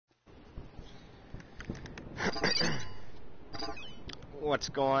What's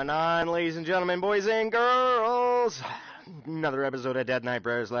going on, ladies and gentlemen, boys and girls? Another episode of Dead Night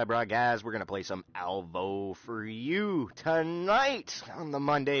Brothers Lab Rock, guys. We're gonna play some Alvo for you tonight on the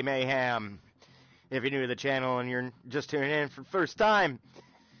Monday Mayhem. If you're new to the channel and you're just tuning in for the first time,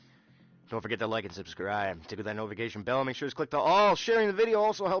 don't forget to like and subscribe. Tickle that notification bell. Make sure to click the all. Sharing the video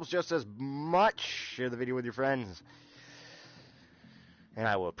also helps just as much. Share the video with your friends, and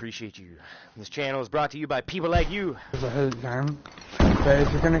I will appreciate you. This channel is brought to you by people like you. There's a hate game, but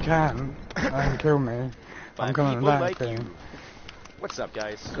if you're gonna camp and kill me, I'm coming back like to you. What's up,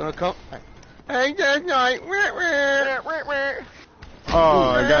 guys? Gonna come. Hey, Dead Night. Oh,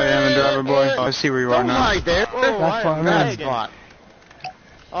 I got him and driver boy. Oh, I see where you are now. Don't lie there. Oh, That's what I meant. Spot.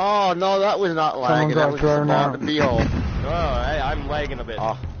 Oh, no, that was not lagging. That was just a spot to behold. Oh, I'm lagging a bit.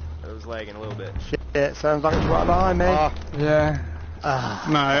 Oh. I was lagging a little bit. Shit, sounds like it's right behind me. Yeah.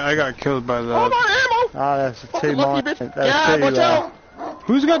 No, I got killed by the... Oh, my ammo! Oh, that's two mine. Yeah, watch out!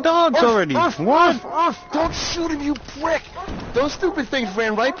 Who's got dogs already? What? Don't shoot him, you prick! Those stupid things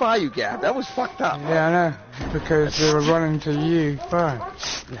ran right by you, Gab. That was fucked up. Yeah, I know. Because they were running to you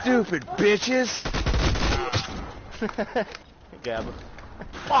first. Stupid bitches! Gab.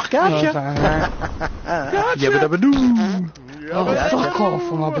 Fuck, gotcha! Gotcha! Yabba-dabba-doo! Oh, fuck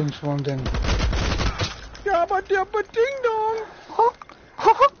off when I've been swarmed in. Yabba-dabba-ding-dong!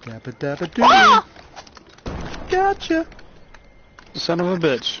 Yabba-dabba-doo! Gotcha! Son of a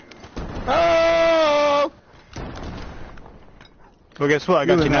bitch. Oh! Well, guess what? I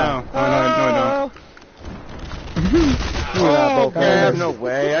got you now. Oh, no, I don't. Oh, Gab, no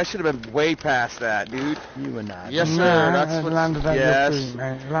way. I should have been way past that, dude. You and I. Yes, sir. Nah, That's it what. landed at your feet,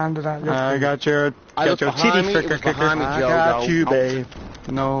 mate. It landed at your feet. I got your behind me. It was behind me, I Joe. got Go. you, babe.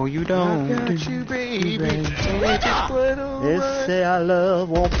 No, you don't. I got you, baby. They say our love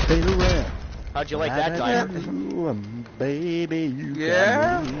won't fade away. How'd you like that, Diver? Baby, you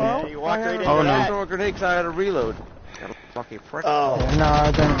Yeah? Yeah, you walked right into Oh, no. that. Throw a grenade because I had to reload. Got a fucking prick. Oh. Yeah, no,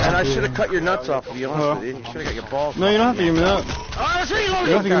 I don't. And I should have cut your nuts off, to be honest with you. You should have got your balls. No, you don't have to give me that. Oh, it's reloading! You don't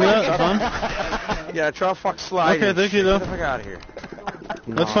have to give me that, that's fine. Yeah, try fuck sliding. Okay, thank you, though. Get the fuck out of here.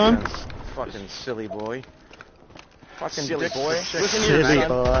 That's fine. Nonsense. Fucking silly boy. Fucking Silly dicks boy. for chicks. Listen here, Silly son.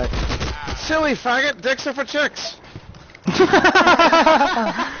 boy. Silly faggot, dicks are for chicks.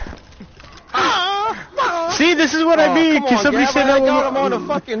 See, this is what I mean. Can somebody say that I got him on one a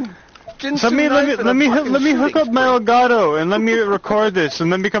fucking... Somebody let me hook up my Elgato and let me record this and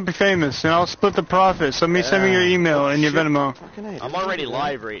let me become famous and I'll split the profits. Somebody send me your email and your Venmo. I'm already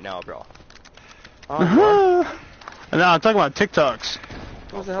live right now, bro. And now I'm talking about TikToks.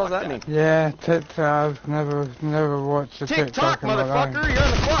 What the hell does that mean? Yeah, TikTok. I've never watched a TikTok, TikTok in my life. motherfucker, you're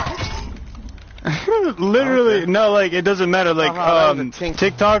on the clock. Literally, Okay. no, like it doesn't matter. Like, that was a tink.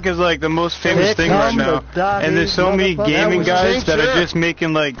 TikTok is like the most famous thing right now, and there's so many gaming was a guys tink, that are sure. just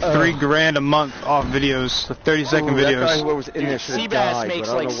making like $3,000 a month off videos, 30-second That guy videos. who was in there should have died, Seabass makes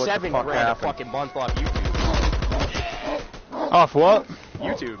but I like don't know what the $7 fuck grand a happened. fucking month off YouTube. Off what?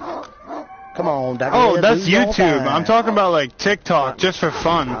 YouTube. Come on, oh, that's YouTube. I'm talking about like TikTok, just for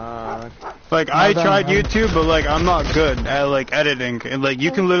fun. Like I tried YouTube, but like I'm not good at like editing, and like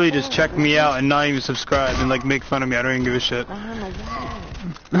you can literally just check me out and not even subscribe and like make fun of me. I don't even give a shit.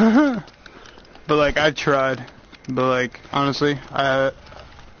 But like I tried, but like honestly, Yeah,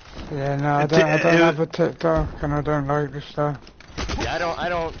 no, I don't have a TikTok and I don't like this stuff. Yeah, I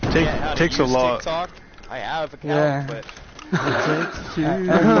don't takes a use lot. TikTok. I have account, Yeah. but Dude, Dude,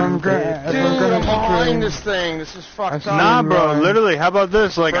 I'm behind this thing. This is fucked up. Nah, bro. Literally, how about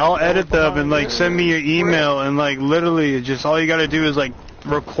this? Like, I'll edit them and like send me your email, and like literally, just all you gotta do is like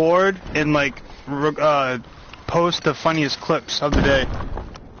record and like post the funniest clips of the day.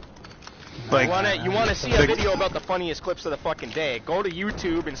 Like, you wanna see a video about the funniest clips of the fucking day? Go to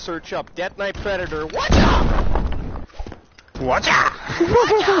YouTube and search up Death Knight Predator. Watch out! Watch out!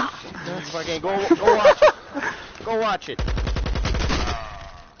 Fucking go watch it. Go watch it.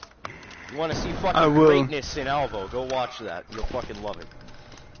 You want to see fucking greatness in Alvo? Go watch that. You'll fucking love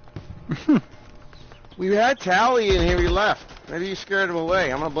it. We had Tally in here. He left. Maybe you scared him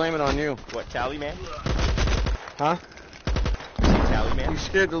away. I'm gonna blame it on you. What, Tally Man? Huh? Tally Man? You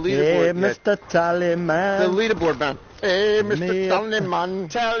scared the leaderboard. Hey, Mr. Tally Man. The leaderboard man. Hey, Mr. Tally Man.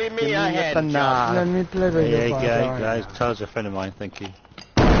 Tally me ahead. Let me play with you. guys. Charles a friend of mine. Thank you.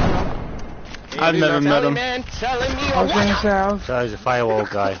 I've never met him. Man telling me I was going to say, Charles a firewall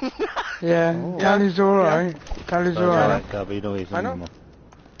guy. yeah, Tally's alright. Tally's alright. But you know he's I know.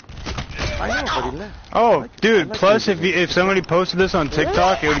 I know, but he left. Oh, dude. Plus, if somebody posted this on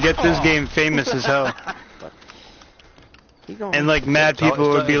TikTok, it would get this game famous as hell. and like mad people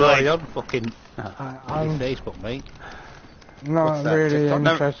would be like, fucking Facebook, mate. Not really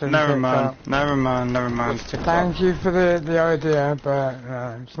interested in never TikTok. mind, never mind. Thank you for the idea, but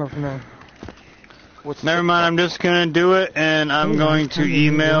it's not for me. Never mind, I'm just gonna do it, and I'm going to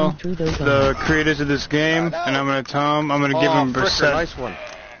email the creators of this game, and I'm gonna tell them, I'm gonna give them a percent. Nice one.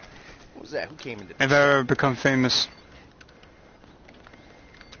 What was that? Who came into? If I ever become famous.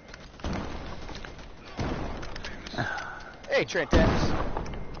 Hey, Trent X.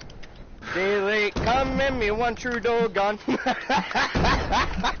 Daylight come and me one Trudeau gone.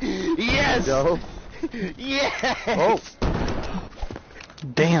 Yes! Trudeau? Yes! Oh.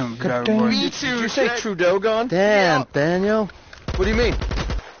 Damn, Me too. Did you say Trudeau gone? Damn, Daniel. What do you mean?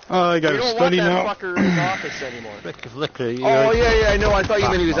 Oh, I We gotta don't want study that now. fucker in office anymore. Oh, yeah, I know. I thought you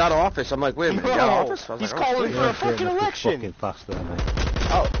meant he was out of office. I'm like, wait a minute, he's out of No, office? I was he's like, calling for a fucking election. Fucking fast there, mate.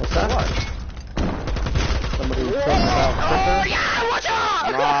 Oh, what's that? What? Somebody was talking Oh, about yeah, watch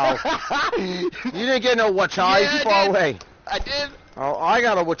out! No. You didn't get no wacha, you're too far away. I did. Oh, I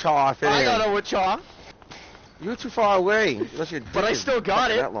got a wacha off I got a wacha. You're too far away. Unless your But I dick is still got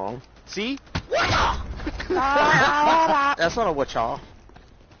fucking it. That long. See? That's not a wacha.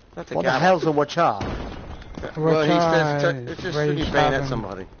 That's a what the gavel. hell's a wacha? Well, he says Wacha it's just where when you you bayonet stab him.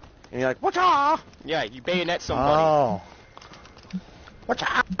 somebody. And you're like, wacha! Yeah, you bayonet somebody. Oh.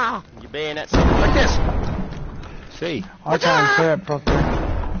 Wacha! You bayonet somebody. Like this. See? I can't say it properly.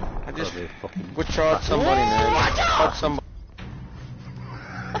 I just wacha somebody, man. Fuck somebody.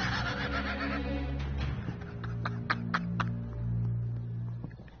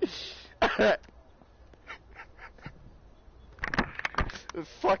 I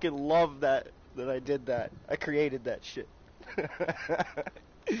fucking love that I did that. I created that shit.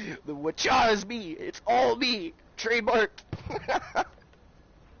 The wacha is me. It's all me. Trademarked.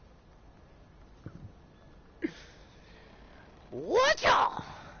 Wacha!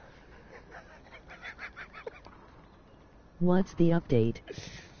 What's the update?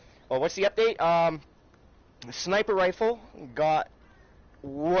 Oh, what's the update? Sniper rifle got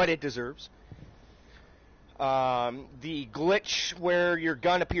what it deserves. The glitch where your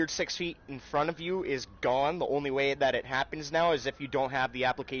gun appeared 6 feet in front of you is gone. The only way that it happens now is if you don't have the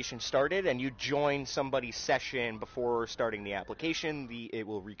application started and you join somebody's session before starting the application. It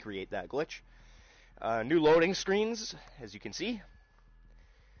will recreate that glitch. New loading screens, as you can see.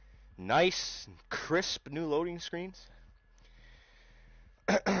 Nice, crisp new loading screens.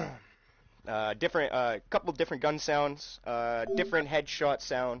 Couple different gun sounds. Different headshot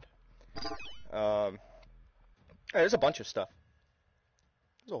sound. There's a bunch of stuff.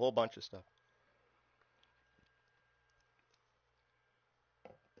 There's a whole bunch of stuff.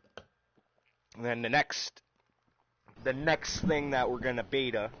 And then the next thing that we're gonna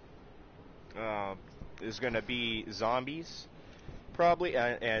beta is gonna be zombies, probably.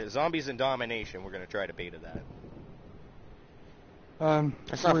 Zombies and domination. We're gonna try to beta that.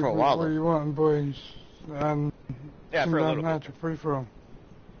 That's not for a while, What though. are you wanting, boys? Yeah, for a little bit. bit. Free for all.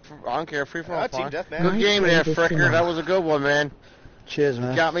 I don't care, free for all. Team Fine. deathmatch. Good game there, Nice Fricker. tonight. That was a good one, man. Cheers,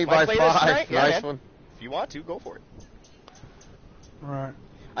 man. Got me Wanna by play this 5. tonight? Yeah, Nice man. one. If you want to, go for it. Right.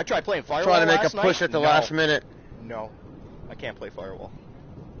 I tried playing Firewall Trying to make a last push night. at the No. last minute. No, I can't play Firewall.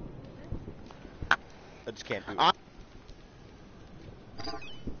 I just can't do it.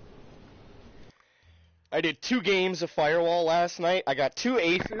 I did 2 games of Firewall last night. I got 2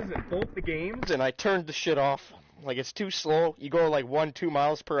 aces in both the games, and I turned the shit off. Like, it's too slow. You go like 1-2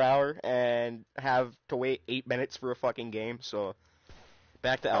 miles per hour and have to wait 8 minutes for a fucking game. So,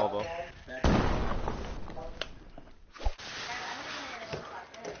 back to Alvo.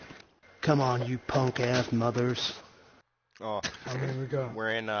 Come on, you punk-ass mothers. Oh, Here we go.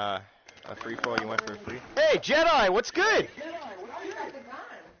 we're in a free fall. You went for a free. Hey, Jedi, what's good?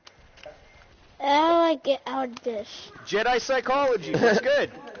 How do I get out of this? Jedi psychology, what's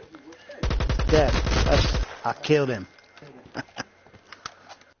good? Dad, I killed him.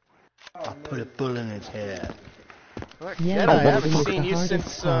 I put a bullet in his head. Yeah, Jedi, I that haven't was seen the you hardest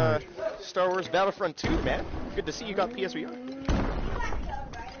since part. Star Wars Battlefront 2, man. Good to see you got PSVR.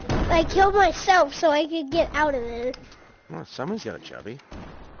 I killed myself so I could get out of there. Oh, someone's got a chubby.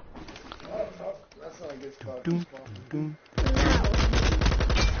 Doom, doom.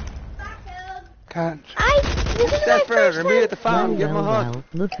 Catch. This is my That first burger, meet at the Well, fountain, give him a hug. well,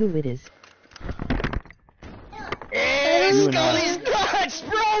 look who it is. Hey, You and Scully's nuts,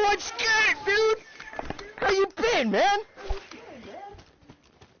 bro! What's good, dude? How you been, man?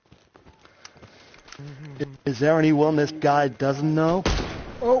 Is there anyone this guy doesn't know?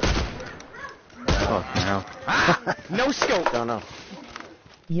 Oh, no. No scope. don't know.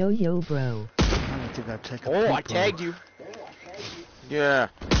 Yo, yo, bro. I think I'll take a Oh, I peek, tagged you. Yeah.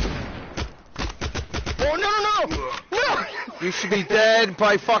 Oh, no! No! You should be dead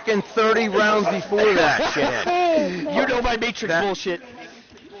by fucking 30 rounds before that shit. Hey, You know my Matrix bullshit.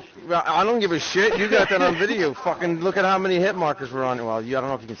 I don't give a shit. You got that on video. Fucking look at how many hit markers were on it. Well, I don't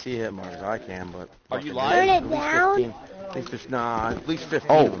know if you can see hit markers. I can, but. Are you turn live? it down. At least there's at least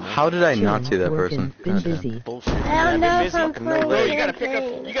 15. Oh, of them. how did I not see that person? Been busy. Bullshit. I don't know if I'm Fucking no playing. way. Bro,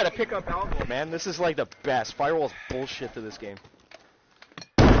 campaign. you gotta pick up Alvo, man. This is like the best. Firewall's bullshit to this game.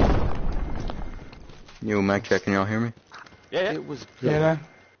 Yo, mic check, can y'all hear me? Yeah. It was. Yeah.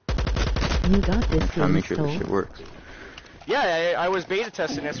 You got this I'll game make sure this sold. shit works. Yeah, I was beta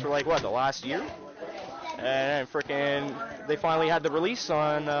testing this for like, what, the last year? And frickin' they finally had the release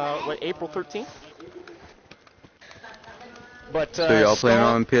on, April 13th? But, So y'all playing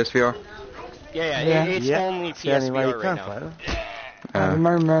Skull- on PSVR? Yeah, it's only PSVR right now. At the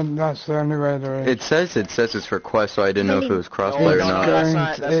moment, that's the only way there is. It says it's for Quest, so I didn't know if it was Oh, crossplay or no, not. that's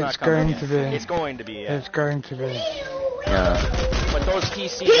not It's coming going yet. to be. It's going to be, yeah. It's going to be. Yeah. But those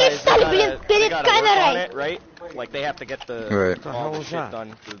PC Перестань, guys, блин, they перед gotta work on камерой. it, right? Like, they have to get the Right. all the was shit that?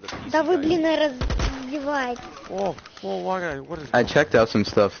 done through the PC Да вы, guys. блин, раздеваете. Whoa, what is I checked out some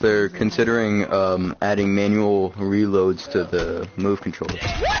stuff. They're considering adding manual reloads to the move controller.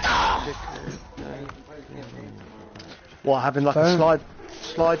 What, having like a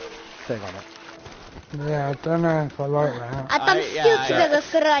slide thing on it? Yeah, I don't know if I like that. Отомстил тебя,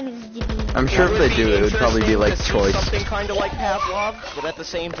 засранец дебильный. I'm sure if they do, it would probably be like interesting choice. to see something kind of like Pavlov, but at the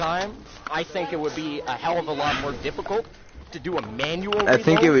same time, I think it would be a hell of a lot more difficult to do a manual I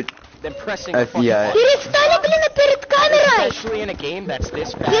think it reload would. than pressing a fucking Yeah. button. Перестали, блин, перед камерой! Especially in a game that's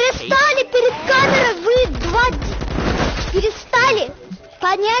this fast paced. Перестали перед камерой, вы два... Перестали!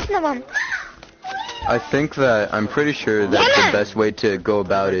 Понятно вам? I think that I'm pretty sure that the best way to go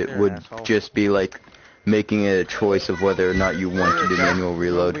about it would just be like making it a choice of whether or not you want to do manual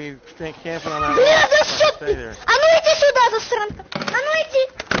reload. We stay camping on that Блин, rock. за что Stay ты? there. А ну иди сюда, засранка! А ну иди!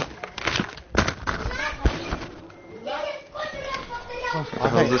 What the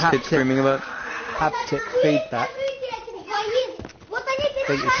hell is this kid screaming about? Haptic feedback. Вот они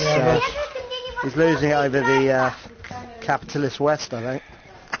think it's, перестали. He's losing it over the capitalist West, I think.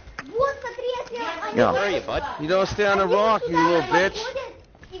 Вот смотри, если... Yeah. Where are you, bud? You don't stay on the rock, you little bitch.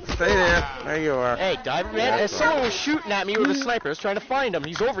 Stay there. There you are. Hey, Diver Man, someone was shooting at me with a sniper. I was trying to find him.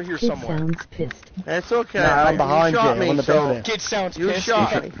 He's over here Kid somewhere. sounds pissed. It's okay. No, I'm behind shot you, me, on the so building. Kid sounds You pissed.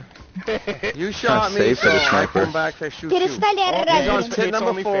 shot me. You shot Not me, safe for so the I sniper. come back to shoot you. Перестали He's on орать. pit number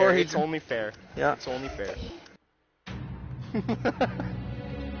only 4. fair. He's It's only fair. Yeah. It's only fair.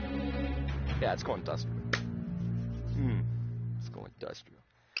 Yeah, it's going industrial. It's going industrial.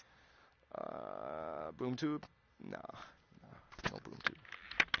 Boom tube? No boom tube.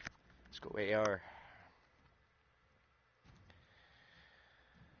 Let's go AR.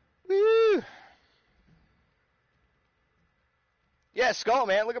 Woo! Yeah, Skull,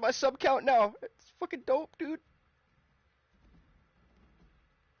 man. Look at my sub count now. It's fucking dope, dude.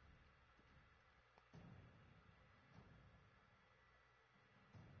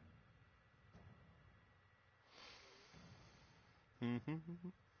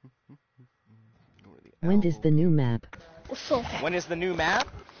 When does the new map? Ушел. When is the new map?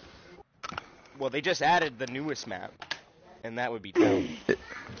 Well, they just added the newest map, and that would be town.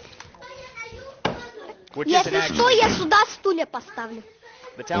 Which isn't Если что, actually я сюда стулья поставлю.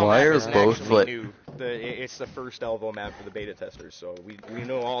 the town Why map are isn't both actually like- new. It's the first Alvo map for the beta testers, so we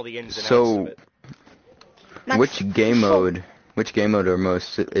know all the ins and outs So, of it. Макс, which game mode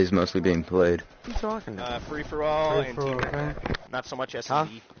is mostly being played? What are you talking about? Free for all Free and for team all, deathmatch. Not so much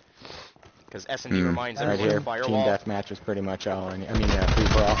S&D. Because S&D reminds Right everyone here, of team Firewall. deathmatch is pretty much all. Free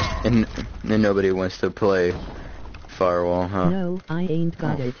for all. And nobody wants to play Firewall, huh? No, I ain't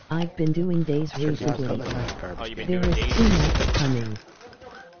got it. I've been doing days recently. Oh, you've been There doing is days? two maps coming.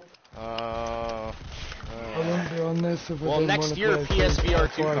 I wouldn't be on this if I Well, didn't next want to year play PSVR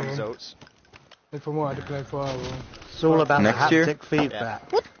 2 Firewall. comes out. If I wanted to play Firewall. It's all about Next the year? haptic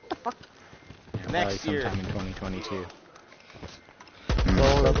feedback. What the fuck? Next Probably year. sometime in 2022. It's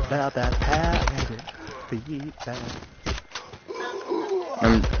all about that haptic feedback.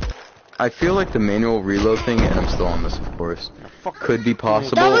 I feel like the manual reload thing, and I'm still on this, of course, could be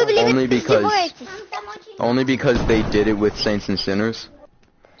possible Да вы, блин, only because издеваетесь. they did it with Saints and Sinners.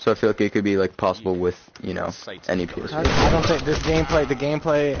 So I feel like it could be like possible with any PS. I don't think the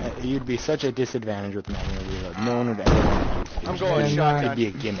gameplay, you'd be such a disadvantage with manual reload. No one would ever want to use it. I'm going And, shotgun. It'd be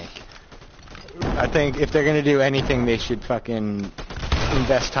a gimmick. I think if they're gonna do anything, they should fucking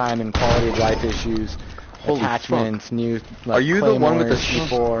invest time in quality of life issues, attachments, new. Like, Are you the one with the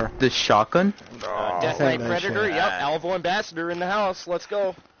C4? the shotgun? Death Knight Predator, yep. Alvo Ambassador in the house. Let's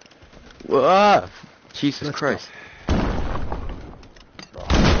go. Ah, Jesus Christ.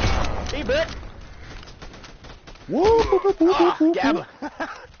 Hey, Brett. Woo! Gabba.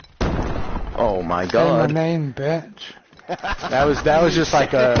 Oh my Say my God. name, bitch. That was just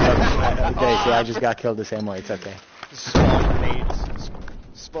like okay, see, I just got killed the same way. It's okay. Spawn grenades.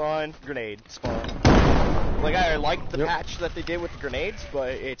 Spawn grenade. Spawn. Like I like the patch that they did with the grenades, but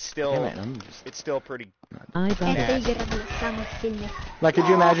it's still it's still pretty. Это игра для самых сильных. Like, could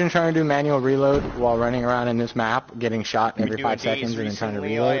you imagine trying to do manual reload while running around in this map, getting shot every Doing 5 seconds, and then trying to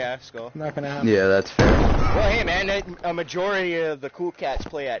recently, reload? Oh, yeah, skull. Not gonna happen. Yeah, that's fair. Well, hey man, a majority of the cool cats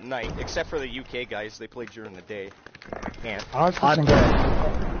play at night, except for the UK guys. They play during the day. Can't. I'm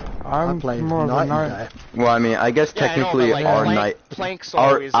play more of a night night. and day. Well, I mean, I guess Yeah, I know, technically but, like, our Plank- night, Plank's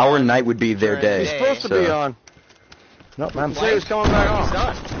our always our on night would be their during the day. day. He's supposed to be so- on. Nope, man. He said he was coming back He's on.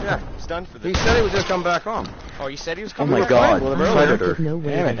 done. Yeah, he's done for He this. said he was going to come back on. Oh, he said he was Oh coming. my back? God, Well, Predator. Damn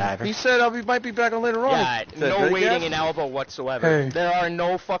it, Diver. He said he might be back on later on. Yeah, He said, no "Good waiting guess?" in Alvo whatsoever. Hey. There are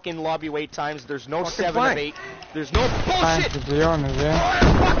no fucking lobby wait times. There's no Fucking 7 fine. of 8. There's no Thanks bullshit. to be honest, yeah.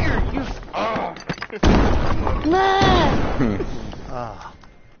 Motherfucker, you.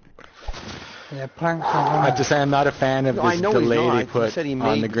 Yeah, planks I are have to say, I'm not a fan of No, I this know he's delay not. they He put said he on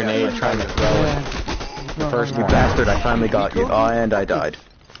made the that. grenade trying to throw it. First, you bastard, I finally got you. Oh, and I died.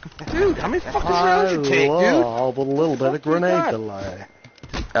 Dude, how many fucking rounds you take, dude? Oh, but a little bit of grenade delay.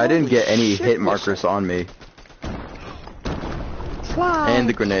 I didn't get any hit markers on me. And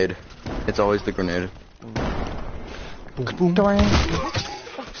the grenade. It's always the grenade.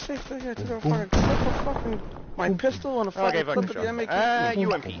 Fuck's sake, I got to fucking my pistol and a Okay, fucking fucking clip of the sure.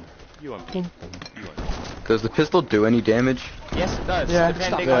 M18. UMP. Does the pistol do any damage? Yes, it does. Yeah.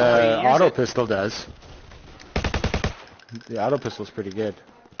 Depending The on how you use auto it. pistol does. The auto pistol's pretty good.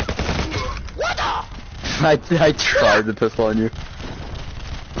 I tried the pistol on you.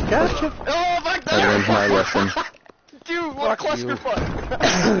 Gotcha. Oh, fuck I learned my lesson. Dude, what a Fuck you.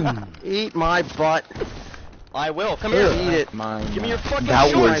 clusterfuck. Eat my butt. I will. Come here. Eat it. Mine. Give me your fucking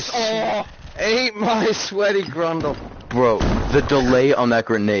That shorts. was- Oh. Ate my sweaty grundle. Bro, the delay on that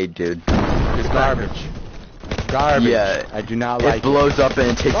grenade, dude. It's garbage. Garbage. Yeah. I do not It like it. blows up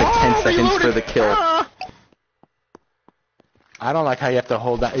and it takes like 10 seconds for the kill. I don't like how you have to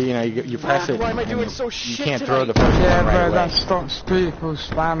hold that. You know, you press it. Why am I and doing you, so you shit can't throw the tonight? first Yeah, one right but away. that stops people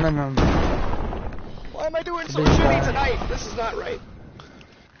spamming them. Why am I doing so shitty tonight? This is not right.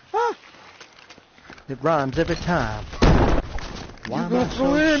 It rhymes every time. Why am I gonna so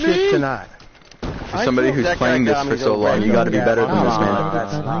throw it at shit me? tonight? Somebody who's playing this for so long, you gotta be better than this,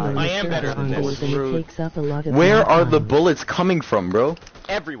 man. I am better than this. Where are the bullets coming from, bro?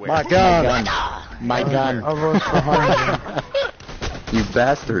 Everywhere. My gun. My gun. I was behind You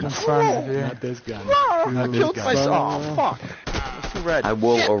bastards. in front of you. Not this gun. I Not this killed gun. myself. Oh, fuck. It's too red. I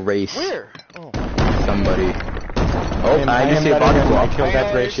will erase Where? Oh. somebody. Oh, I am just see a better body than my block. kill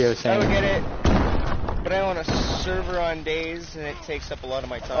death I ratio don't saying. get it. But I'm on a server on days, and it takes up a lot of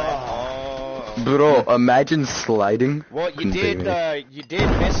my time. Oh. Bro, imagine sliding. Well, you Couldn't did. take You did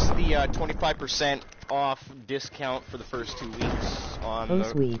miss the 25% off discount for the first 2 weeks on the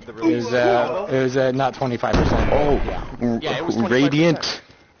It release. was not 25%. Oh, Yeah, it was 25%. Radiant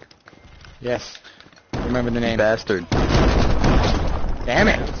Yes. Remember the name. bastard. Damn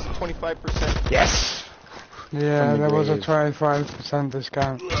it. 25%. Yes. Yeah, From the there was a grave. 25%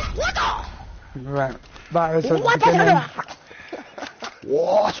 discount. Right. That is at the beginning.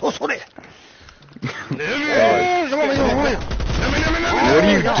 What are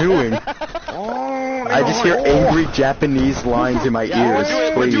you doing? I just hear angry Japanese lines in my ears.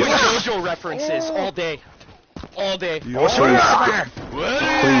 We're Please, doing JoJo references all day. All day. please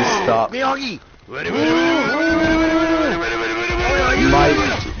stop.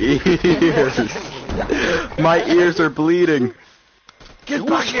 My ears are bleeding.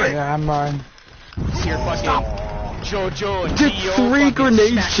 Yeah, mine. It's your fucking JoJo and Did Dio 3 fucking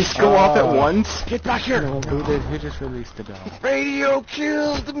grenades smack- just go off at once? Get back here. No, who just released the dog? Radio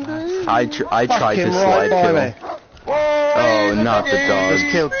killed the man. I tried to Fucking slide right by kill. me. Oh, not the Just dogs.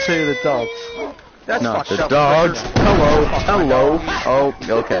 killed 2 of the dogs. That's Not fucked the up. dogs. Hello. Oh,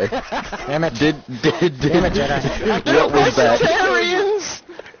 okay. Damn it. Did Damn it, Jedi. what was that? Vegetarians!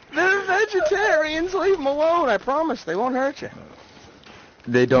 They're vegetarians. Leave them alone. I promise. They won't hurt you.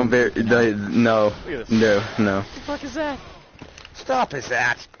 They don't no. Look at this. No. What the fuck is that? Stop is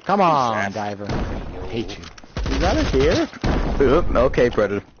that? Come on, Diver. I hate you. You got it here? Oop, okay,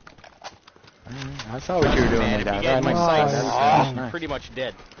 Predator. I saw what you were doing Man, there, if you Diver. get I in my might sights, say you're that's nice. pretty much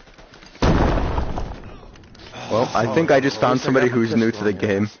dead. Well, I think I just found somebody who's new to the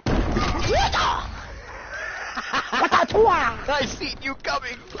game. I seen you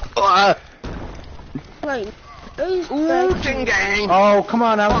coming. Wait. Ooh, gang. Oh, come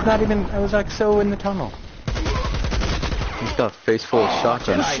on, I was like so in the tunnel. He's got a face full of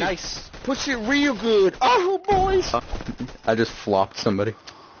shotguns. Nice. Push it real good. Oh, boys. I just flopped somebody.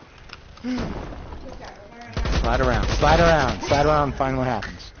 Slide around, and find what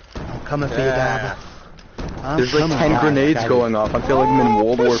happens. I'm coming for you, Dab. There's like 10 grenades going off. I feel like I'm in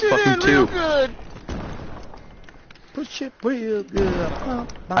World War fucking II. Good. Push it real good.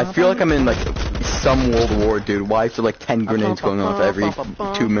 I feel like I'm in like some World War, dude. Why is there like 10 grenades going off every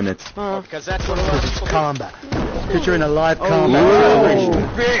 2 minutes? Because that's what It's combat. Because you're in a live combat Oh, situation.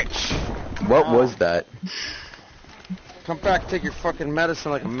 bitch. What was that? Come back, take your fucking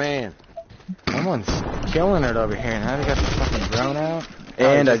medicine like a man. Someone's killing it over here. Now they got the fucking drone out.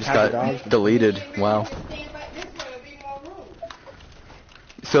 And I just got deleted. Wow.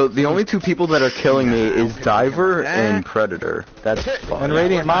 So the only two people that are killing me is Diver and Predator. That's fun. And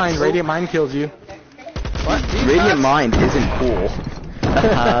Radiant Mind. Radiant Mind kills you. What? Radiant Mind isn't cool.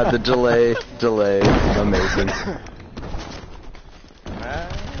 The delay, amazing.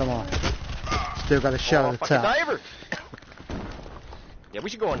 Come on. Still got a shot at the fucking top. Diver. Yeah, we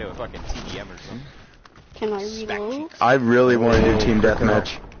should go into a fucking TDM or something. Can I reload? I really want to do Team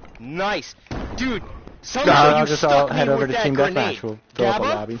Deathmatch. Nice. Dude, I'll somehow you just stuck me head over with to that Team grenade. Deathmatch. We'll fill up a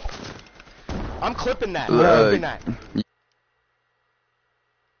Gabba, lobby. I'm clipping that. I'm clipping that.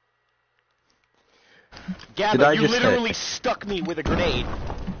 Did I Gabba, you just literally stuck me with a grenade.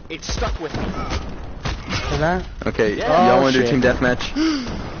 It stuck with me. For that? Okay, Yeah. y'all want to do shit. Team Deathmatch?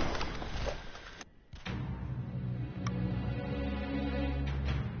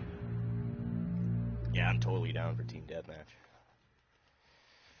 Yeah, I'm totally down for Team Deathmatch.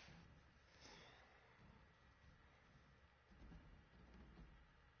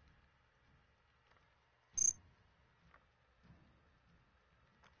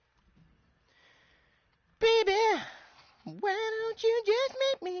 Baby, why don't you just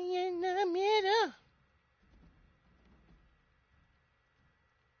meet me in the middle?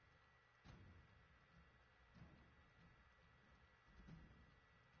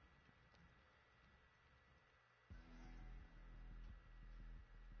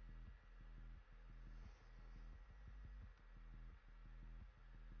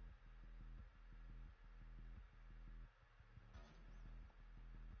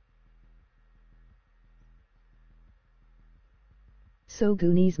 So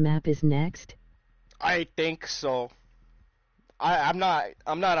Goonies map is next? I think so. I'm not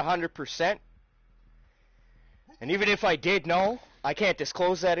 100%. And even if I did know, I can't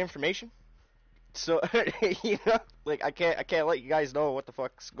disclose that information. So you know, like I can't let you guys know what the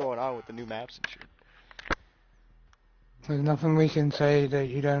fuck's going on with the new maps and shit. There's nothing we can say that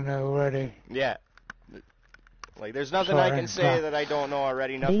you don't know already. Yeah. Like there's nothing I can say that I don't know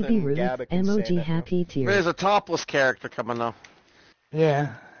already. Nothing Baby Ruth, Gabba can say. emoji that, happy tears. There's a topless character coming though.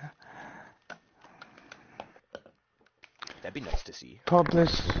 Yeah. That'd be nice to see.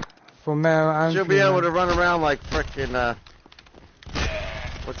 Topless for male and She'll be female. able to run around like frickin'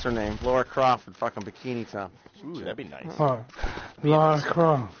 what's her name? Laura Croft in fucking bikini top. Ooh, that'd be nice. What? Lara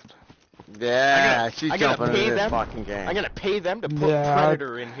Croft. Yeah, she's I gotta jumping pay into this them. fucking game. I'm gonna pay them to put Yeah,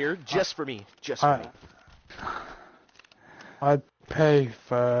 Predator in here just for me. Just for me. I'd pay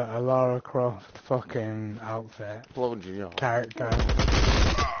for a Lara Croft fucking outfit. Blowed you up. Character.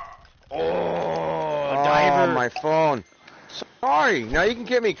 Oh, Oh, Diver. my phone. Sorry. Now you can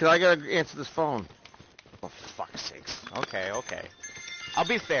get me because I gotta answer this phone. For fuck's sakes. Okay. I'll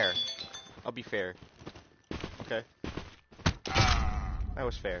be fair. Okay. That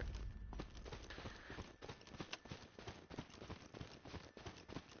was fair.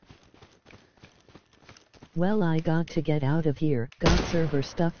 Well, I got to get out of here. Got server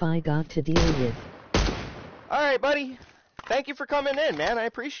stuff I got to deal with. Alright, buddy. Thank you for coming in, man. I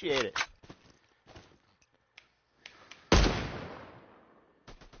appreciate it.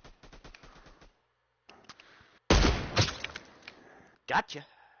 Gotcha.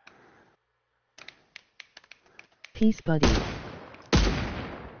 Peace, buddy.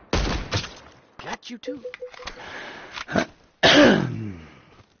 Got you too.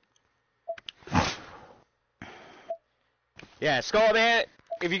 Yeah, Skullman,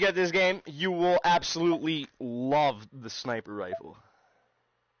 if you get this game, you will absolutely love the sniper rifle.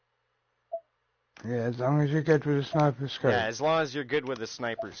 Yeah, as long as you're good with a sniper scope. Yeah, as long as you're good with the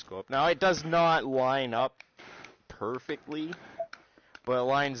sniper scope. Now, it does not line up perfectly, but it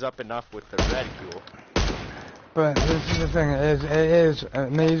lines up enough with the reticule. But this is the thing, it is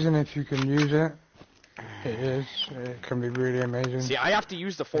amazing if you can use it. It is. It can be really amazing. See, I have to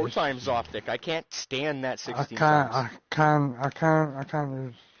use the 4 times optic. I can't stand that 16 I times. can't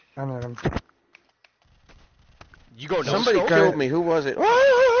use any of them. You go no Somebody scope? killed me. Who was it?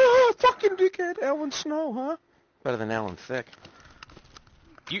 Oh, fucking dickhead. Alan Snow, huh? Better than Alan Thick.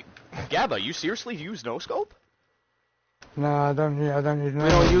 Gabba, you seriously use no scope? No, I don't use no. We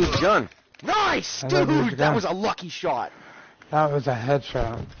don't use gun. Nice, I don't use dude. gun. That was a lucky shot. That was a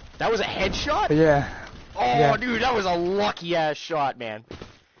headshot. That was a headshot? But yeah. Oh, yeah. dude, that was a lucky ass shot, man.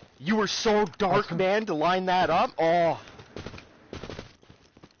 You were so dark, man, to line that up. Oh.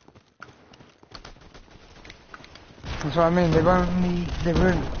 That's what I mean. They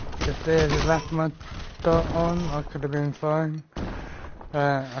wouldn't. If they had left my dot on, I could have been fine.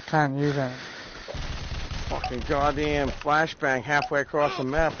 I can't use it. Fucking goddamn flashbang halfway across the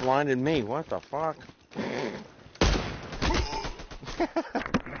map blinded me. What the fuck?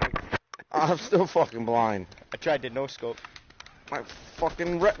 I'm still fucking blind. I tried to no scope. My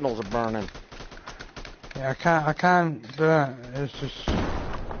fucking retinals are burning. Yeah, I can't do it. It's just.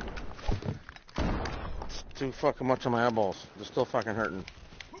 It's too fucking much on my eyeballs. They're still fucking hurting.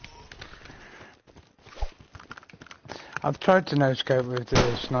 I've tried to no scope with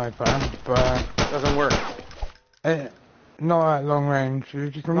the sniper, but Doesn't work. Not at long range. You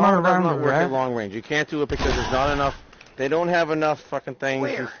can No, run it does around not with work it. at long range. You can't do it because there's not enough. They don't have enough fucking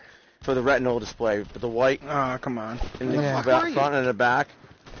things for the retinal display. But the white Oh, come on. in the Yeah. front and the back.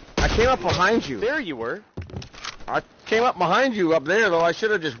 I came up behind you. There you were. I came up behind you up there, though. I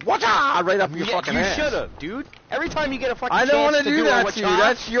should have just watcha right up your fucking you ass. should have, dude. Every time you get a fucking I don't want want to do that to you.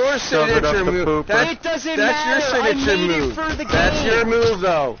 That's your Shove it up signature the move. pooper. That's, It doesn't that's matter. your I signature made it move. for the That's game. your move,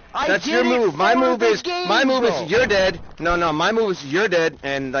 though. I That's did your it move. My for move the is game, my move though. is you're dead. No, my move is you're dead.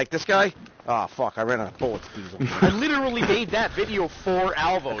 And like this guy, oh fuck, I ran out of bullets, Diesel. I literally made that video for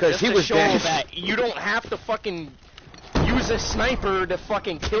Alvo. Because just he to was show dead. that you don't have to fucking use a sniper to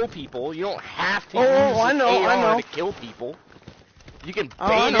fucking kill people. You don't have to use I know, AR I know. to kill people. You can Oh,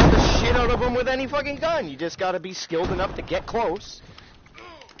 I bayonet know. the shit out of them with any fucking gun. You just gotta be skilled enough to get close.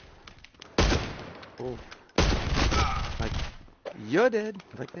 Oh. Like, you're dead.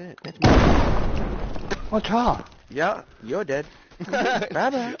 Like that. That's me. What's up? Yeah, you're dead.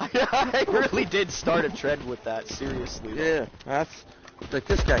 Bye-bye. I really did start a trend with that, seriously. though. Yeah, that's like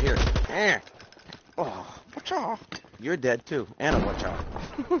this guy here. Oh, watch off. You're dead too, and a watch off.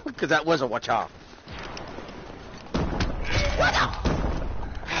 Because that was a watch off. What the?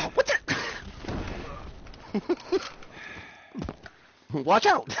 What the? Watch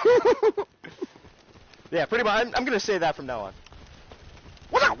out. Yeah, pretty much. I'm gonna say that from now on.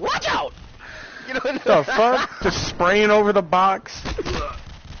 Watch out! You know, The fuck? Just spraying over the box?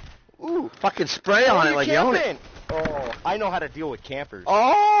 Ooh, fucking spray on it like you own it. camping. Oh, I know how to deal with campers.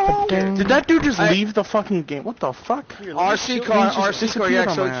 Oh, Did that dude just I- leave the fucking game? What the fuck? Here, let me RC show- car, let me RC just car, disappeared yeah,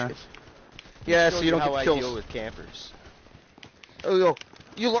 on so my ass. yeah, show so you don't how get I kills. deal with campers. Oh,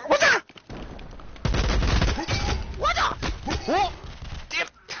 you look. What's that? What the? Oh, damn.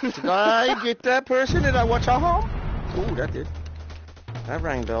 Did I get that person? Did I watch a home? Ooh, that did. That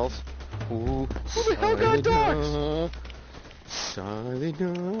rang bells. Ooh. Who the hell got dogs? Silent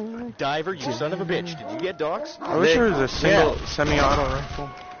night. Diver, you son of a bitch. Did you get dogs? I wish there was a single semi-auto rifle.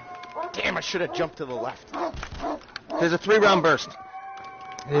 Damn, I should have jumped to the left. There's a 3-round burst.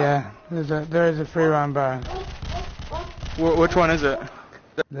 Yeah, there is a 3-round bar. Which one is it?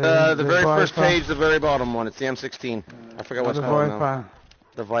 The very first Viper. page, the very bottom one. It's the M16. I forgot what's The called now. Viper.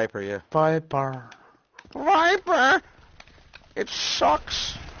 The Viper, yeah. Viper. Viper! It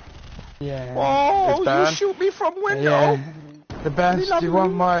sucks. Yeah. Oh, It's you bad. shoot me from window. Yeah. The best, love you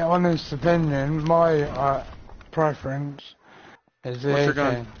want you. my honest opinion, my preference is the What's your AK.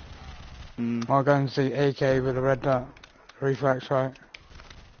 gun? My gun's the AK with a red dot. Reflex sight.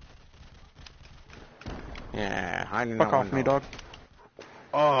 Yeah, I didn't Fuck know. off me, dog.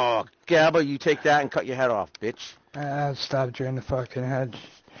 Oh, Gabba, you take that and cut your head off, bitch. I stabbed you in the fucking head.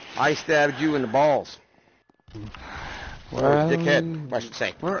 I stabbed you in the balls. Or dickhead, I should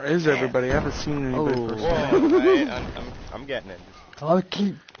say. Where is everybody? I haven't seen anybody Oh. for a Whoa, second. I'm getting it. I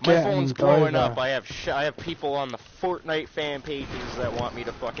keep My getting phone's blowing diver. up. I have people on the Fortnite fan pages that want me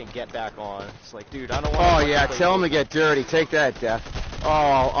to fucking get back on. It's like, dude, I don't want. Oh, yeah, tell him to get dirty. Take that, Death.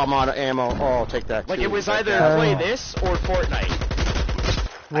 Oh, I'm out of ammo. Oh, take that, Like too. it was Take either that. play this or Fortnite.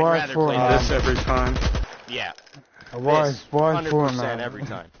 I'd Why rather play Fortnite? This every time. Yeah. Why This, 100% Fortnite? every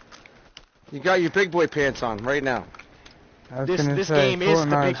time. You got your big boy pants on right now. I was This gonna this say, game is the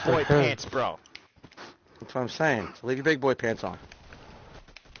big Fortnite's boy the code. pants, bro. That's what I'm saying. So leave your big boy pants on.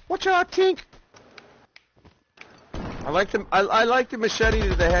 Watch out, Tink. I like the machete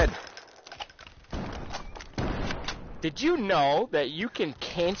to the head. Did you know that you can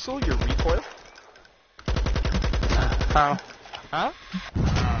cancel your recoil? How? Huh?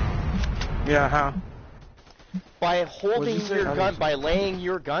 Yeah, how? By holding say? your How gun, does- by laying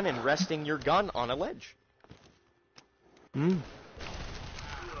your gun and resting your gun on a ledge. Hmm.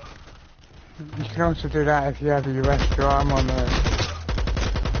 You can also do that if you have your rest your arm on the...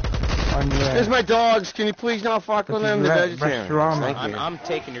 There's my dogs. Can you please not fuck with them? The vegetarians. Thank you. I'm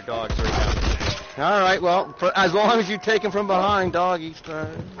taking your dogs right now. All right, well, as long as you take them from behind, doggy style.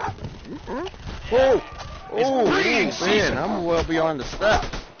 Oh, oh, man, I'm well beyond the steps.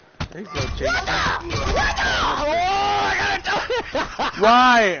 There you go, Jason.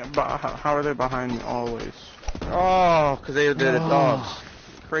 Why? How are they behind me always? Oh, because they're the dogs.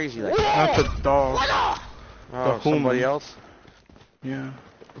 Crazy like that. Not the dog. Oh, somebody else? Yeah.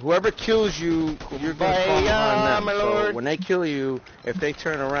 Whoever kills you, you're going to fall behind them. So when they kill you, if they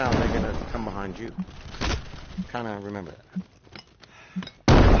turn around, they're going to come behind you. Kind of remember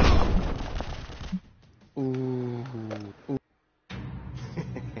that. Ooh. Ooh.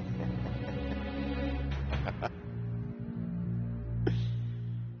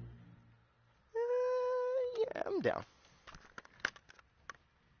 Yeah, I'm down.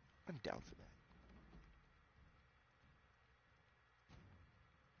 I'm down for that.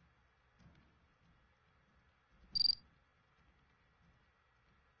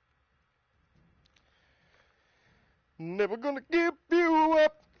 Never gonna give you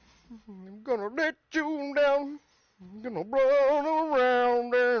up. I'm gonna let you down. I'm gonna run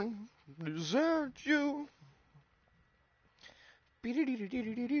around and desert you.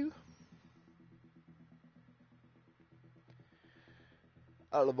 Be-do-do-do-do-do-do.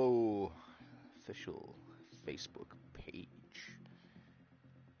 Alvo official Facebook page.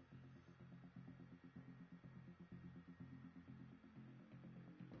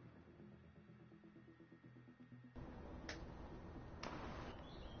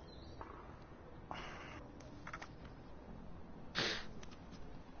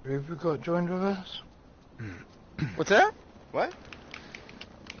 Have you got joined with us? What's that? What?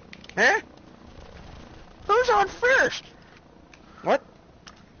 Huh? Who's on first? What?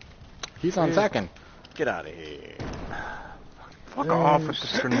 He's on second. Get out of here. Fuck off with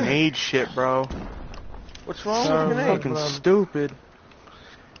this grenade shit, bro. What's wrong So with grenades? fucking stupid.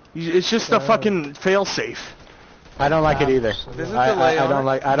 It's just a fucking failsafe. I don't like it either. There's a delay I on don't it.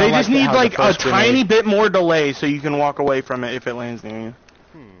 like. I don't They just like need how the like a first tiny grenade- bit more delay so you can walk away from it if it lands near you.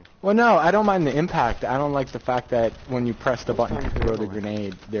 Well, no, I don't mind the impact. I don't like the fact that when you press the button to throw the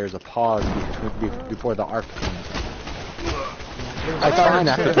grenade, there's a pause before the arc comes. It's fine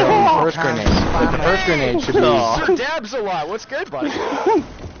after throwing the first grenade. But the first grenade should be. Sir Dabs a lot. What's good, buddy?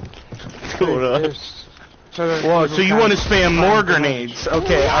 Well, so you want to spam more grenades?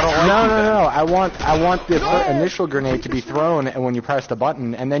 Okay, I don't like No. I want the initial grenade to be thrown when you press the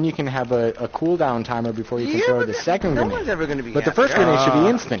button, and then you can have a cooldown timer before you can throw the second No grenade. one's ever going to be But the happy. first grenade should be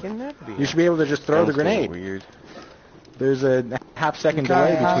instant. Can never be You should be able to just throw the grenade. Weird. There's a half-second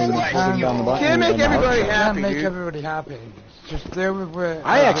delay between holding down the button. Can't make and the everybody output. Can't happy, make dude. everybody happy. Just deal with where...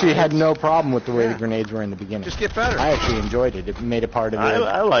 I actually had no problem with the way the grenades were in the beginning. Just get better. I actually enjoyed it. It made it part of the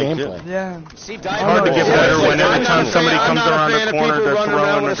I liked it. gameplay. Yeah. See, It's hard to get better when every time somebody comes around the corner, they're running around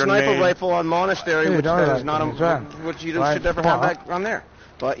throwing with a a sniper grenade. rifle on Monastery, Dude, which I is like not that as well. which you Right. should never have that on there.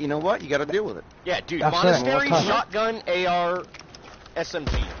 But you know what? You got to deal with it. Yeah, dude. That's it. Monastery, What's up? shotgun, AR,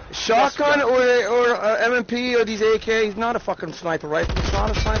 SMG. Shotgun Yes, or M&P or these AKs, not a fucking sniper rifle. It's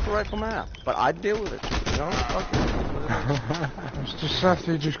not a sniper rifle map. But I'd deal with it. You know? Fuck it. It's just stuff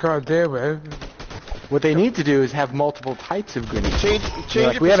you just gotta deal with. What they need to do is have multiple types of grenades. Change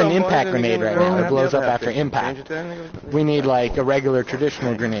Like, it we for have an somebody, impact then grenade you right can now. It have blows the up other after half. impact. Change it then, We need like a regular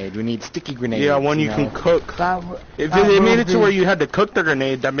traditional grenade. We need sticky grenades. Yeah, one you know. can cook. That If that they will made it to be- where you had to cook the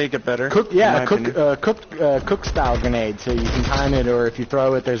grenade, that'd make it better. Cook, in yeah, my a cook, opinion. cook style grenade, so you can time it, or if you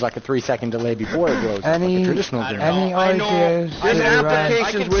throw it, there's like a 3-second delay before it blows up, like Any- a traditional I don't grenade. know. Any I know- ideas? There's to, applications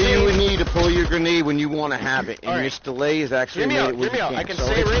I can where you say- would need to pull your grenade when you want to have it, and All right. this delay is actually Hear me made out, it where hear me you out. can't. I can So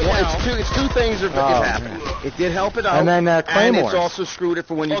say it's right one- now- It's two things that Oh, is happening. It did help it out, And then, and Claymores. it's also screwed it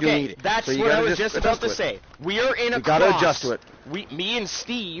for when you do Okay, need it. that's so you what I gotta was just about adjust to it. say. We are in a You gotta cross. adjust to it. Me and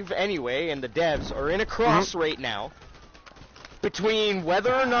Steve, anyway, and the devs are in a cross right now between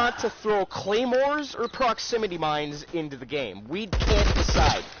whether or not to throw claymores or proximity mines into the game. We can't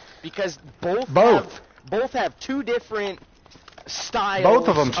decide because both have two different styles. Both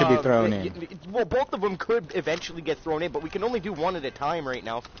of them should be thrown in. Well, both of them could eventually get thrown in, but we can only do one at a time right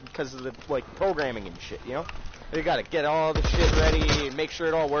now because of the programming and shit. You know. We gotta get all the shit ready, make sure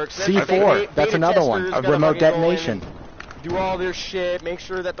it all works. Then C4, that's beta another one, testers a gotta remote fucking go in. detonation. do all their shit, make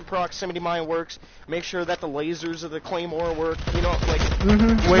sure that the proximity mine works, make sure that the lasers of the Claymore work, you know, like...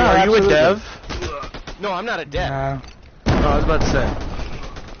 Wait, are you a dev? No, I'm not a dev. No. Oh, I was about to say.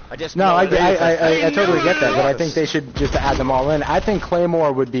 I just No, know I that totally get that, but I think they should just add them all in. I think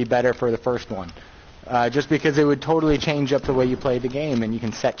Claymore would be better for the first one. Just because it would totally change up the way you play the game, and you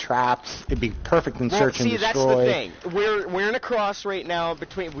can set traps. It'd be perfect in search and destroy. That's the thing. We're in a cross right now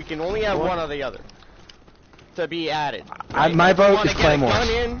between... We can only have one or the other to be added. Right? My vote is Claymore. We want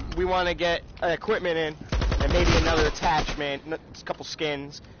to get a gun in, we want to get equipment in, and maybe another attachment, a couple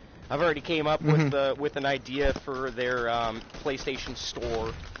skins. I've already came up with an idea for their PlayStation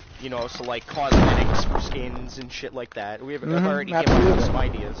Store, you know, so like cosmetics for skins and shit like that. I've already came up with some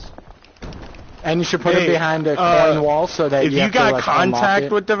ideas. And you should put it behind a coin wall so that if you have got to, like,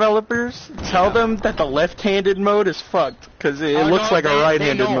 contact with developers, tell them that the left-handed mode is fucked because it looks like a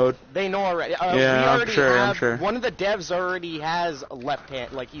right-handed mode. They know already. Yeah, I'm sure. One of the devs already has a left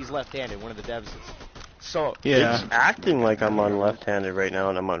hand, like he's left-handed. One of the devs is. So yeah, it's acting like I'm on left-handed right now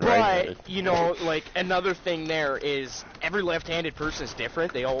and I'm on right-handed. But you know, like another thing there is every left-handed person is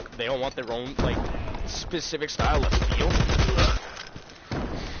different. They all want their own like specific style of feel.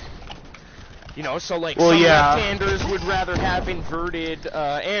 You know, so like some left-handers would rather have inverted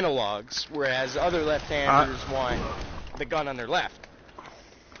analogs, whereas other left-handers want the gun on their left.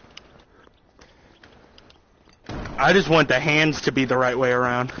 I just want the hands to be the right way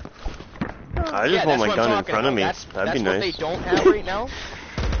around. I just want my gun in front of me. That'd be nice. That's what they don't have right now.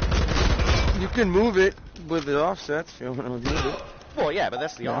 You can move it with the offsets if you want to use it. Well, yeah, but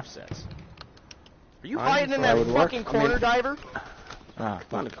that's the offsets. Are you hiding in that fucking corner, diver? I'm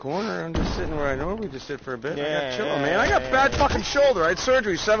in the corner. I'm just sitting where I normally just sit for a bit. I got chill, man. I got bad fucking shoulder. I had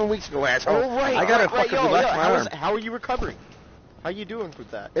surgery 7 weeks ago, asshole. Oh, right. I got to fucking left my arm. How are you recovering? How you doing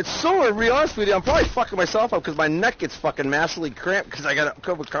with that? It's sore, to be honest with you. I'm probably fucking myself up because my neck gets fucking massively cramped because I got to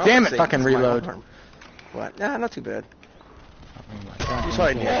overcompensate. Damn it, fucking reload. What? Nah, not too bad. Oh,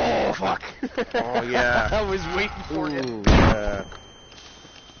 oh fuck. Oh, yeah. I was waiting for you. Yeah.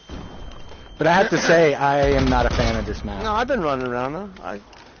 But I have to say, I am not a fan of this map. No, I've been running around, though.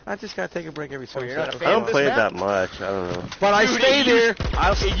 I just got to take a break every so often. I don't play it that much. I don't know. But I stay there.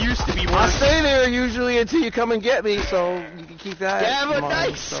 It used to be worse. I stay there usually until you come and get me, so you can keep that in mind.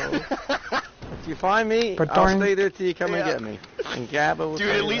 Nice. So if you find me, But I'll stay there till you come and get me. And Gabba will Dude,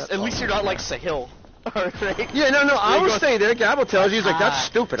 at least you're not like Sahil. Alright. Yeah, no, I will stay there. Gabba tells you, he's like, that's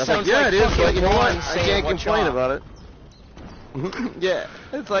stupid. I was like, yeah, it is, but you know what? I can't complain about it. Yeah,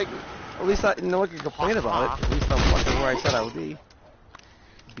 it's like, at least no one can complain about it. At least I'm fucking where I said I would be.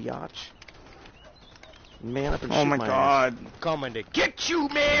 Biatch. Man up and shoot my god. Coming to get you,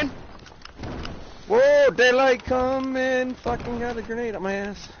 man! Whoa, daylight coming. Fucking got a grenade up my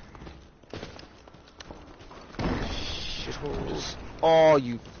ass. Shitholes. Oh,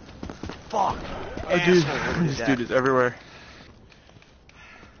 you fuck. Oh, dude. This dude is everywhere.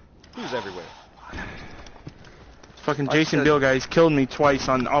 Who's everywhere? Fucking Jason Bill guys killed me twice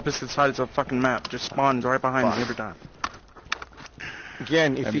on opposite sides of the fucking map. Just spawns right behind me every time.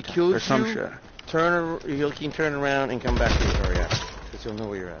 Again, if he kills you, he'll keep turning around and come back to where you're at. Because he'll know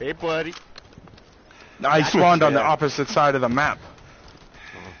where you're at. Hey, buddy. I spawned on the opposite side of the map.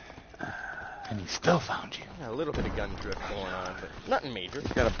 And he still found you. Yeah, a little bit of gun drift going on, but nothing major.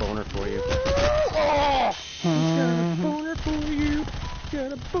 He's got a boner for you. Oh! He's got a boner for you.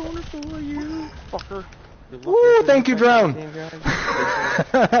 Got a boner for you. Fucker. Woo, thank you, drone.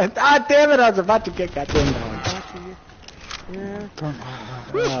 Ah, damn it, I was about to get that thing going. Yeah.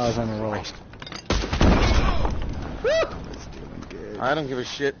 I was on a roll. I don't give a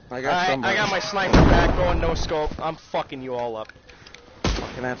shit. I got my sniper back going no scope. I'm fucking you all up.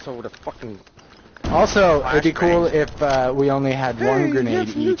 Fucking asshole with a fucking... Also, it'd be cool if we only had one grenade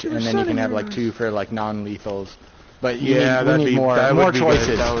each, and then you can have like two for like non-lethals. But we need more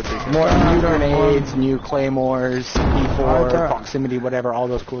choices. More new grenades, new claymores, E4, proximity, whatever, all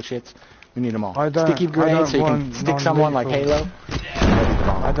those cool shits. We need them all. Sticky grenades so you can stick someone like Halo.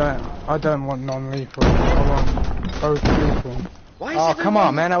 I don't want non-lethal. I want both lethal. Oh, come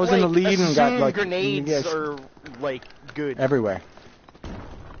on, man. I was in the lead and got like... grenades are like good. Everywhere.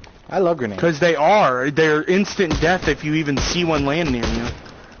 I love grenades. Because they're instant death if you even see one land near you.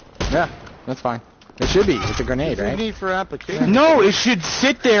 Yeah, that's fine. It should be. It's a grenade, right? Need for application. No, it should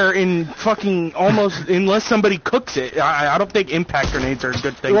sit there in fucking almost unless somebody cooks it. I don't think impact grenades are a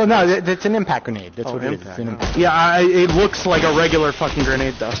good thing. Well, no, it's an impact grenade. That's what it is. It's an impact. Yeah, it looks like a regular fucking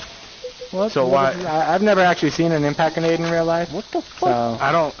grenade though. Well, so why? I've never actually seen an impact grenade in real life. What the fuck?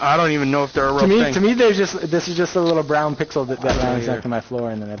 So, I don't even know if they're a real thing. To me, this is just a little brown pixel that lands next to my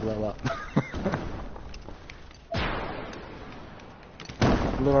floor and then I blow up.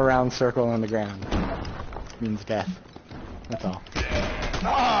 Little round circle on the ground means death. That's all.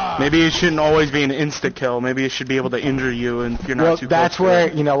 Maybe it shouldn't always be an insta kill. Maybe it should be able to injure you, and if you're not too close. That's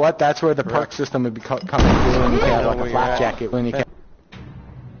where you know what? That's where the perk system would be coming through, and you can have like a flak jacket when you can.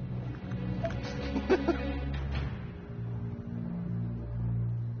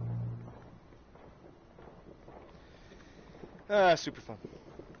 Super fun.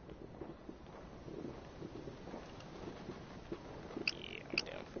 Yeah, I'm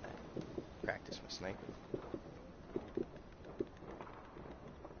down for that. Practice my snipe.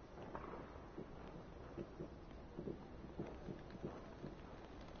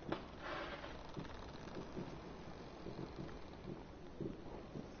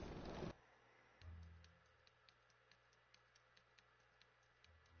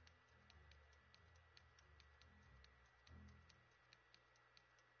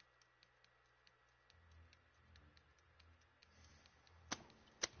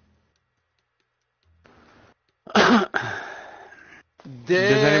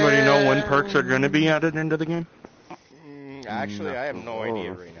 Does anybody know when perks are going to be added into the game? Actually, I have no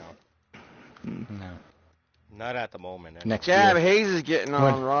idea right now. No. Not at the moment. Next Yeah, year. Hayes is getting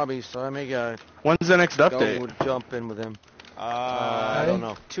on Robbie, so I may When's the next update? go jump in with him. I don't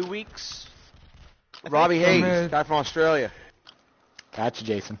know. 2 weeks. Robbie Hayes, guy from Australia. Gotcha,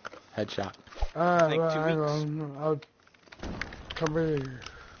 Jason. Headshot. think 2 weeks. I'll come here.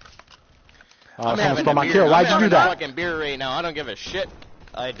 I'm someone having stole a my beer. kill. Why'd I'm you do having that? a fucking beer right now. I don't give a shit.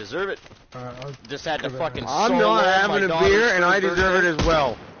 I deserve it. Just had to fucking I'm solo not having my a daughter's beer, and I first deserve birthday. it as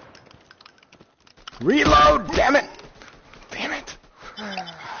well. Reload! Damn it! Damn it!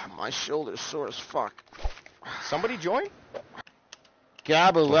 My shoulder's sore as fuck. Somebody join?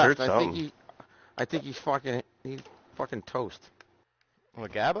 Gabba left. heard I think he's fucking toast. Well,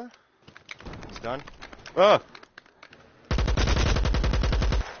 Gabba? He's done. Oh.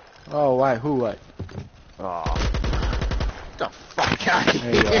 Oh, why? Who? What? Oh. The fuck out of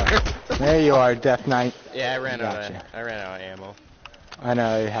There you here. are. There you are, Death Knight. Yeah, I ran out of ammo. I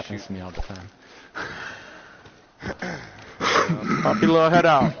know, it happens to me all the time. Pop your little head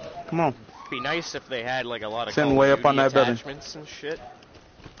out. Come on. Be nice if they had like a lot of Sitting Call of way up Duty on that building. attachments and shit.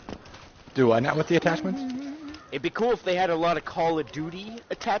 Do I not with the attachments? It'd be cool if they had a lot of Call of Duty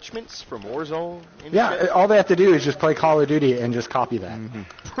attachments from Warzone. And Yeah, shit. all they have to do is just play Call of Duty and just copy that.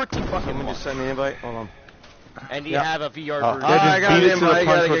 Pretty fucking Someone much. just sent me an invite. Hold on. And you have a VR Oh, version. they're I Just got beat an it to invite. the I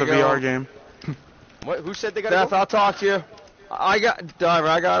punch gotta with a get VR going. game. What? Who said they got to Beth, go? I'll talk to you. I got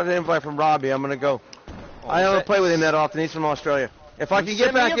an invite from Robbie. I'm gonna go. I don't play with him that often. He's from Australia. If I can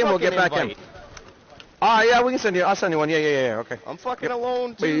get back in, we'll get back in. Yeah, we can send you. I'll send you one. Yeah. Okay. I'm fucking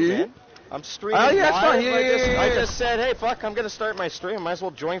alone too, Me? man. I'm streaming Yeah, it's live. fine. Yeah, I yeah. just said, hey, fuck, I'm gonna start my stream. Might as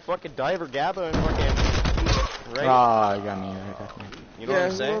well join fucking Diver Gabba and fucking. Right? Ah, I got me. You know what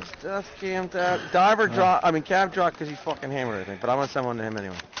I'm saying? That's camped out. Diver drop. I mean, Cab drop because he's fucking hammered, I think. But I'm gonna send one to him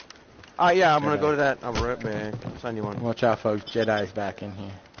anyway. Yeah, I'm gonna go to that. I'll rip man. I'll send you one. Watch out, folks. Jedi's back in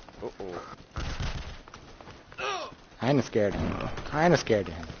here. Kinda scared of him.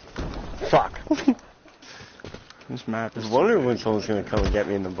 Fuck. This map I is was wondering when someone's gonna come and get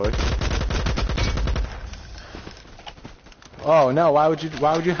me in the bush. Oh no! Why would you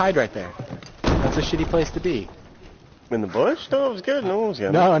hide right there? That's a shitty place to be. In the bush? No, it was good. No one was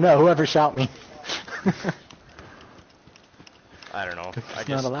getting me. No, whoever shot me. I don't know. It's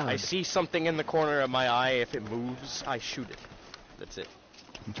not allowed. I see something in the corner of my eye. If it moves, I shoot it. That's it.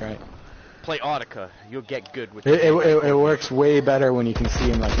 That's right. Play Audica. You'll get good with It works way better when you can see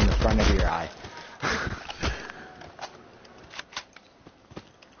him like in the front of your eye.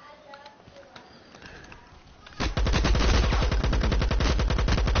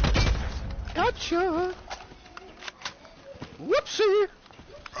 Gotcha. Whoopsie.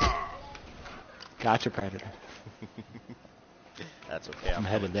 Gotcha, Predator. That's okay. I'm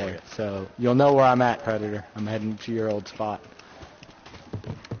headed there, so you'll know where I'm at, Predator. I'm heading to your old spot.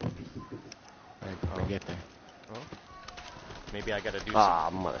 I get there. Maybe I gotta do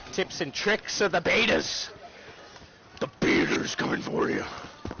Mother. some tips and tricks of the betas. The betas coming for you.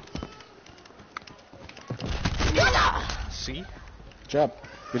 See?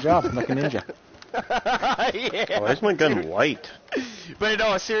 Good job, like a ninja. Yeah. Why is my gun white? But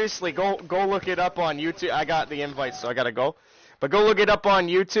no, seriously, go look it up on YouTube. I got the invite, so I gotta go. But go look it up on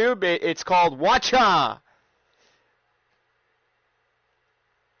YouTube. It's called Watcha.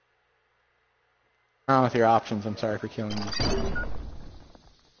 On with your options. I'm sorry for killing you.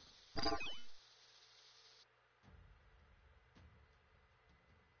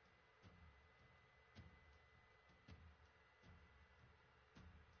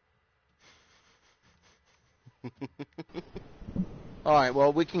 All right.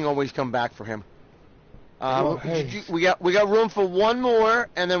 Well, we can always come back for him. Hey. We got room for one more,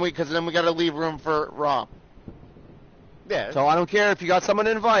 and then we got to leave room for Rob. Yeah. So I don't care if you got someone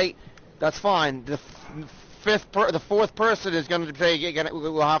to invite. That's fine. The fourth person is going to say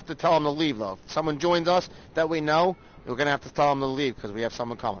we'll have to tell them to leave though. If someone joins us that we know, we're going to have to tell them to leave because we have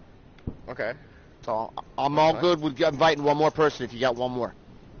someone coming. Okay. So I'm all good with inviting one more person if you got one more.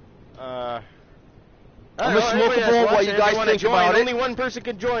 I'm gonna smoke a bowl while you guys think about it. Only one person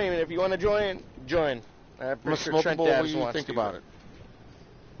can join, and if you want to join, join. I'm gonna smoke a bowl while you think about it.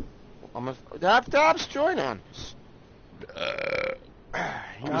 I'm gonna Dab's join on.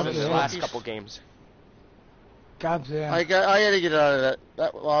 He was in the last couple games. Gab's here. I had to get out of that.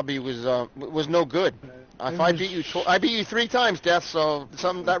 That lobby was no good. If I beat you, I beat you 3 times, Death. So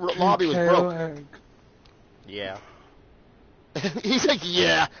that lobby was broke. Yeah. He's like,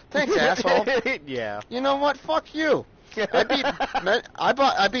 yeah. Thanks, asshole. Yeah. You know what? Fuck you. I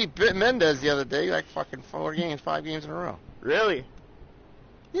beat Mendez the other day, like fucking 5 games in a row. Really?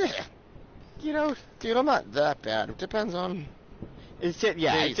 Yeah. You know, dude, I'm not that bad. It depends on. It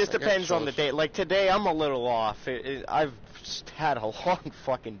just depends on the day. Like today, I'm a little off. I've just had a long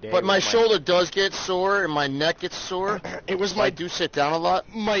fucking day. But my shoulder does get sore and my neck gets sore. I do sit down a lot.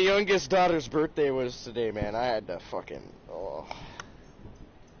 My youngest daughter's birthday was today, man. I had to fucking. Oh,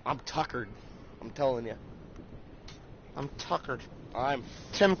 I'm tuckered. I'm telling you. I'm tuckered. I'm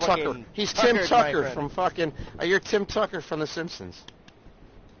Tim Tucker. He's Tim Tucker from fucking. You're Tim Tucker from The Simpsons.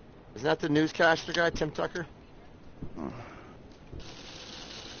 Isn't that the newscaster guy, Tim Tucker?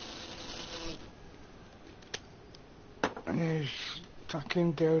 He's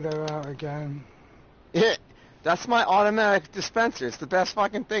fucking dildo out again. Yeah, that's my automatic dispenser. It's the best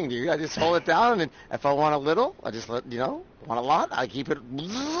fucking thing, dude. I just hold it down, and if I want a little, I just want a lot, I keep it.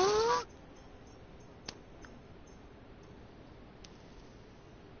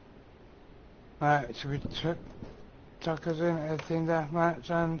 Alright, should we chuck us in a team deathmatch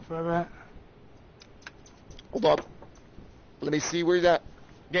and for a bit? Hold up. Let me see where he's at.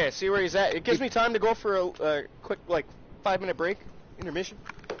 Yeah, see where he's at. It gives me time to go for a quick, 5-minute break, intermission.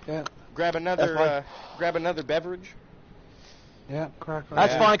 Yeah. Grab another beverage. Yeah, crack on.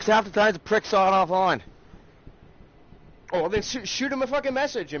 That's fine, because half the time the prick's on offline. Oh, well then shoot him a fucking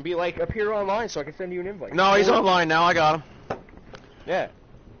message and be like, appear online so I can send you an invite. No, he's online now. I got him. Yeah.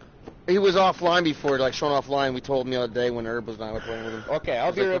 He was offline before, showing offline. We told him the other day when Herb was and I were playing with him. Okay,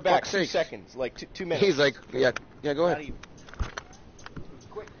 I'll be right back. 2 seconds, 2 minutes. He's like, yeah, go ahead.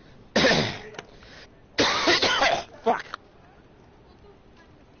 Quick. Fuck.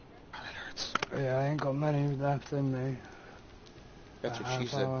 That hurts. Yeah, I ain't got many left in me. That's what she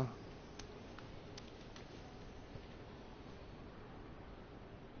said.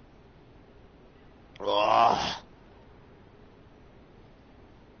 Oh.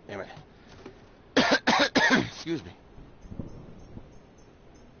 Anyway. Excuse me.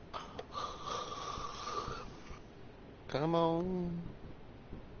 Come on.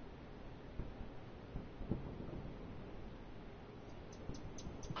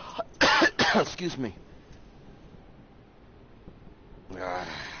 Excuse me.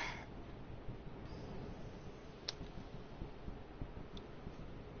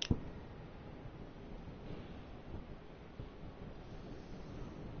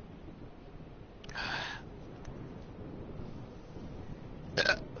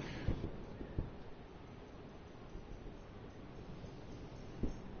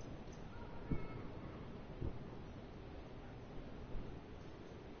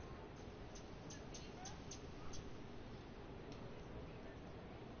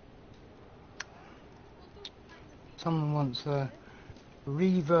 Someone wants a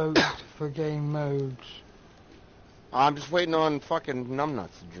revote for game modes. I'm just waiting on fucking numbnuts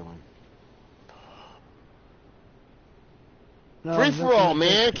to join. No, Free for all,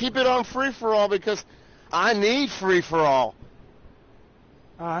 man. Keep it on free for all because I need free for all.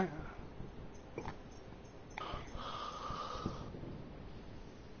 Alright.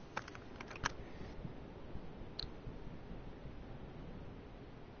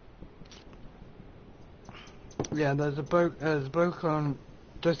 Yeah, there's a bloke on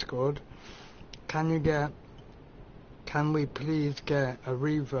Discord. Can we please get a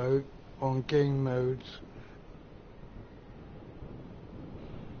revote on game modes?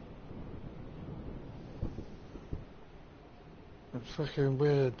 That's fucking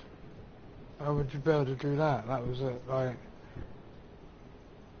weird. How would you be able to do that? That was it, like...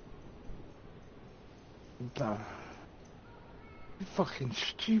 You're fucking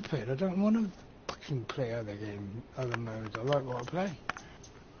stupid. I don't want to fucking play other modes. I like what I play.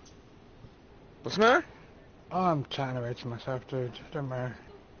 What's the matter? Oh, I'm chatting away to myself, dude. Don't matter.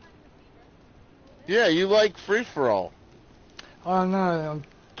 Yeah, you like free-for-all. Oh, no, I'm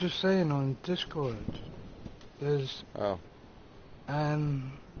just saying on Discord. There's... Oh.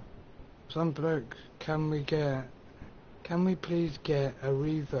 Some bloke, can we please get a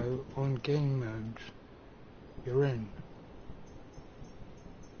revote on game modes you're in?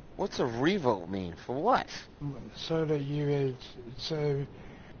 What's a revote mean? For what? So that so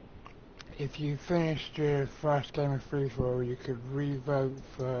if you finished your first game of free-for-all, you could revote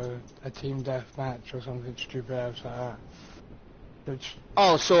for a team deathmatch or something stupid else like that.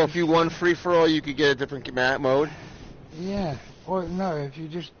 Oh, so if you won free-for-all, you could get a different mode? Yeah. Or no, if you've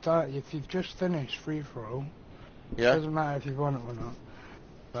just finished free-for-all, yeah, it doesn't matter if you've won it or not,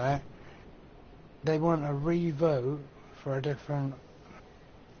 right? They want a revote for a different,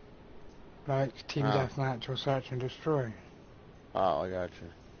 like, team deathmatch or search and destroy. Oh, I got you.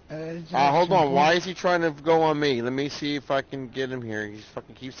 Hold on, why is he trying to go on me? Let me see if I can get him here. He's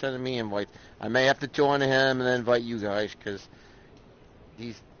fucking keeps sending me invites. I may have to join him and then invite you guys, because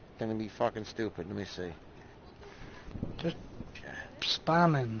he's gonna be fucking stupid. Let me see. Just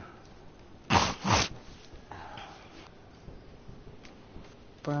spamming.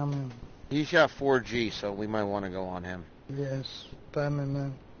 Spamming. He's got 4G, so we might want to go on him. Yes, spamming,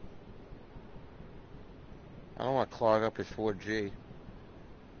 man. I don't want to clog up his 4G.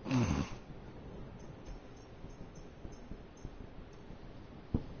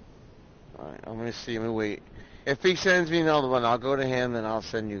 Alright, I'm gonna see. I'm gonna wait. If he sends me another one, I'll go to him and I'll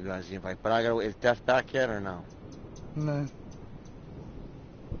send you guys the invite. But I gotta wait. Is Death back yet or no? No.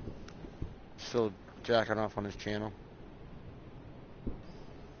 Still jacking off on his channel.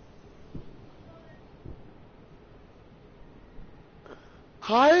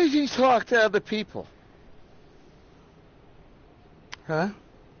 How does he talk to other people? Huh?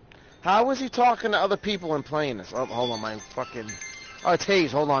 How was he talking to other people and playing this? Oh, hold on, my fucking... Oh, it's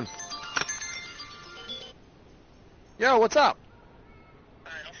Hayes, hold on. Yo, what's up?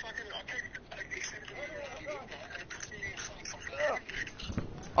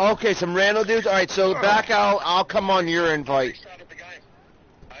 Okay, some random dudes? Alright, so back out, I'll come on your invite.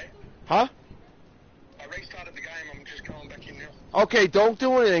 Huh? Okay, don't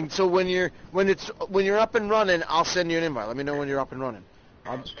do anything. So when you're up and running, I'll send you an invite. Let me know when you're up and running.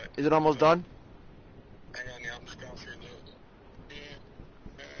 Is it almost done? Hang on, yeah, I'm just going through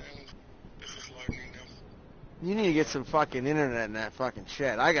this is loading now. You need to get some fucking internet in that fucking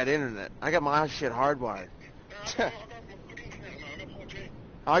shit. I got internet. I got my shit hardwired.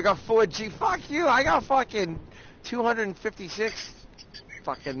 I got 4G. Fuck you. I got fucking 256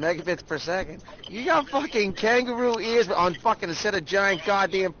 fucking megabits per second. You got fucking kangaroo ears on fucking a set of giant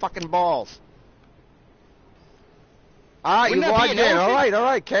goddamn fucking balls. Alright, you logged in.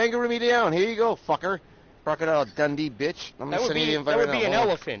 Alright. Kangaroo me down. Here you go, fucker. Crocodile Dundee, bitch. I'm gonna send you the invite right now. That would be an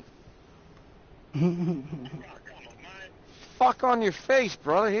elephant. Fuck on your face,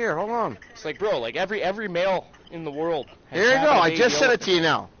 brother. Here, hold on. It's like, bro, like every male in the world. Here you go. I just sent it to you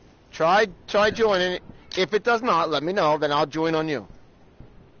now. Try joining it. If it does not, let me know. Then I'll join on you.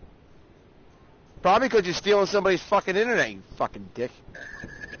 Probably because you're stealing somebody's fucking internet, you fucking dick.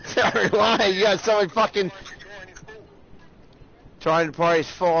 Sorry, why? You got somebody fucking trying to party's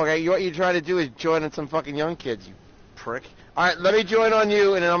full. Okay, what you're trying to do is join on some fucking young kids, you prick. All right, let me join on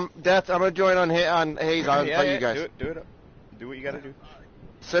you, and then I'm gonna join on Hayes. I'll invite you guys. Do it. Do what you gotta do.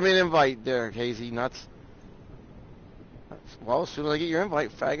 Send me an invite there, Hazy nuts. Well, as soon as I get your invite,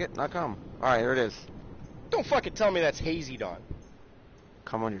 faggot, not come. All right, here it is. Don't fucking tell me that's Hazy Don.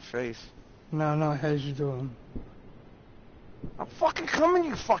 Come on your face. No, not how's you doing? I'm fucking coming,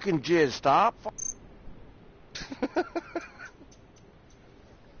 you fucking jizz. Stop.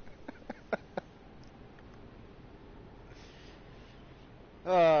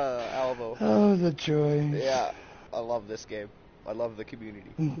 Alvo. Oh, the joy. Yeah, I love this game. I love the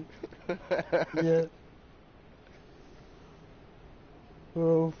community. Yeah.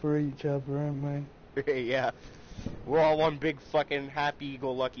 We're all for each other, aren't we? Yeah. We're all one big fucking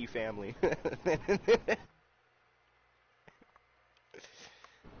happy-go-lucky family.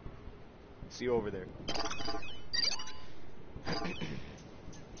 See you over there.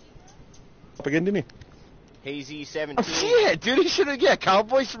 Up again, didn't he? Hazy 17. Yeah, dude, he shouldn't. Yeah,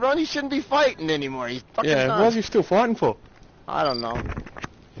 Cowboys run. He shouldn't be fighting anymore. He's fucking. Yeah, done. what is he still fighting for? I don't know.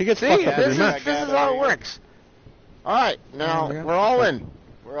 He gets fucked up every match. This is how it works. All right, now we're all in.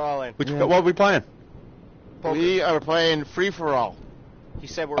 We're all in. What are we playing? Poker. We are playing free for all. He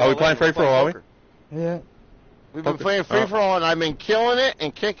said we're. Are we playing free for all? Are we? Yeah. We've been playing free for all, and I've been killing it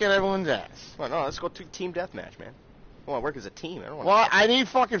and kicking everyone's ass. Well, no, let's go to team deathmatch, man. I want to work as a team. I don't want. Well, I need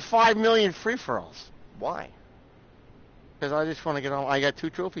fucking 5 million free for alls. Why? Because I just want to get on. I got 2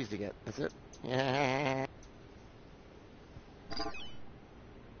 trophies to get. That's it. Yeah.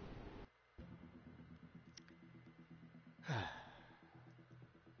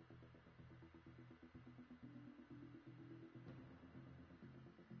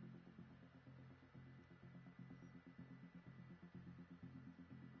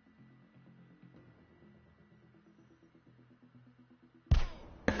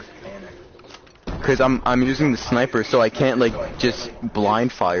 Because I'm using the sniper, so I can't like just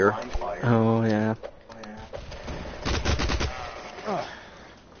blind fire. Oh yeah.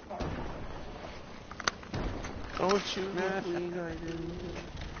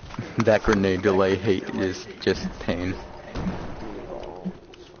 That grenade delay hate is just pain.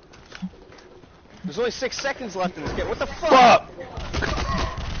 There's only 6 seconds left in this game. What the fuck?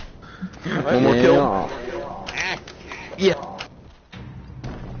 One more kill. Yeah.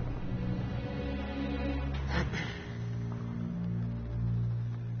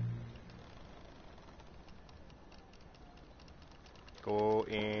 Go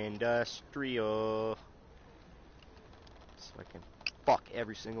industrial. So I can fuck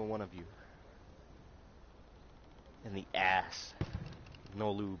every single one of you. In the ass.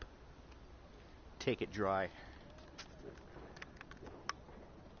 No lube. Take it dry.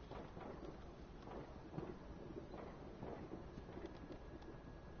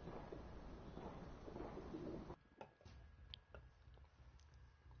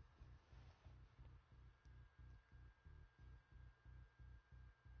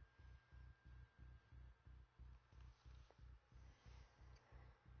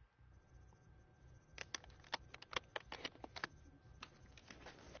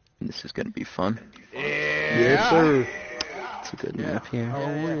 This is gonna be fun. Yes, sir. It's a good map here.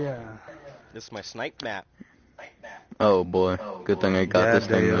 Oh yeah. This is my snipe map. Oh boy, good thing I got this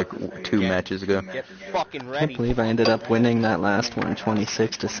thing like 2 matches ago. Get fucking I ready. can't believe I ended up winning that last one,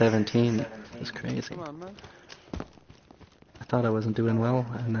 26-17. It was crazy. I thought I wasn't doing well,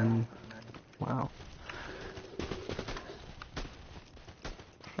 and then, wow.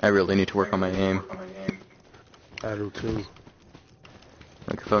 I really need to work on my aim. I do too.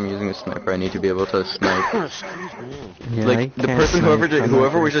 Like if I'm using a sniper, I need to be able to snipe. Yeah, Like I the can't person, snipe.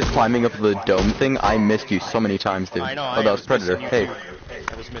 whoever was just climbing up the dome thing, I missed you so many times, dude. I know. Oh, that was Predator. Hey,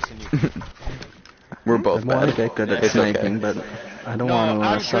 I was missing you. we're both I want to bad. get good at It's sniping, okay. but I don't No, want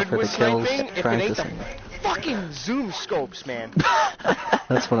I'm to good suffer the with kills sniping if it ain't practicing. the fucking zoom scopes, man.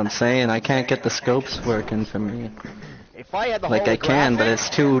 That's what I'm saying. I can't get the scopes working for me. If I had the Like I can, but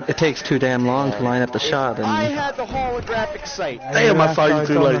holographic- it takes too damn long to line up the shot. If I And had the holographic sight, Damn, I saw you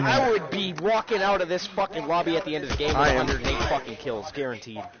too late. I would be walking out of this fucking lobby at the end of the game with 108 fucking kills,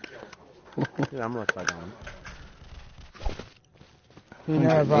 guaranteed. Yeah, I'm looking like on. You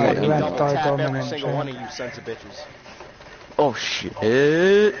know about Fucking left double eye tap every dominance. single one of you sons of bitches. Oh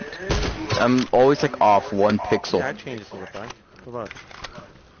shit! I'm always like off 1 pixel. Yeah, I changed this a little bit. Hold on.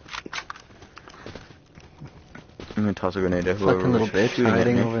 I'm gonna toss a grenade at whoever fucking little was bitch shooting at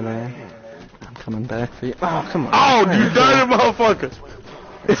hiding me. over there. I'm coming back for you. Oh, come on. Oh, you dirty motherfucker!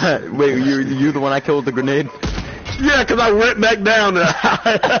 Wait, you the one I killed with the grenade? Yeah, 'cause I went back down there.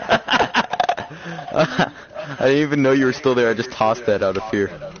 I didn't even know you were still there. I just tossed that out of fear.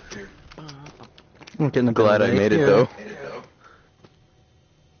 I'm getting a bit Glad I late made it here. though.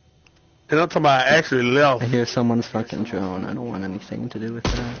 And I'm talking about I actually left. I hear someone's fucking drone. I don't want anything to do with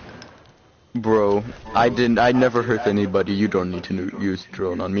that. Bro, I never hurt anybody. You don't need to use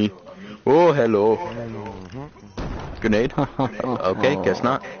drone on me. Oh, hello. Grenade? Okay, guess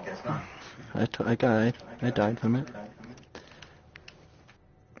not. I died from it.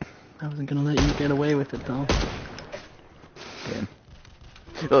 I wasn't gonna let you get away with it though. Okay.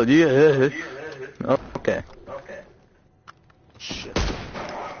 Oh, yeah. Oh, okay. Shit.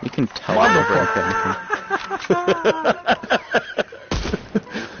 You can tell I never anything.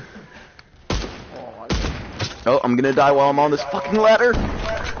 Oh, I'm gonna die while I'm on this fucking ladder.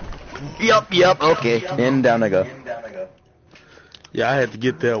 Yup, okay. And down I go. Yeah, I had to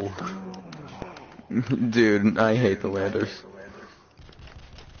get that one. Dude, I hate the ladders.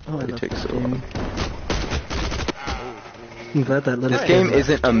 Oh, I They love take this so game. long. I'm glad that little This game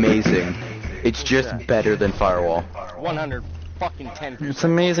isn't amazing. It's just better than Firewall. 100 fucking 10%. It's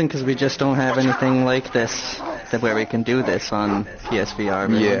amazing because we just don't have anything like this where we can do this on PSVR.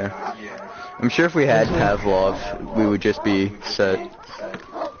 Really. Yeah. I'm sure if we had Pavlov, we would just be set.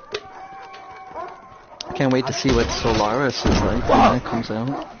 I can't wait to see what Solaris is like when that comes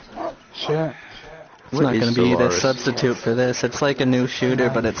out. Shit. It's What not is going to be the Solaris? substitute for this. It's like a new shooter,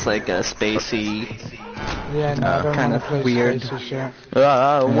 but it's like a spacey. Yeah, no, I don't kind want of to play weird. spaces yet.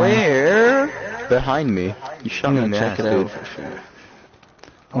 Where? behind me. You shot me in the ass, dude. For sure.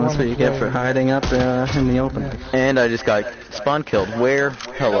 Well, that's what you get for hiding up in the open. And I just got spawn killed. Where?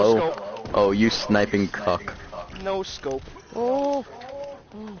 Hello. No scope. Oh, you sniping cuck. No scope. Oh,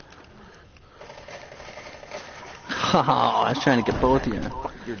 I was trying to get both of you.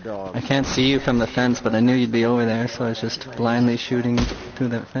 Your dog. I can't see you from the fence, but I knew you'd be over there, so I was just blindly shooting through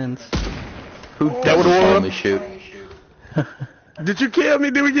that fence. Who doesn't blindly shoot? Did you kill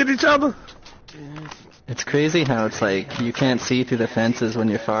me? Did we get each other? It's crazy how it's like you can't see through the fences when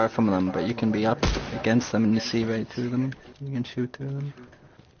you're far from them, but you can be up against them and you see right through them. You can shoot through them.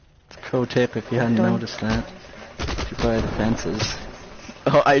 It's a pro tip if you hadn't noticed that. If you're by the fences,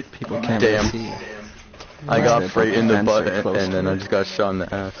 people can't really see you. I got straight in the butt and then I just got shot in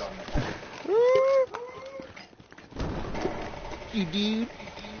the ass. You dude.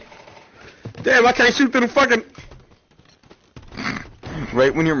 Damn, I can't shoot through the fucking...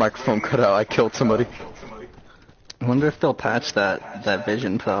 Right when your microphone cut out, I killed somebody. I wonder if they'll patch that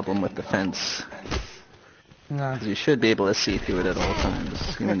vision problem with the fence. No. 'Cause you should be able to see through it at all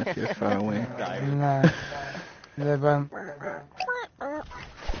times, even if you're far away. No. They won't.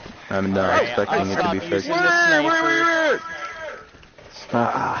 I'm not expecting it to be fixed. Wait!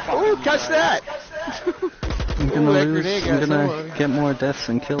 Oh, catch that! I'm gonna lose. I'm gonna get more deaths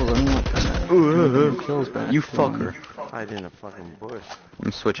and kills. I don't want that. Kills back. You fucker. I did in a fucking bush.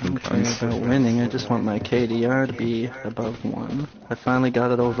 I'm switching I'm caring guns. about winning. I just want my KDR to be above 1. I finally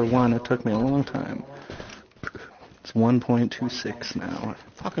got it over 1. It took me a long time. It's 1.26 now.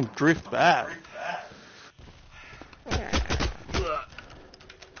 Fucking drift back.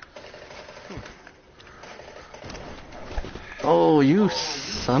 Oh, you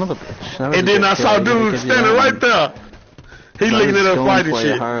son of a bitch. And then I saw dude standing right there. He looking at us fighting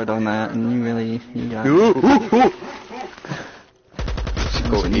shit. Hard on that, and you got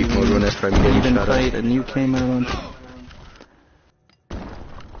Go in eat mode when that's trying to get even shot fight, at. and you came out on top.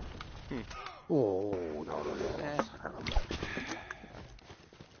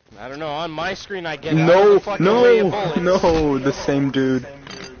 I don't know. On my screen, I get out of the fucking way of bullets. No, the same dude.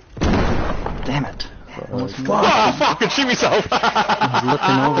 Damn it. Fucking shoot myself. I was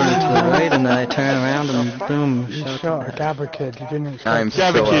looking over to the right, and then I turn around, and boom, You shot shot a Gabba kid. You didn't expect I'm it. so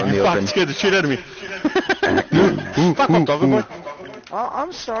out in the You open. fucking scared the shit out of me. Fuck off, doggy boy.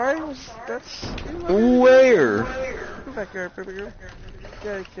 I'm sorry. That's... Where? Come back here, baby girl.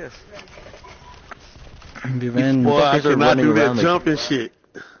 Get a kiss. Revenge. Boy, I fuckers are cannot running do that around like- jumping shit.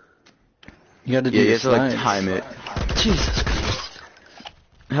 You gotta do Yeah, you the have to like slides. time it. Jesus Christ.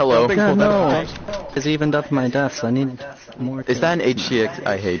 Hello. Yeah, no. It's evened up my deaths. I need more. Is that an HCX?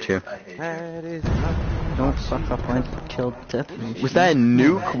 I hate you. Don't fuck up. I killed Death. Was that a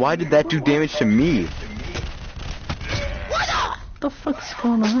nuke? Why did that do damage to me? What the fuck's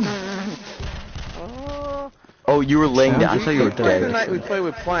going on? Oh, you were laying down. I thought you were The dead. night we played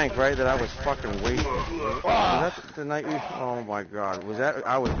with Plank, right? That I was fucking wasted. Was that the night we? Oh my God, was that?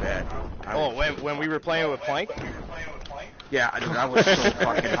 I was bad. When we were playing with Plank? Yeah, dude, I was so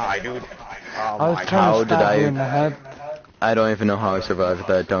fucking high, dude. I Oh was my trying God. How to did stab you I- in the head. I don't even know how I survived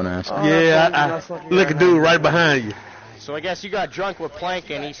that. Don't ask. Yeah, look at dude right behind you. So I guess you got drunk with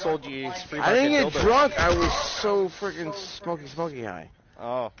Plank and he sold you his free I didn't market get dildo. drunk. I was so freaking smoky high.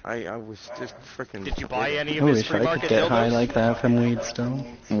 Oh. I was just freaking. Did you buy any I of his wish free I could market get high dildos? like that from weed still.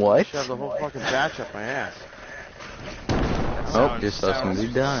 What? Shove the whole fucking batch up my ass. Oh, just saw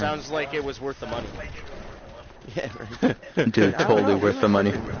somebody die. Sounds like it was worth the money. Yeah, right. Dude, totally worth the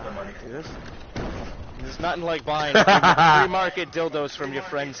money. There's nothing like buying free market dildos from your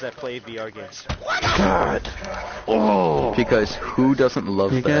friends that play VR games. God. Oh. Because who doesn't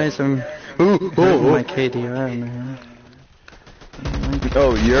love You that? guys are my KDR, man.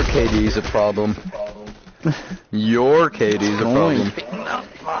 Oh, your KD's a problem. Your KD's a problem.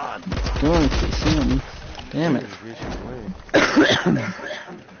 Going too soon. Damn it.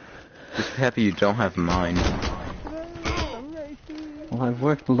 Just happy you don't have mine. Well, I've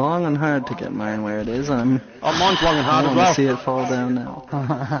worked long and hard to get mine where it is. Mine's long and hard I as want well. to see it fall down now.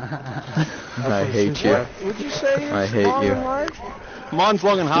 I hate you. Would you say? I hate you. Mine's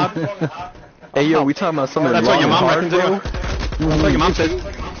long and hard. Hey, yo, we talking about something That's long what your mom and reckons, hard, bro? That's what your mom says.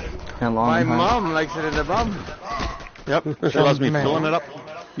 How long My and hard? mom likes it in the bum. Yep, she loves me filling it up.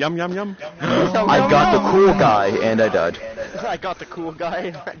 Yum, yum, yum. I got the cool guy, and I died. I got the cool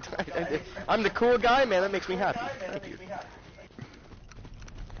guy. I'm the cool guy, man. That makes me happy. Thank you.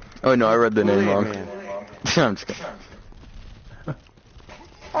 Oh no, I read the name wrong. I'm just kidding.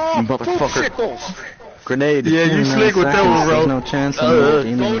 Oh, You motherfucker. sickles. Grenade. Yeah, you slick with that one, bro. There's no chance of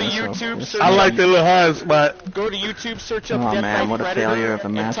redeeming Go to yourself. YouTube, search I like the little high spot. Go to YouTube, search up Oh, Death man, Knight what a Predator, failure of a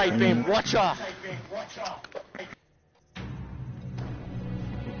and match type for in me. watch off.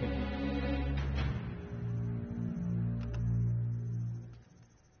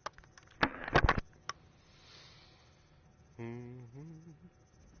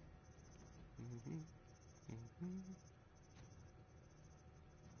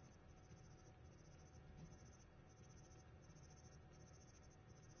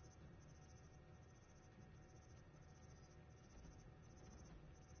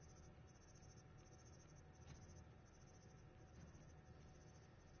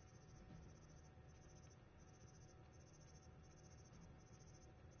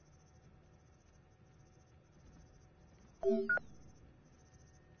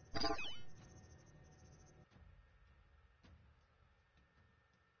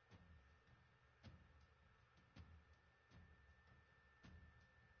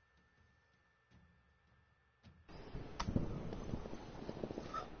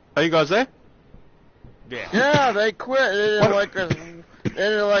 Are you guys there? Yeah. Yeah, they quit. They didn't like us. They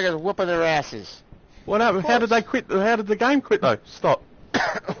didn't like us whooping their asses. What happened? How did they quit? How did the game quit though? Stop.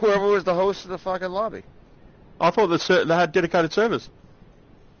 Whoever was the host of the fucking lobby. I thought they had dedicated servers.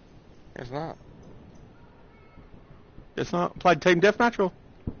 It's not. It's not. Played Team Deathmatch or?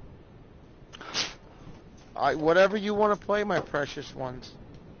 Whatever you want to play, my precious ones.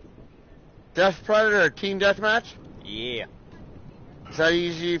 Death Predator, Team Deathmatch? Yeah. Is that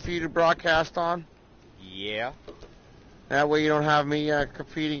easy for you to broadcast on? Yeah. That way you don't have me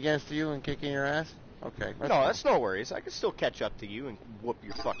competing against you and kicking your ass? Okay. No, that's no worries. I can still catch up to you and whoop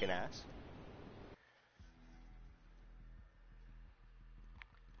your fucking ass.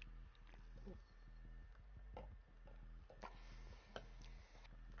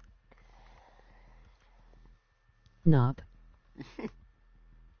 Knob.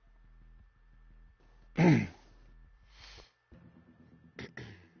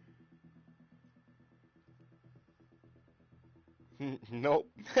 Nope.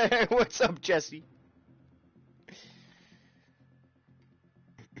 What's up, Jesse?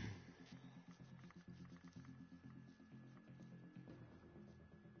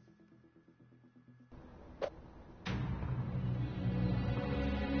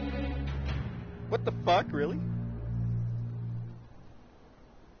 What the fuck, really?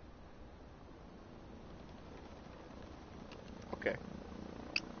 Okay.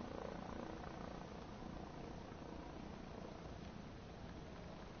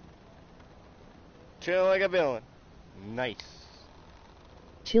 Chill like a villain. Nice.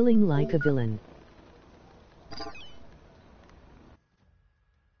 Chilling like a villain.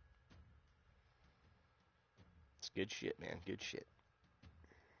 It's good shit, man. Good shit.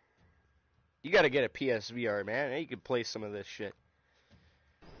 You gotta get a PSVR, man. You can play some of this shit.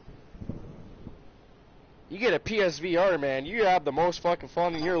 You get a PSVR, man. You have the most fucking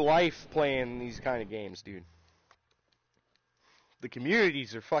fun in your life playing these kind of games, dude. The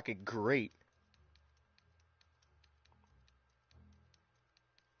communities are fucking great.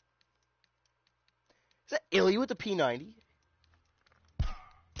 Is that Illy with the P90?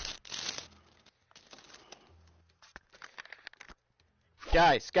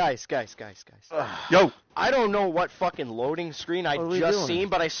 Guys. Yo. I don't know what fucking loading screen I just seen,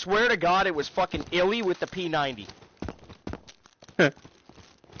 but I swear to God it was fucking Illy with the P90.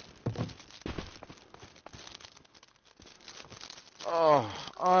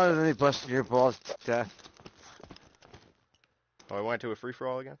 Then he busted your balls to death. Oh, I went to a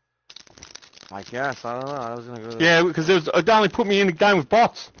free-for-all again? I guess, I don't know. I was gonna go to Yeah, because it only put me in the game with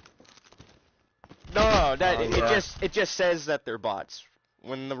bots. No, it just says that they're bots.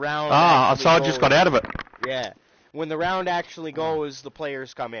 When the round So I just got out of it. Yeah. When the round actually goes, the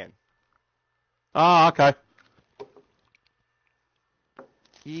players come in. Okay.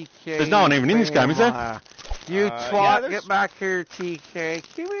 TK, There's no one even in this game, is there? You twat, get back here, TK.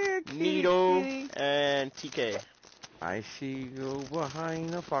 Come here, Nito and TK. I see you go behind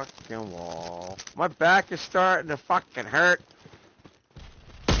the fucking wall. My back is starting to fucking hurt.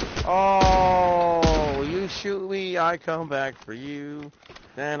 Oh, you shoot me, I come back for you.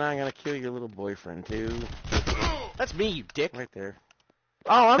 Then I'm gonna kill your little boyfriend too. That's me, you dick. Right there.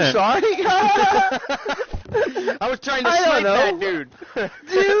 Oh, I'm sorry. I was trying to snipe that dude.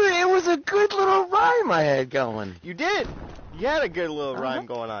 Dude, it was a good little rhyme I had going. You did. You had a good little rhyme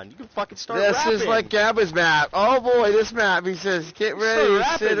going on. You can fucking start this rapping. This is like Gabba's map. Oh boy, this map. He says, get ready.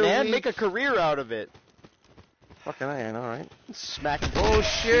 Start rapping, man. Make a career out of it. Fucking I ain't, alright. Smacking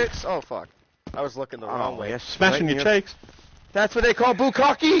bullshit. Oh, fuck. I was looking the wrong way. Yes, Smashing your cheeks. That's what they call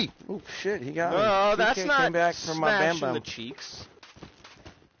bukkake! Oh, shit, he got me. No, that's TK not came back from my bam smashing bam. the cheeks.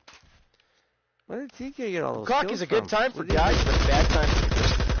 Where did TK get all those Bukkake kills is a good from? time for What did guys, he- but a bad time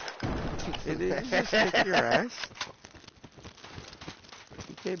for It is just kick your ass.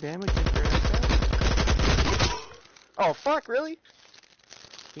 TK Bama kick your ass out. Oh, fuck, really?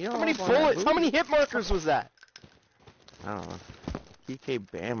 You know, How many up on that bullets, how booty. many hit markers was that? I don't know. TK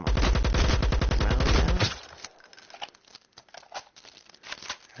Bama.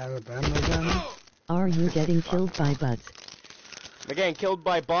 Alabama, then? Are you getting killed by bots? Am I getting killed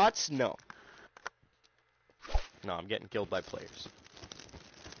by bots? No. No, I'm getting killed by players.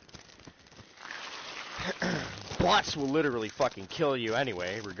 Bots will literally fucking kill you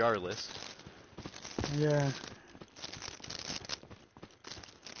anyway, regardless. Yeah.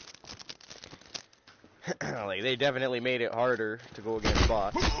 Like, they definitely made it harder to go against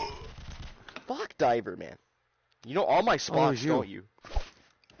bots. Fuck Diver, man. You know all my spots, don't you?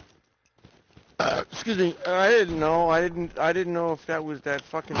 Excuse me. I didn't know. I didn't know if that was that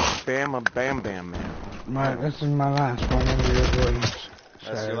fucking Bama Bam Bam man. This is my last one in the other ones.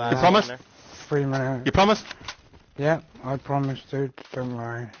 That's So, your last promise? one 3 minutes. You promise? Yeah, I promise, dude. Don't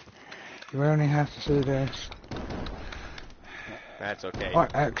worry. You only have to see this. That's okay. Oh,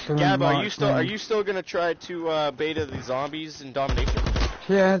 excellent. Gab, are marksman. you still gonna try to beta the zombies in domination?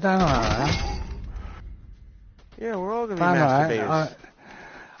 Yeah, don't worry. Yeah, we're all gonna be Fine, masturbators.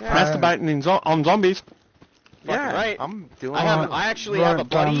 Masturbating on zombies. Yeah, right. I'm doing. I actually have a right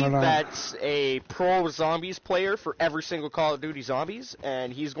down buddy the line. that's a pro zombies player for every single Call of Duty zombies,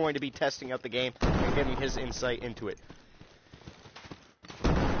 and he's going to be testing out the game and getting his insight into it.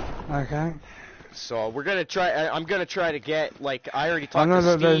 Okay. So we're gonna try. I'm gonna try to get like I already talked know to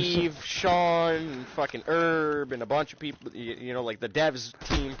that there's- Steve, Sean, and fucking Herb, and a bunch of people. You know, like the devs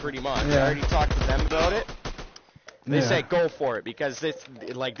team, pretty much. I Yeah. already talked to them about it. They Yeah. say go for it because this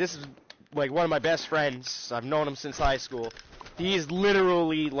is like one of my best friends. I've known him since high school. He's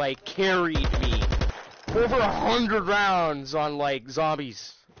literally like carried me over 100 rounds on like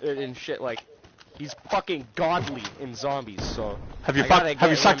zombies and shit. Like he's fucking godly in zombies. So Have you I gotta have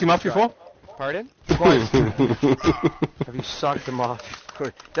you get sucked him to off try. before? Pardon? Have you sucked him off?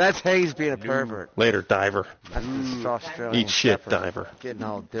 That's Hayes being a pervert. Later, Diver. That's this Australian Eat shit, shepherd Diver. Getting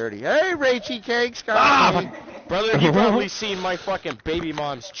all dirty. Hey, Rachy Cakes, got me. Brother, you probably seen my fucking baby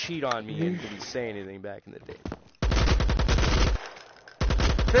moms cheat on me and didn't say anything back in the day.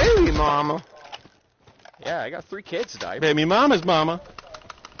 Baby mama. Yeah, I got 3 kids, Diver. Baby mama's mama.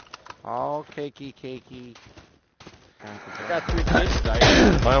 All cakey. I got 3 kids,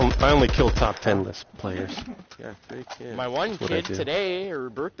 Diver. I only kill top 10 list players. Yeah, 3 kids. My one That's what I kid do. today, her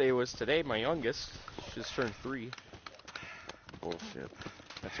birthday was today, my youngest. She just turned 3. Bullshit.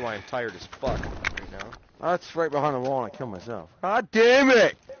 That's why I'm tired as fuck right now. That's right behind the wall and I kill myself. God damn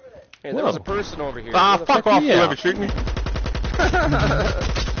it! Hey, there was a Whoa. person over here. Ah, Where the fuck fuck- off, yeah. whoever shooting me.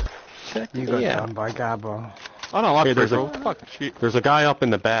 Check You me got out. done by Gabo. I don't like Hey, there's there's a guy up in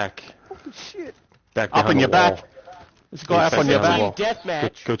the back. Holy shit. Back Up behind in Oh, your the wall. back. There's a guy up on your Team back.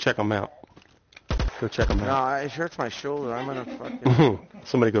 deathmatch. Go check him out. Go check him No, out. it hurts my shoulder. I'm gonna fucking.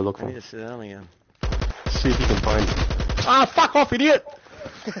 Somebody go look I for need him. to sit down again. See if you can find him. Ah, fuck off, idiot!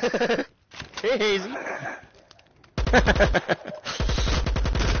 Hey, Hazy.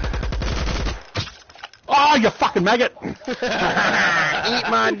 Oh, you fucking maggot! Eat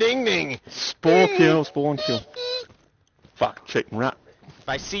my ding ding. Spawn kill. Fuck, chicken rat. If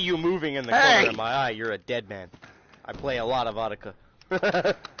I see you moving in the Hey! corner of my eye, you're a dead man. I play a lot of vodka.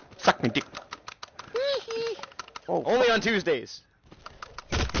 Suck me dick. Oh, Only on Tuesdays.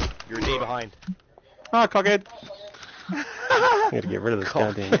 You're a day behind. Ah, cockhead. I gotta get rid of this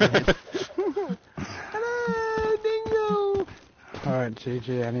goddamn guy. hello, dingo. Alright,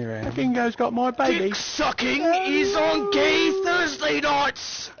 GG anyway. Dingo's got my baby. Dick sucking is on gay Thursday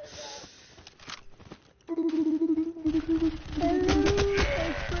nights.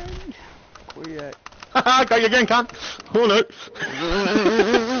 Where you at? Haha, got you again, cunt. Oh no.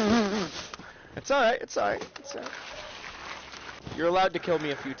 It's alright, it's alright, it's alright. You're allowed to kill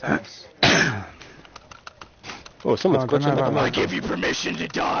me a few times. Oh, someone's Oh, don't glitching. know Come about on. give you permission to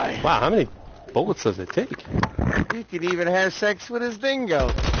die. Wow, how many bullets does it take? You could even have sex with his dingo.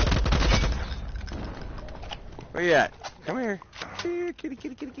 Where you at? Come here. Here, kitty.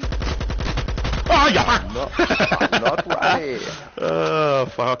 Oh, yeah. Not right. Oh,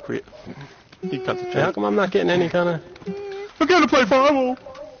 fuck. He cut the How come I'm not getting any kind of... We're gonna play Firewall.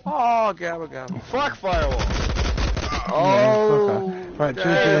 Oh, gabba. Fuck Firewall. Oh. Right, I GG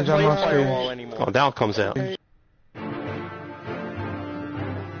don't is on play my Firewall screen. anymore. Oh, Dow comes out.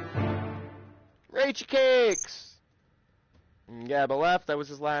 Rachy Cakes! Gabba left. That was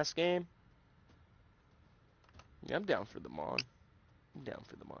his last game. Yeah, I'm down for the Mon. I'm down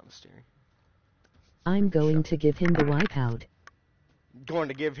for the monastery. I'm going to give him the wipeout. Going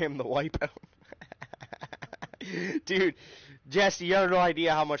to give him the wipeout. Dude, Jesse, you have no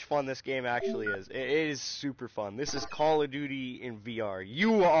idea how much fun this game actually is. It is super fun. This is Call of Duty in VR.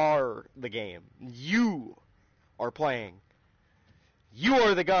 You are the game. You are playing. You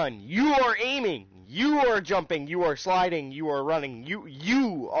are the gun. You are aiming. You are jumping. You are sliding. You are running.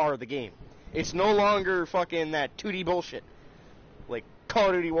 You are the game. It's no longer fucking that 2D bullshit like Call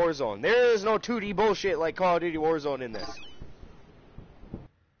of Duty Warzone. There is no 2D bullshit like Call of Duty Warzone in this.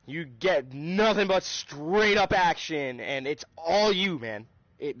 You get nothing but straight up action, and it's all you, man.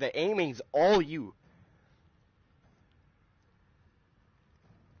 The aiming's all you.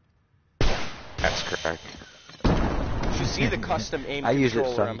 That's correct. You should see the custom aim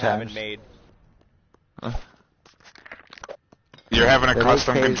controller I'm having made. Huh? You're having a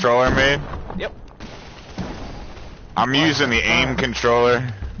custom controller made? Yep. I'm using the aim controller.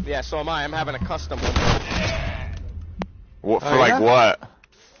 Yeah, so am I. I'm having a custom one. What, for like what?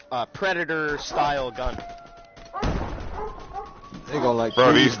 Predator style gun. They go like.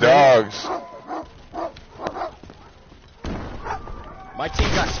 Bro, these dogs. My team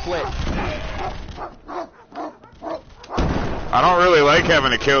got split. I don't really like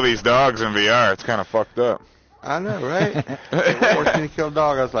having to kill these dogs in VR. It's kind of fucked up. I know, right? Forcing to kill a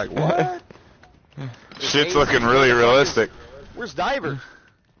dog. I was like, what? Shit's looking really realistic. Where's Diver?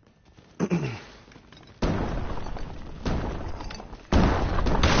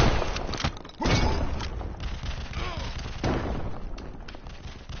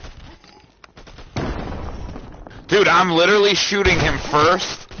 Dude, I'm literally shooting him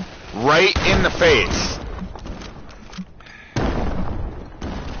first, right in the face.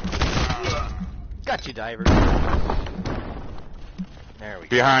 Got you, Diver. There we go.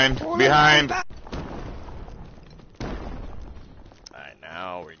 Behind. Alright,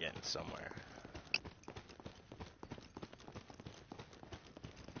 now we're getting somewhere.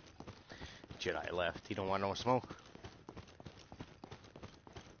 Jedi left. He don't want no smoke.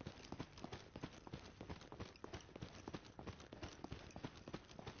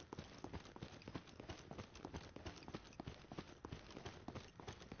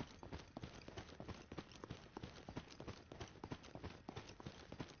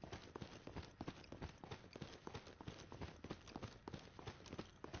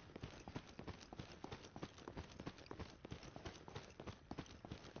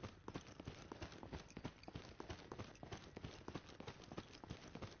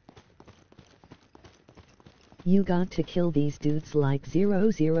 You got to kill these dudes like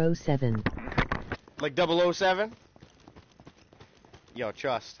 007. Like 007? Yo,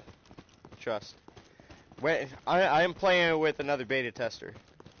 trust. Wait, I am playing with another beta tester.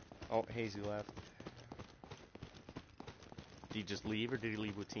 Oh, Hazy left. Did he just leave, or did he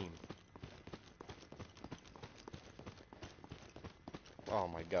leave with team? Oh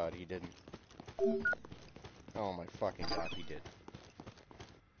my god, he didn't. Oh my fucking god, he did.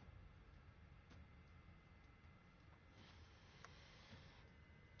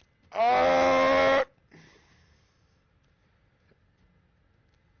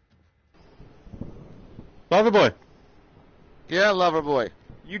 Loverboy. Yeah, Loverboy.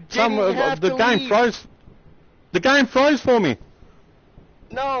 You didn't have the to game leave. froze. The game froze for me.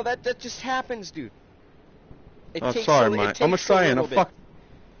 No, that just happens, dude. It Oh, takes sorry, it mate. takes I'm Australian. a I'm bit. fuck.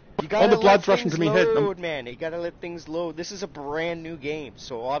 You gotta All the blood's let rushing things to me head. load, man. You gotta let things load. This is a brand new game,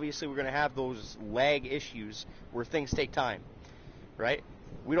 so obviously we're gonna have those lag issues where things take time, right?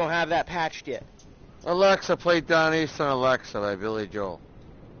 We don't have that patched yet. Alexa, play Down East on Alexa by Billy Joel.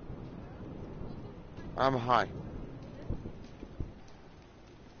 I'm high.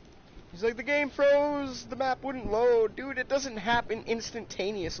 He's like, the game froze, the map wouldn't load. Dude, it doesn't happen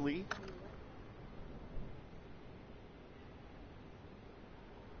instantaneously.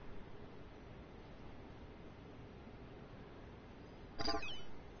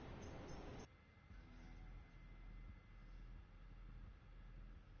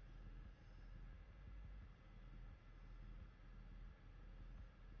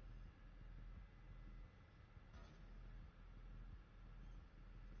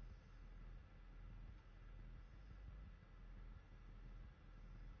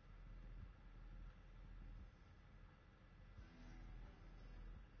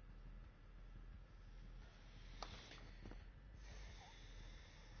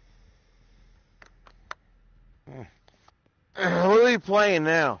 What are we playing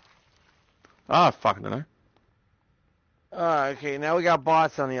now? Ah, I fucking don't know. Okay, now we got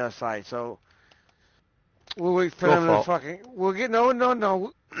bots on the other side, so We'll wait for them to fucking... We'll get...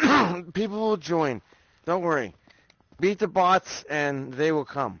 No. People will join. Don't worry. Beat the bots, and they will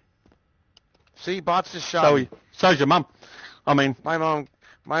come. See, bots just shot me. So's your mum. I mean... My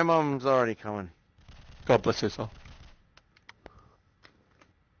mom's already coming. God bless her soul.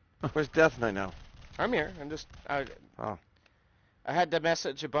 Where's Death Knight now? I'm here. I had to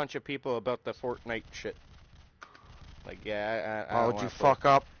message a bunch of people about the Fortnite shit. Like, yeah, I would you fuck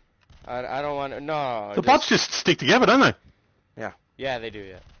up? I don't want to. No. The bots just stick together, don't they? Yeah. Yeah, they do.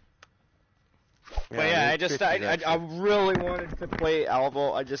 Yeah. But yeah, I really wanted to play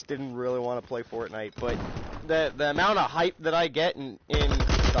Alvo. I just didn't really want to play Fortnite. But the amount of hype that I get in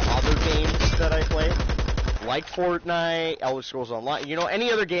the other games that I play, like Fortnite, Elder Scrolls Online,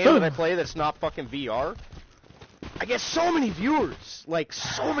 any other game that I play that's not fucking VR, I get so many viewers, like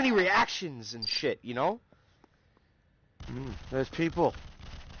so many reactions and shit, There's people.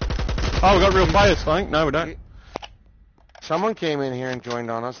 Oh, we got real players, I think. No, we don't. Someone came in here and joined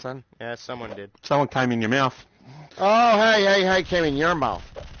on us then. Yeah, someone did. Someone came in your mouth. Oh, hey, came in your mouth.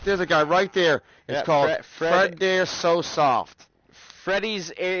 There's a guy right there. It's called Fred Dare So Soft. Freddy's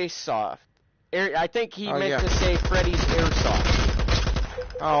Airsoft. I think he meant to say Freddy's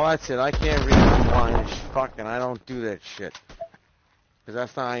Airsoft. Oh, that's it. I can't read online. Fucking, I don't do that shit. Because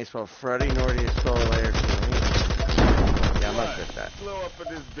that's not how you spell Freddy, nor do you spell Airsoft. Yeah, I'm not good at that. Blow up for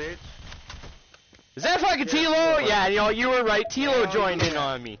this bitch. Is that fucking Tilo? Yeah, you were right. Tilo joined in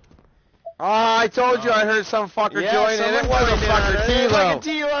on me. Oh, I told you I heard some fucker join in. It was a fucker Tilo. What up,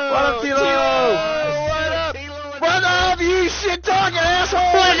 Tilo? What up? What up, you shit talking asshole?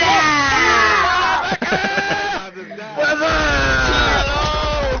 What up? What's up?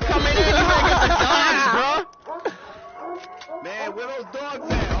 Tilo, coming in. You better get the dogs, bro. Man, where those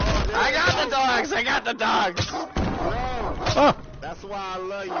dogs at? Oh, I got the dogs. Bro. Oh. That's why I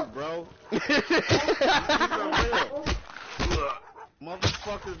love you, bro.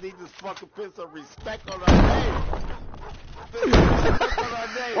 Motherfuckers need to fucking put some respect on our name.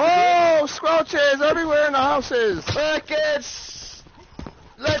 Whoa, squelches everywhere in the houses. Buckets.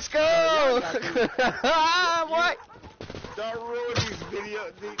 Let's go. What? Don't ruin these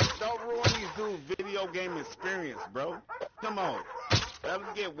dudes' video game experience, bro. Come on. Let them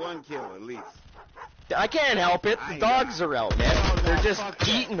get one kill at least. I can't help it. The dogs are out, man. They're just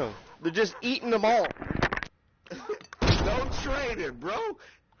eating them. They're just eating them all. Don't trade it, bro.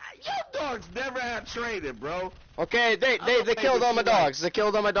 Your dogs never have traded, bro. Okay, they killed all my dogs. They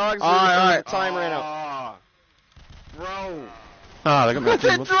killed all my dogs. All right. The time ran out. Bro. Oh, they got me.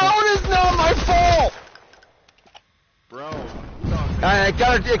 The drone is not my fault. Bro.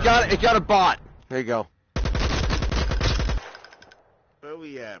 It got a bot. There you go. Where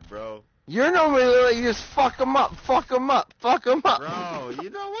we at, bro? You're normally literally just fuck them up. Bro, you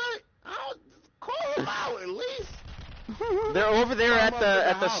know what? I'll call them out at least. They're over there at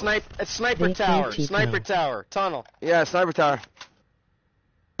the sniper tower. Sniper tower. Tunnel. Yeah, sniper tower.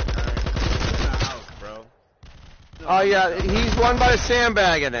 House, bro. Oh yeah, he's one by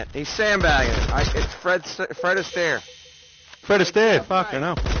sandbagging it. He's sandbagging it. It's Fred Astaire. Fred Astaire. Fuck, I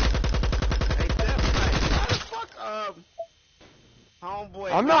know. Hey, how the fuck,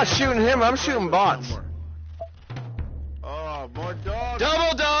 homeboy? I'm not shooting him. I'm shooting bots. Oh, more dogs.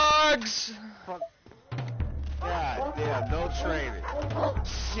 Double dogs. Fuck. God damn, no training.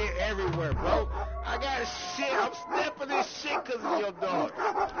 Shit everywhere, bro. I got shit. I'm stepping this shit because of your dog.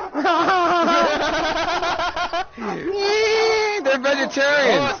 They're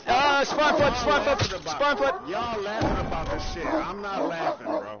vegetarians. Spawn foot. Y'all laughing about this shit. I'm not laughing,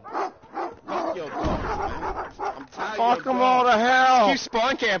 bro. Fuck your dogs, man. I'm tired Fuck them all to hell. Keep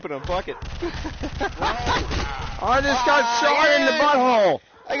spawn camping them. Fuck it. I just got shot in the butthole.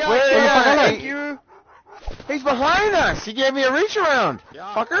 I got Thank you. He's behind us. He gave me a reach around.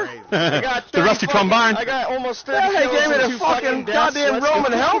 Fucker. I got the rusty trombone. I got almost 30 Yeah, he kills gave me and the two fucking deaths. goddamn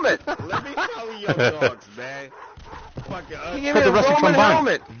Roman helmet. Let me tell you your dogs, man. Fucking He gave me the rusty Roman trombone.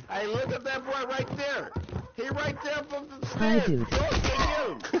 helmet. Hey, look at that boy right there. He right there from the Hi, stairs. dude. Go get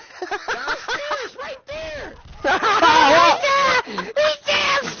him. Downstairs, right there.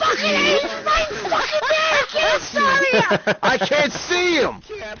 I can't see him.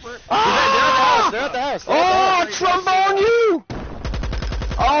 Camper. They're at the house. Oh, trombone you.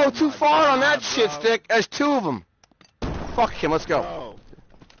 Oh, too far on that shit stick. There's two of them. Fuck him. Let's go.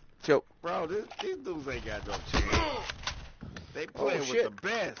 Bro, these dudes ain't got no chance. They playing with the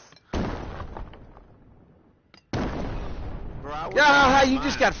best. Bro, Yeah, you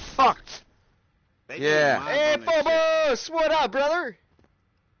just got fucked. Yeah. Hey, Phobos! What up, brother?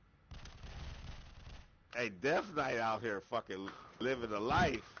 Hey, Death Knight out here fucking living a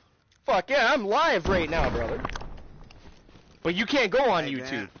life. Fuck yeah, I'm live right now, brother. But you can't go on Hey,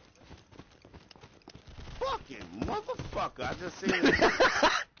 YouTube. man. Fucking motherfucker! I just seen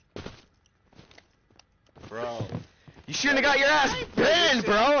it. Bro. You shouldn't have got your ass banned,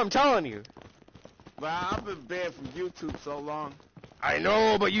 bro. I'm telling you. Bro, I've been banned from YouTube so long. I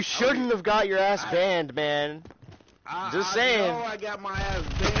know, but you shouldn't have got your ass banned, man. Just saying. I know I got my ass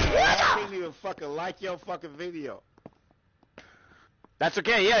banned. I can't even fucking like your fucking video. That's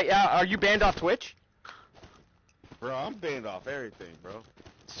okay. Yeah. Are you banned off Twitch? Bro, I'm banned off everything, bro.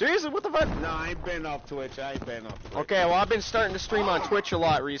 Seriously, what the fuck? No, I ain't banned off Twitch. I ain't banned off Twitch. Okay, well, I've been starting to stream on Twitch a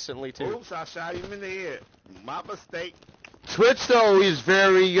lot recently, too. Oops, I shot him in the head. My mistake. Twitch though is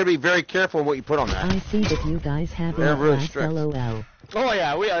you gotta be very careful what you put on that. I see that you guys have They're it really last strict. LOL. Oh,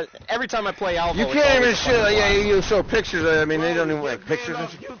 yeah, we every time I play Alvo, You it's can't even always show. fucking Yeah, wild. you show pictures. I mean, they don't even Get like pictures and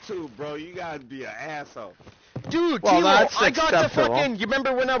off shit. YouTube, bro. You gotta be an asshole. Dude, Well, Tilo, that's I got to acceptable. fucking... You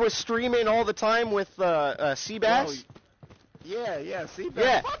remember when I was streaming all the time with Seabass? Yeah, see,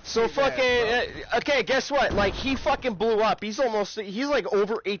 Yeah, fuck so Seabass, fucking... bro. okay, guess what? Like, he fucking blew up. He's like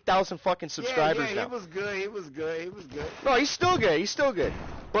over 8,000 fucking subscribers yeah, now. he was good. No, he's still good.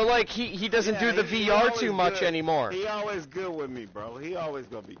 But, like, he doesn't do the he VR always too much good. anymore. He always good with me, bro. He always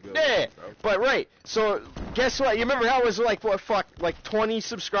gonna be good Yeah, with me, bro. but right. So, guess what? You remember how it was like, what, fuck, like 20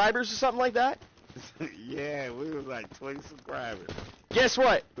 subscribers or something like that? Yeah, we was like 20 subscribers. Guess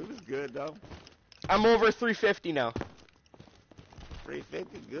what? We was good, though. I'm over 350 now.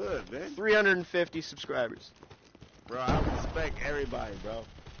 350 good, man. 350 subscribers. Bro, I respect everybody, bro.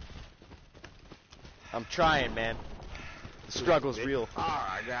 I'm trying, man. The struggle's real.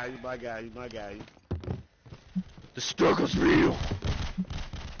 I got you. The struggle's real.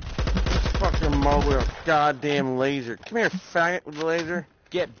 Fucking mobile with a goddamn laser. Come here, faggot with the laser.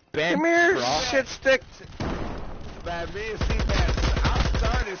 Get bent, Come here, bro. shit stick. Man, me and Seabass, I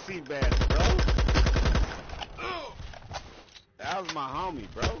started Seabass, bro. That was my homie,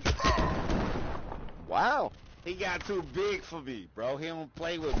 bro. Wow. He got too big for me, bro. He don't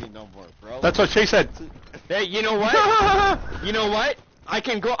play with me no more, bro. That's what she said. Hey, you know what? You know what? I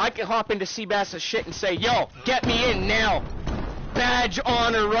can hop into Seabass's shit and say, yo, get me in now. Badge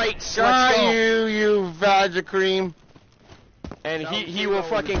honor rights. Let's go. You Vaja cream. And he will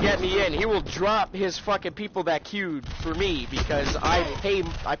fucking get me in. He will drop his fucking people that queued for me because I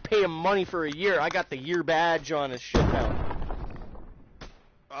pay him money for a year. I got the year badge on his shit now.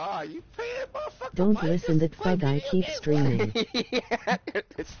 Ah, you paying motherfucker. Don't listen that fug I keep streaming. Yeah,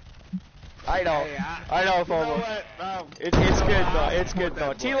 I know. Hey, I know, you know Fomo. what? It's good though. It's good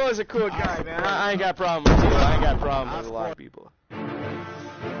though. Tilo is a cool guy, man. I ain't got problem with Tilo. I ain't got problem with a lot of people.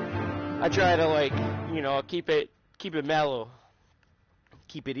 I try to like, you know, keep it mellow.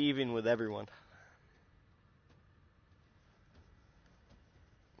 Keep it even with everyone.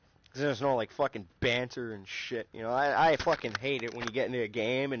 'Cause there's no like fucking banter and shit. You know, I fucking hate it when you get into a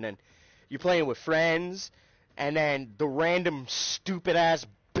game and then you're playing with friends and then the random stupid ass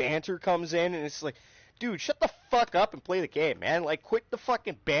banter comes in and it's like, dude, shut the fuck up and play the game, man. Like, quit the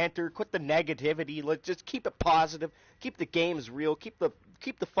fucking banter, quit the negativity. Let's just keep it positive, keep the games real, keep the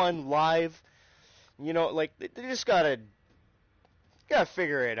fun live. You know, like they just gotta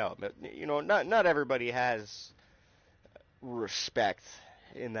figure it out. You know, not everybody has respect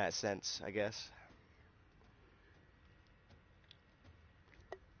in that sense, I guess.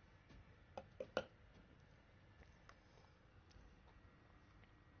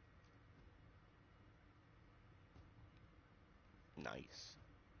 Nice.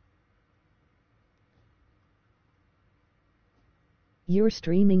 Your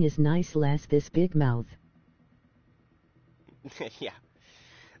streaming is nice, less this big mouth. Yeah,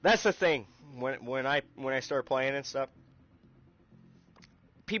 that's the thing. When I start playing and stuff,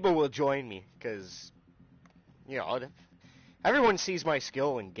 people will join me because, you know, everyone sees my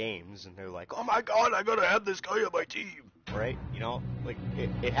skill in games and they're like, oh my god, I gotta have this guy on my team, right? You know, like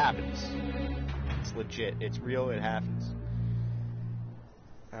it happens. It's legit. It's real. It happens.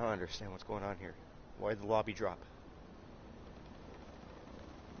 I don't understand what's going on here. Why did the lobby drop?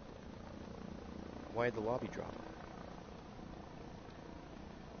 Why did the lobby drop?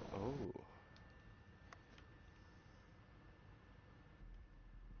 Oh.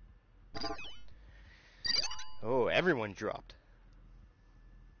 Oh, everyone dropped.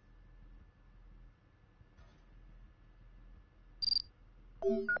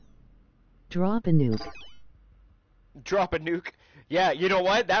 Drop a nuke. Drop a nuke. Yeah, you know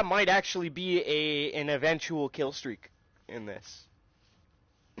what? That might actually be an eventual kill streak in this.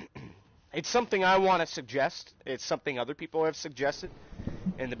 It's something I want to suggest. It's something other people have suggested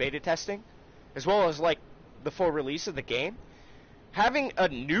in the beta testing, as well as like the full release of the game. Having a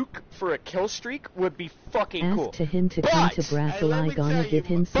nuke for a kill streak would be fucking cool. Ask to him to come to Brasil. I gonna give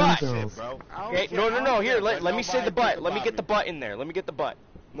him some but- girls. Okay, no, here, let me say the butt. Let me get the butt in there. Let me get the butt.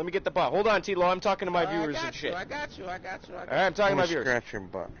 Let me get the butt. Hold on, T-Lo, I'm talking to my viewers and shit. I got you. Alright, I'm talking to my viewers. Scratch your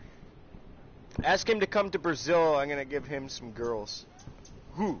butt. Ask him to come to Brazil. I'm gonna give him some girls.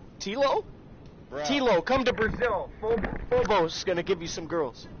 Who? T-Lo? Bro. T-Lo, come to Brazil. Fobo's gonna give you some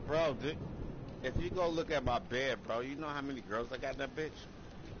girls. Bro, if you go look at my bed, bro, you know how many girls I got in that bitch?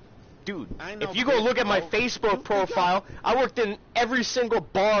 Dude, I know if you go look at my bro. Facebook profile, I worked in every single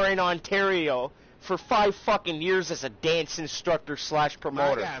bar in Ontario for 5 fucking years as a dance instructor /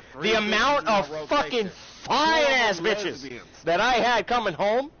 promoter. I got 3 The amount bitches of in rotation. fucking fine-ass 2 of them bitches lesbians. that I had coming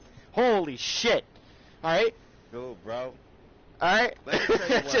home, holy shit. Alright? Dude, bro. Alright? Let me tell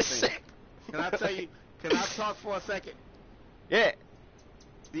you one Just thing. say- Can I talk for a second? Yeah.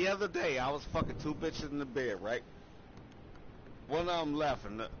 The other day, I was fucking 2 bitches in the bed, right? One of them left,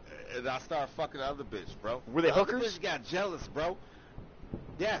 and I started fucking the other bitch, bro. Were they the hookers? Other bitch got jealous, bro.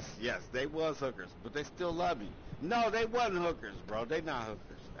 Yes, they was hookers, but they still love me. No, they wasn't hookers, bro. They not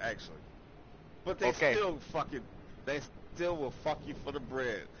hookers, actually. But they still will fuck you for the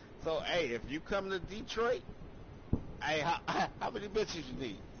bread. So, hey, if you come to Detroit, hey, how many bitches you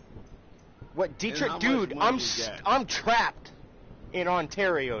need? What, And Detroit? how much Dude, money you got? I'm trapped in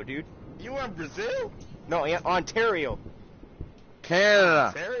Ontario, dude. You in Brazil? No, Ontario.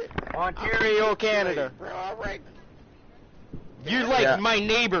 Canada. Ontario, Canada. Bro, all right. You're like my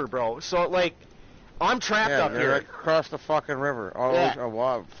neighbor, bro. So, like, I'm trapped up you're here. like across the fucking river. Oh, Yeah. oh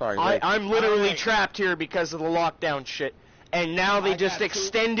wow, sorry. I'm literally trapped here because of the lockdown shit. And now they just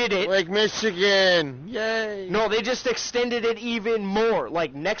extended it. Lake Michigan. Yay. No, they just extended it even more.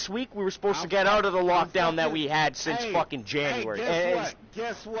 Like, next week we were supposed to get out of the lockdown that we had since fucking January. Hey,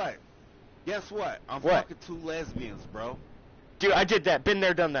 guess what? I'm fucking 2 lesbians, bro. Dude, I did that. Been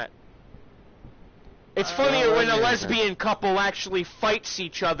there, done that. It's funnier when a lesbian couple actually fights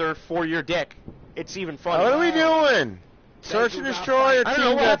each other for your dick. It's even funnier. What are we doing? Search and destroy or I don't know,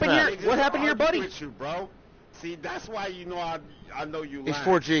 team what happened deathmatch? here? What happened to your buddy? With you, bro. See, that's why you know I know you He's lying.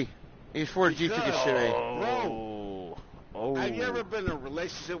 4G. He's 4G to get shit, eh? Bro, have you ever been in a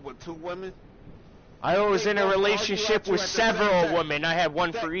relationship with 2 women? I was in a relationship with several women. I had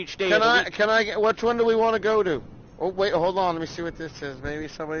one for each day of the week. Can I get, which one do we want to go to? Oh, wait, hold on. Let me see what this is. Maybe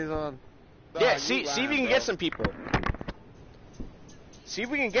somebody's on. Yeah, see if we can get some people. See if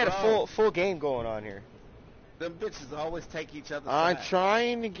we can get a full game going on here. Them bitches always take each other's I'm side.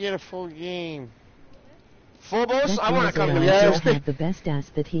 trying to get a full game. Full boss, I want to come to He you. had the best ass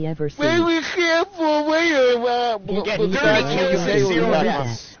that he ever seen. Wait, we can't full wait. Get 30 kills and 0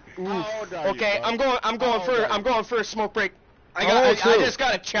 deaths. Okay, I'm going for a smoke break. I just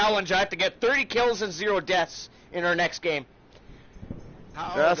got a challenge. I have to get 30 kills and 0 deaths in our next game.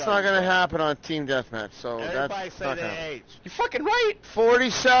 That's not going to happen on Team Deathmatch, so Everybody that's say not their going to age. You're fucking right.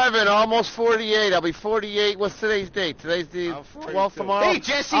 47, almost 48. I'll be 48. What's today's date? Today's the 12th tomorrow. Hey,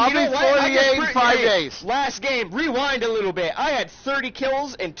 Jesse, I'll you know be what? 48 in 5 days. Last game, rewind a little bit. I had 30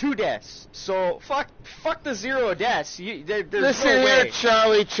 kills and 2 deaths. So, fuck the 0 deaths. There's Listen no here, way.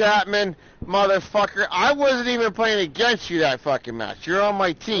 Charlie Chapman, motherfucker. I wasn't even playing against you that fucking match. You're on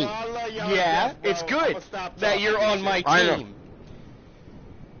my team. Yeah, it's good that you're on my I know. team.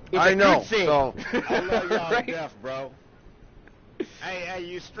 It's I a know, good thing. so. I love y'all Right? to death, bro. Hey,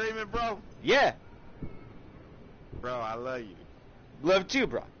 you streaming, bro? Yeah. Bro, I love you. Love too,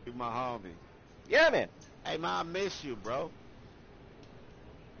 bro. You my homie. Yeah, man. Hey, man, I miss you, bro.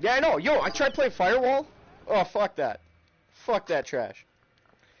 Yeah, I know. Yo, I tried playing Firewall. Oh, fuck that. Fuck that trash.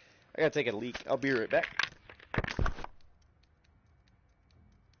 I gotta take a leak. I'll be right back.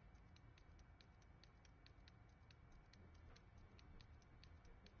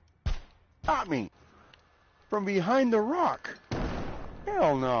 Got me. From behind the rock.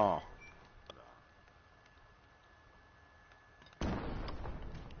 Hell no.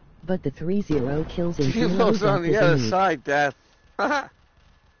 But the 3-0 kills and 0 Tilo's death on the is other unique. side, Dad.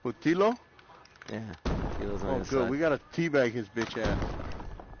 Who, Tilo? Yeah. Tilo's on Oh, his good. side. We gotta teabag his bitch ass.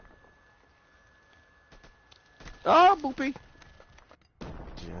 Ah, boopy.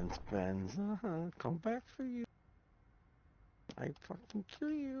 Jens Benz, come back for you. I fucking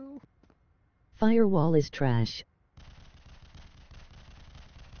kill you. Firewall is trash.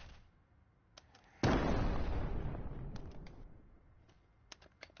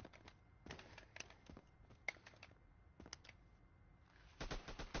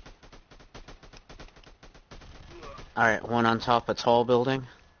 Alright, one on top of tall building.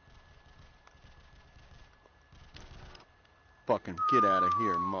 Fucking get out of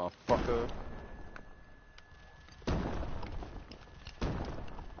here, motherfucker.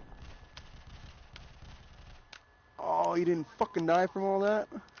 you didn't fucking die from all that?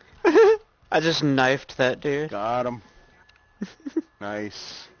 I just knifed that dude. Got him.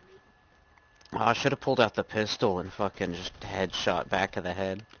 Nice. Oh, I should have pulled out the pistol and fucking just headshot back of the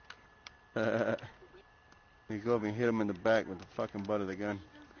head. You go up and hit him in the back with the fucking butt of the gun.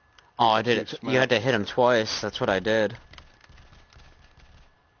 Oh, I did it. You had to hit him twice. That's what I did.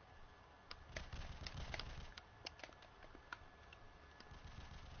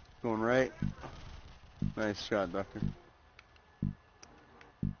 Going right. Nice shot, Doctor.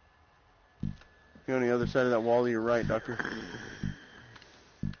 You're on the other side of that wall to your right, Doctor.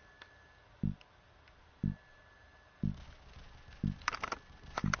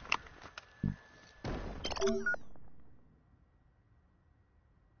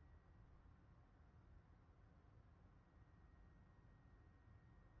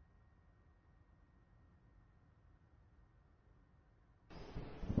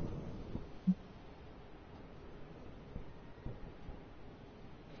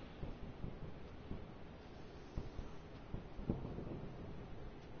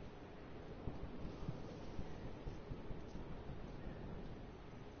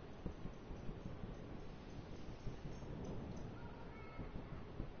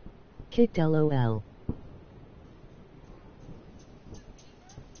 Kicked LOL.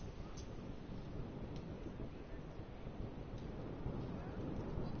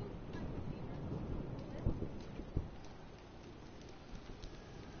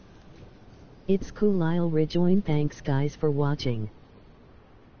 It's cool, I'll rejoin. Thanks guys for watching.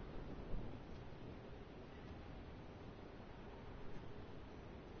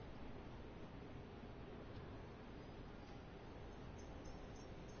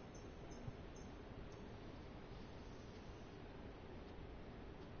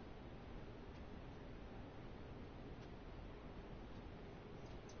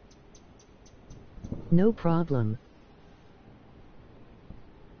 No problem.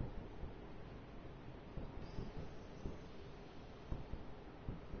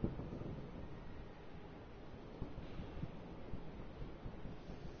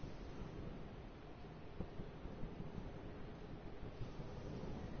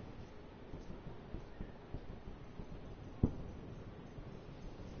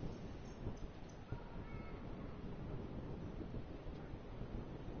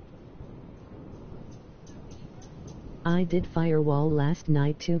 I did Firewall last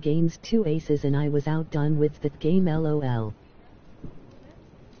night, 2 games 2 aces, and I was outdone with that game LOL.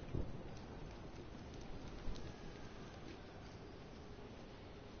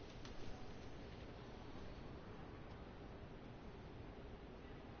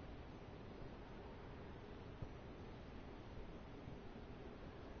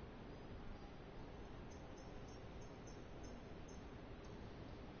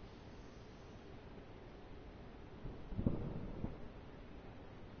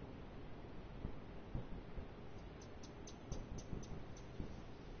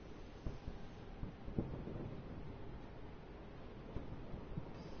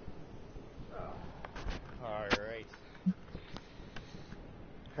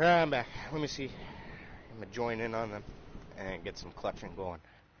 I'm back. Let me see. I'm gonna join in on them and get some clutching going.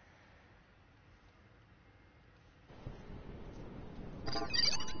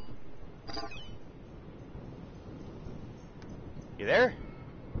 You there?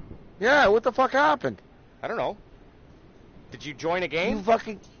 Yeah, what the fuck happened? I don't know. Did you join a game? You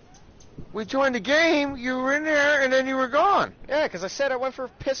fucking... We joined the game, you were in there, and then you were gone. Yeah, because I said I went for a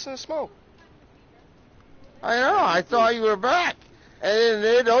piss and a smoke. I know, I thought you were back. And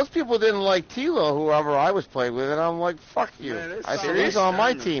then those people didn't like Tilo, whoever I was playing with, and I'm like, fuck you. Man, I said, he's on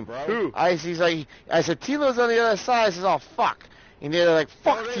my team. Who? I said, Tilo's on the other side. I said, oh, fuck. And they're like,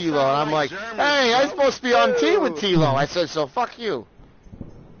 fuck Tilo. And I'm like, Germans, hey, I'm supposed to be on team with Tilo. I said, so fuck you.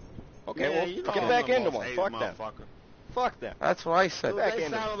 Okay, Yeah, well, you get know back I'm the into most one. hated Fuck them. motherfucker. Fuck them. That's what I said. Dude, Back they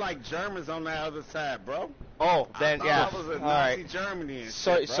into sounded like Germans on the other side, bro. Oh, then I yeah. thought I was in All Nazi right. Germany and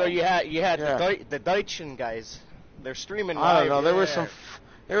So shit, bro. so you had Yeah. the Deutschen guys. They're streaming live. I don't know. There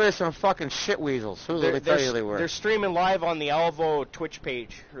Yeah. was some fucking shit weasels. Who did they tell you they were? They're streaming live on the Alvo Twitch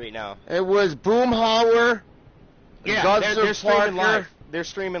page right now. It was Boomhauer. Yeah, they're Gunther streaming Parker. live. They're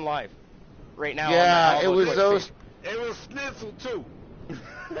streaming live right now. Yeah, on the it Alvo was Twitch those. page. It was Schnitzel, too.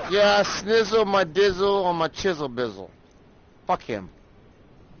 Yeah, Snizzle, my dizzle, on my chisel bizzle. Fuck him.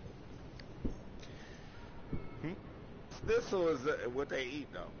 Schnitzel is what they eat,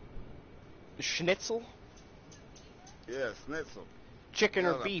 though. Schnitzel, Yeah, Schnitzel. chicken You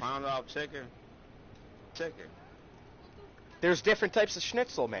or know, the beef. pound off chicken. Chicken. There's different types of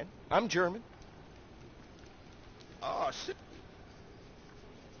schnitzel, man. I'm German. Oh, shit.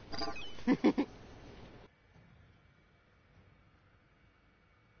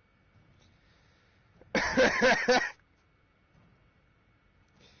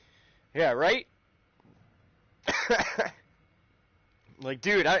 Yeah, right? Like,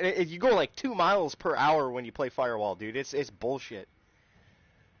 dude, you go like 2 miles per hour when you play Firewall, dude. It's bullshit.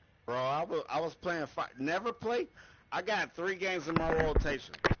 Bro, I was playing never play. I got 3 games in my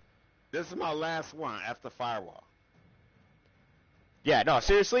rotation. This is my last one after Firewall. Yeah, no,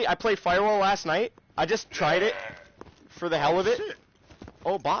 seriously, I played Firewall last night. I just tried it for the hell of it. Shit.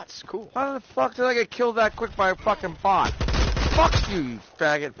 Oh, bots, cool. How the fuck did I get killed that quick by a fucking bot? Fuck you, you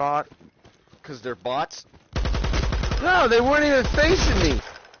faggot bot. Because they're bots? No, they weren't even facing me.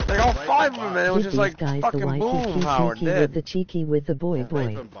 Like all 5 of them, and it was Give just like these guys fucking the boom, Howard, sneaky with dead. the cheeky with the boy.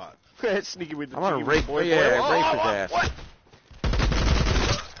 Sneaky with the I'm gonna cheeky rape, boy. rape his Oh, ass. what?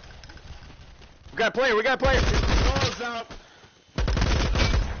 We got a player, we got a player. Dogs out.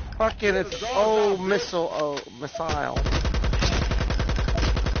 Fucking it's missile.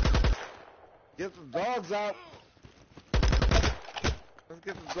 Get the dogs out. Let's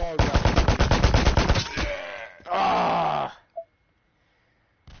get the dogs out. Ah.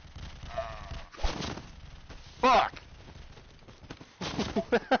 Fuck.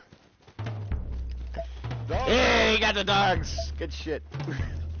 Yeah, you got the dogs. Good shit.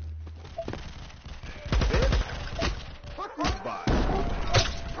 Fuck this bot.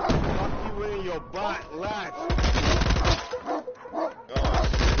 Fuck you in your bot latch.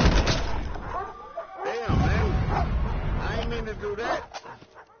 Damn, man. I ain't mean to do that.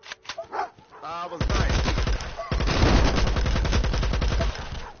 I was nice.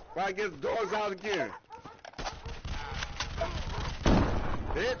 Why I get the dogs out again?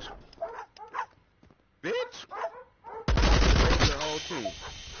 Bitch. Bitch. Rape your whole team.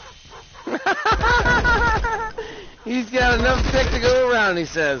 He's got enough dick to go around, he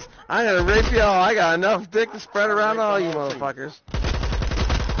says. I'm gonna rape you all. I got enough dick to spread around all you motherfuckers.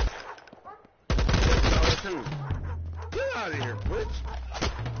 Get out of here, bitch.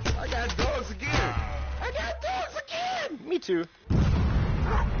 I got dogs again. I got dogs again. Me too.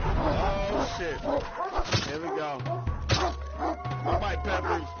 Oh, shit. Here we go. Alright,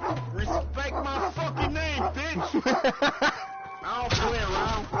 Peppers. Respect my fucking name, bitch. I don't play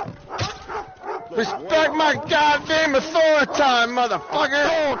around. Respect my goddamn authority, motherfucker!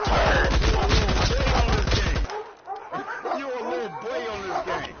 You're a little boy on this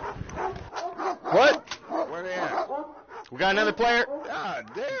game. What? Where they at? We got another player. God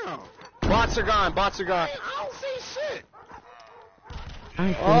damn. Bots are gone, bots are gone. I don't see shit.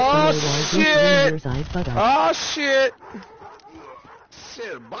 Oh, shit! Oh, shit!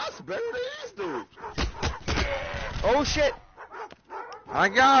 Shit, bots better than these dudes. Oh, shit. I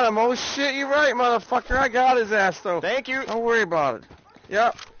got him. Oh, shit, you're right, motherfucker. I got his ass, though. Thank you. Don't worry about it.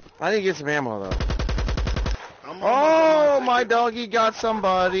 Yep. I didn't get some ammo, though. Oh, my doggy got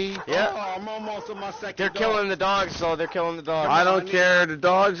somebody. Yeah. Oh, I'm almost on my second They're killing the dogs, so they're killing the dogs. I don't care. The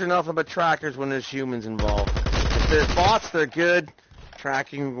dogs are nothing but trackers when there's humans involved. If there's bots, they're good.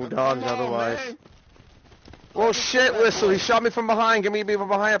 Tracking dogs otherwise. Man. Oh, shit, Whistle. He shot me from behind. Give me from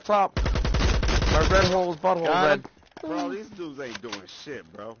behind up top. My red hole's butthole red. Bro, these dudes ain't doing shit,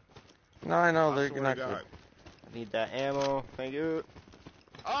 bro. No, I know. They're swear not to good. God. I need that ammo. Thank you.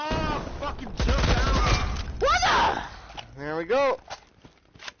 Oh, fucking jump down. What the? There we go.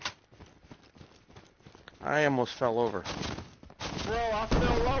 I almost fell over. Bro, I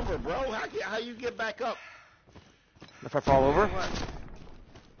fell over, bro. How you get back up? If I fall over?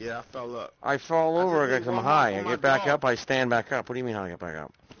 Yeah, I fell up. I fall over because I'm high. I get back up, I stand back up. What do you mean how I get back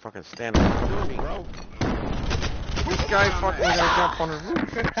up? Fucking stand up. Bro. This guy fucking gonna jump on the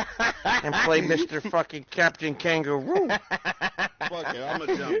roof and play Mr. fucking Captain Kangaroo. Fuck it, I'm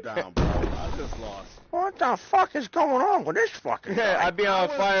gonna jump down, bro. I just lost. What the fuck is going on with this fucking guy? I've been on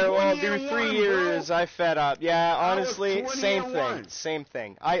Firewall, dude, 3 years. Bro. I fed up. Yeah, honestly, I was same 20-1. thing. Same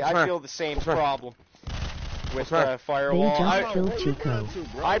thing. I feel the same problem with They Firewall. just killed Chico.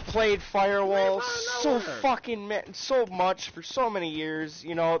 I played Firewall so fucking so much for so many years.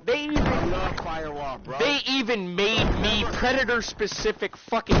 You know, they even I love Firewall, bro. they even made me Predator-specific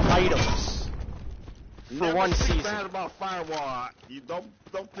fucking items for Never one speak season. bad about Firewall. You don't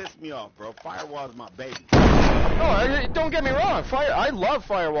piss me off, bro. Firewall is my baby. No, don't get me wrong. I love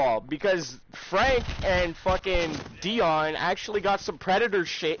Firewall because Frank and fucking Dion actually got some Predator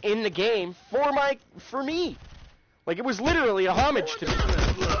shit in the game for me. Like, it was literally a homage to me.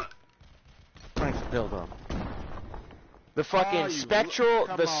 Frank's build up. The fucking spectral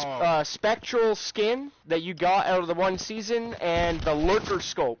skin that you got out of the one season and the lurker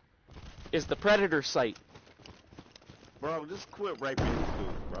scope is the Predator sight. Bro, just quit raping these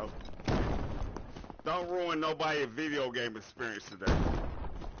dudes, bro. Don't ruin nobody's video game experience today.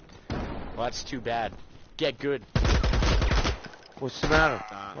 Well, that's too bad. Get good. What's the matter?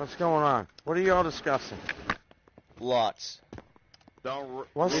 What's going on? What are y'all discussing? Lots.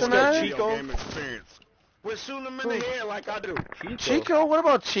 What's the matter? Chico game experience. We're shooting him in the head like I do. Chico? What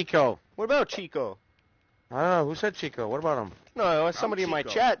about Chico? What about Chico? I don't know. Who said Chico? What about him? No, somebody in my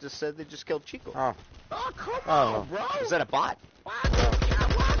chat just said they just killed Chico. Oh. Oh, come on, bro. Is that a bot?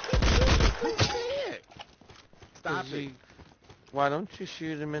 Stop it. Why don't you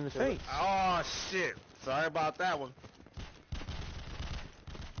shoot him in the face? Oh, shit. Sorry about that one.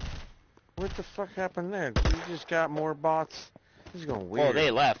 What the fuck happened there? You just got more bots. This is going weird. Oh,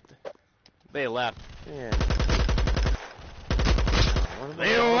 they left. They left. Yeah.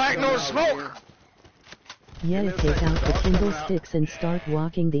 They don't like no smoke. Yeah, take out the tingle sticks and start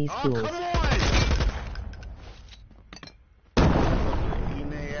walking these fools. Eating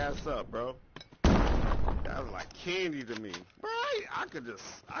their ass up, bro. That was like candy to me. Right? I could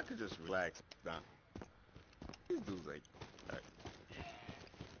just relax down. These dudes ain't.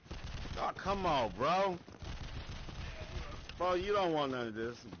 Oh, come on, bro. Bro, you don't want none of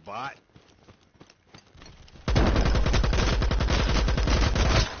this, bot.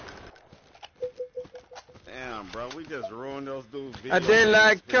 Damn, bro, we just ruined those dudes' videos. I didn't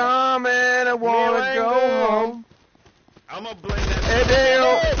like coming, I wanna go home. I'ma blame that. Hey,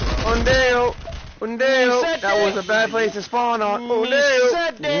 Dale. That was a bad place to spawn on.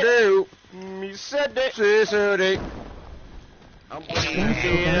 Me said that. Don't go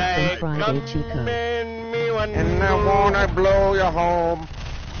back from Friday, Chico. And I wanna blow you home.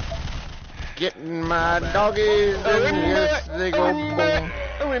 Getting my doggies and yes, they go boom.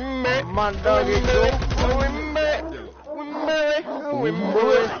 My doggies go in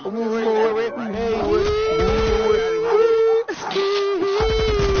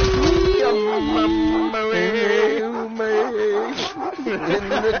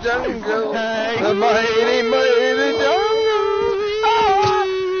the jungle, the mighty, mighty jungle.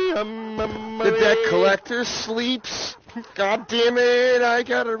 The debt collector sleeps. God damn it, I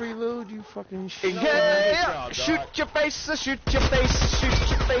gotta reload, you fucking shit. Yeah, shoot your face, shoot your face, shoot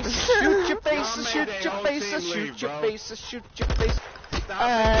your face, shoot your face, shoot your face, shoot your face, shoot your face.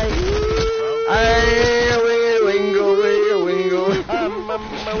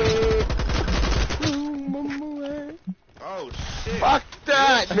 Oh shit. Fuck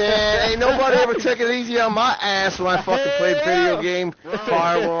that, man. Ain't nobody ever took it easy on my ass when I fucking played video game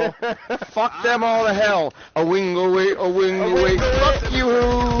Firewall. Fuck them all to hell. A wing away. Fuck you,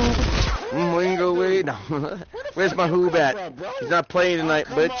 Hoob. Wing away. No. Where's my Hoob at? He's not playing tonight,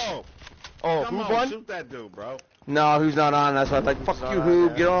 bitch. Oh, Come who on, won? shoot that dude, bro. No, who's not on? That's why I was like, fuck you,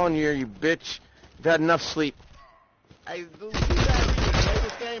 Hoob. Get on here, you bitch. You've had enough sleep. Hey, dude, see that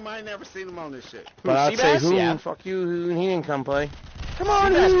this game? I ain't never seen him on this shit. But I'd say Seabass? Hoob. Yeah. Fuck you, Hoob. He didn't come play. Come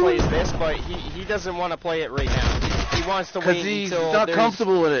on, Seabass plays this, but he doesn't want to play it right now. He wants to wait Because he's until not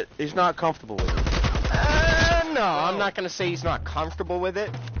comfortable with it. He's not comfortable with it. No, I'm not going to say he's not comfortable with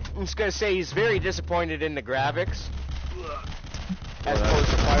it. I'm just going to say he's very disappointed in the graphics. As opposed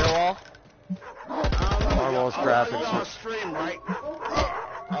to Firewall. Firewall's graphics. A lot of y'all stream, right?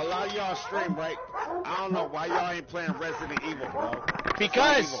 A lot of y'all stream, right? I don't know why y'all ain't playing Resident Evil, bro.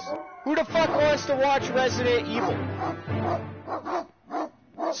 Because who the fuck wants to watch Resident Evil?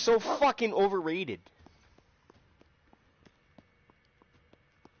 So fucking overrated.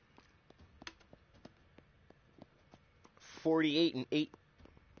 $48 and $8.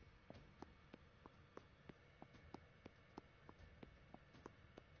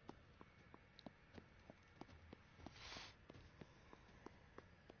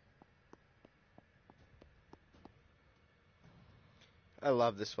 I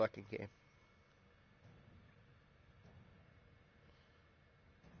love this fucking game.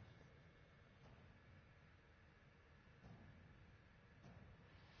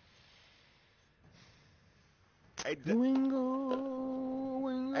 Hey,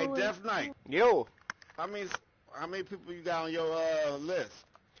 Death Knight. Yo. How many people you got on your list?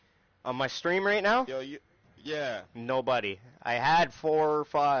 On my stream right now? Yo, yeah. Nobody. I had 4 or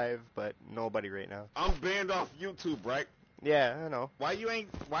 5, but nobody right now. I'm banned off YouTube, right? Yeah, I know. Why you ain't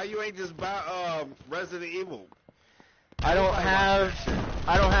just buy Resident Evil? I don't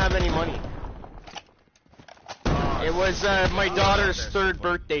have any money. It was my daughter's 3rd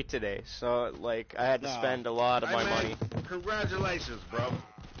birthday today, so like I had to spend a lot of my money. Congratulations, bro.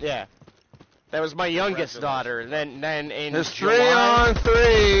 Yeah. That was my youngest daughter, and then in It's July, 3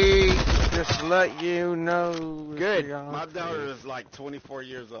 on 3. Just to let you know. Good. My daughter is like 24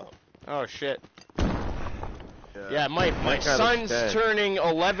 years old. Oh shit. Yeah, my son's turning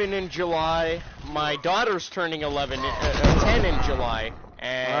 11 in July. My daughter's turning 10 in July,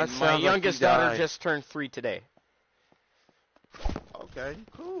 And my youngest daughter just turned 3 today. Okay,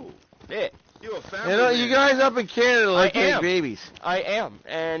 cool. Yeah. You a family You know, man. you guys up in Canada like to make babies. I am.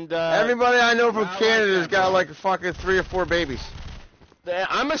 And everybody I know from Canada's got like fucking 3 or 4 babies.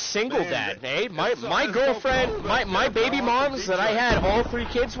 I'm a single dad, eh? My girlfriend, my baby moms that I had all 3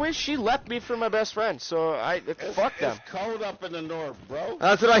 kids with, she left me for my best friend. So fuck them. It's cold up in the north, bro.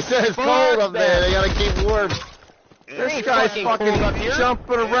 That's what I said. It's cold up there. They gotta keep warm. This guy's fucking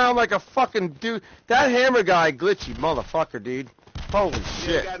jumping around like a fucking dude. That hammer guy, glitchy motherfucker, dude. Holy You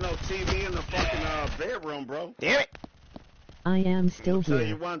shit. ain't got no TV in the fucking bedroom, bro. Damn it. I am still I'll tell here.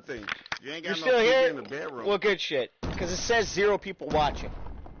 you one thing. You ain't got You're no still TV here? in the bedroom. Well, good shit. Because it says 0 people watching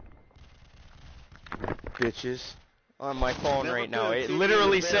Bitches. on my phone Never right now. put a It TV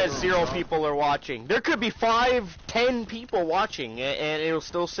literally in the says bedroom, 0 bro. people are watching. There could be 5, 10 people watching, and it'll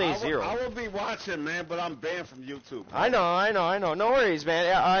still say 0. I will be watching, man, but I'm banned from YouTube. I know. No worries,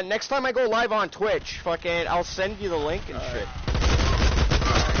 man. Next time I go live on Twitch, fucking, I'll send you the link and shit.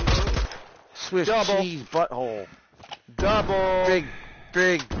 Swiss Double. cheese butthole. Double.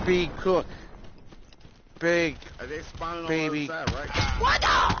 Big B cook. Big Are they spawning baby. on the other side, right? What the?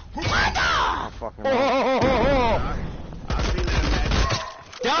 Oh, fucking I seen that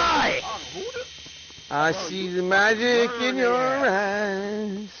magic. Die! Oh, who the? I see the magic in your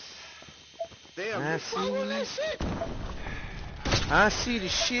eyes. Damn, I you following that shit? I see the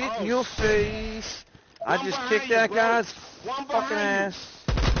shit in your face. I One just behind kicked you, that bro. guy's One fucking behind ass.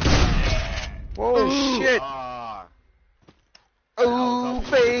 Whoa, shit. Oh,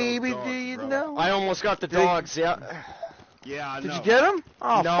 baby, do you know? I almost got the dogs, yeah. Yeah, I know. Did you get him?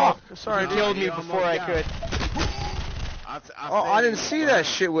 Oh, No. fuck. Sorry, He dude. killed me before I could. Oh, I didn't see that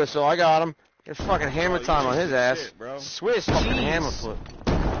shit whistle. I got him. It's fucking hammer time on his ass. Shit, bro. Swiss Fucking cheese. hammer flip.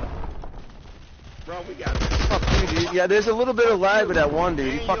 Bro, we got this. Fuck you, dude. Yeah, there's a little bit of lag with that one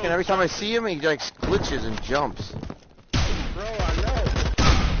dude. He fucking, every time I see him, he like glitches and jumps. Bro, I know.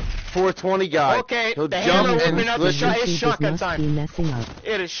 420 guy. Okay, He'll the jump hammer and whipping up the glitches. shot. It's YouTube shotgun must be time. messing up.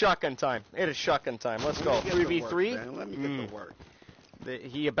 It is shotgun time. It is shotgun time. Let's go. Let me get to 3v3. work, man. Let me get to work.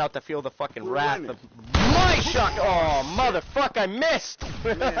 He about to feel the fucking We're wrath winning. of my shot. Oh, motherfucker, I missed.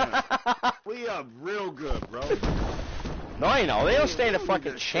 Man, we are real good, bro. No, I know. They don't stand a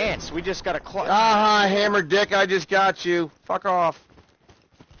fucking chance. We just got to clutch. Ah, hammer dick, I just got you. Fuck off.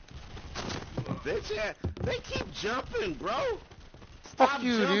 They keep jumping, bro. Fuck Stop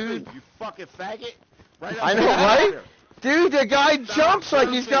you, jumping, dude. You fucking faggot. Right I up know, there. right? Dude, the guy Stop jumps like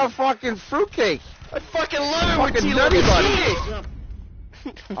he's got jumping. fucking fruitcake. I fucking love it when Fucking T-Lo nutty gets buddy. cheated. Jump.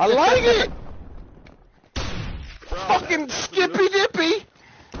 I like it. Bro, Fucking skippy dippy.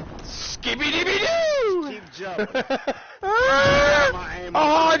 Skippy dibby doo. keep jumping. Oh,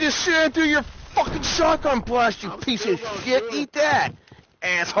 I just shat through your fucking shotgun blast, you I'm piece still of gonna shit. do it. Eat that,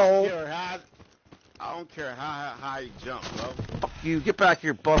 asshole. I don't care how you jump, bro. Fuck you. Get back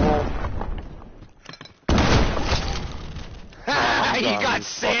here, butthole. He Sorry, got fucker.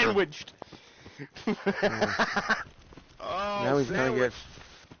 sandwiched. Oh, Now he's gonna get.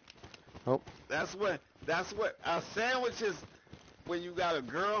 Oh. That's what a sandwich is when you got a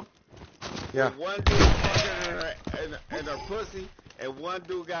girl. Yeah. And one dude fucking in her pussy, and one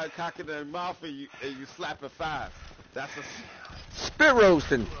dude got a cock in their mouth, and you slap it 5. That's a. Spit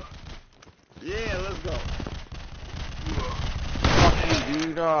roasting. Yeah, let's go. Fuck you,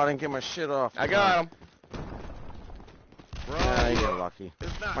 dude. Oh, I didn't get my shit off. I got him. Bro, Yeah, you got lucky.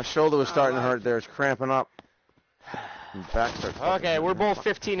 it's not, My shoulder was it's starting to not hurt there. It's cramping up. And back starts fucking Okay, we're hurting. both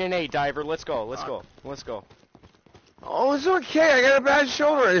 15-8, Diver. Let's go. Let's go. Let's go. Oh, it's okay. I got a bad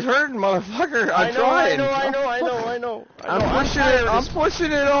shoulder. It's hurting, motherfucker. I'm trying. I know. I'm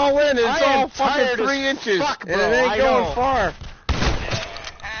pushing it all in. It's I am all fucking tired as 3 inches. fuck, and bro. it ain't I going know. far.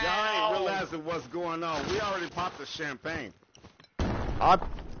 Y'all ain't realizing what's going on. We already popped the champagne. I'm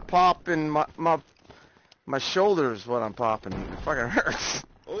popping my shoulders. What I'm popping. It fucking hurts.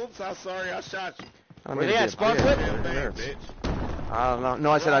 Oops, I'm sorry. I shot you. I Were they at Spot Flip? Champagne, hurts. bitch. I don't know.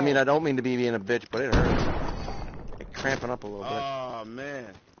 No, I said I don't mean to be being a bitch, but it hurts. It's cramping up a little bit. Oh man.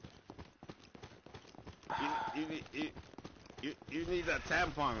 You need a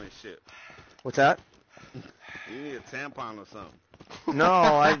tampon and shit. What's that? You need a tampon or something. No,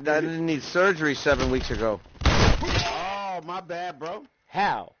 I didn't need surgery 7 weeks ago. Oh, my bad, bro.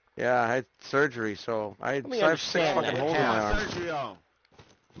 How? Yeah, I had surgery, so I have 6 understand fucking that. holes in my What arm. surgery on?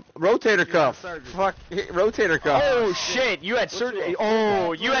 Rotator cuff. surgery. Fuck, rotator cuff. Oh, shit. You had surgery.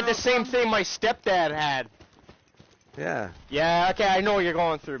 Oh, you had the same thing my stepdad had. Yeah. Yeah, okay, I know what you're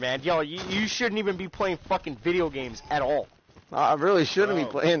going through, man. Yo, you shouldn't even be playing fucking video games at all. I really shouldn't be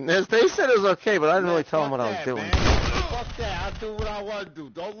playing this. They said it was okay, but I didn't really tell them what I was doing. Fuck Fuck that. I do what I want to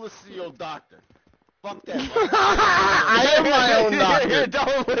do. Don't listen to your doctor. Fuck that. I am my own doctor.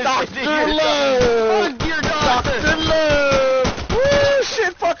 Don't listen Dr. to your Love. Fuck your doctor. Dr. Love. Woo,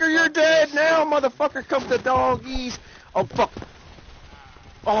 shit, fucker, you're dead now, motherfucker. Come the doggies. Oh, fuck.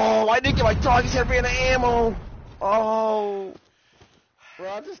 Oh, I didn't get my doggies had ran out of ammo. Oh.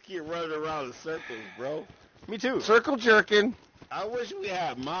 Bro, I just keep running around in circles, bro. Me too. Circle jerking. I wish we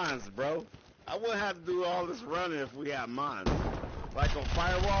had mines, bro. I wouldn't have to do all this running if we had mines. Like on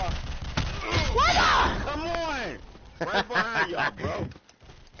Firewall. What up? Come on! Right behind y'all, bro.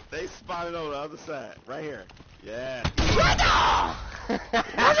 They spotted on the other side. Right here. Yeah. What up?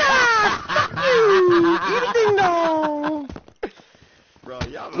 Ding dong. Bro,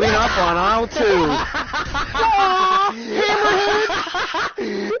 y'all Clean up on aisle 2.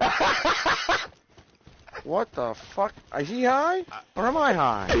 Hammerhead. What the fuck? Is he high? Or am I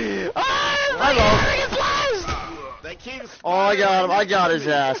high? They keep Oh, I got him. I got his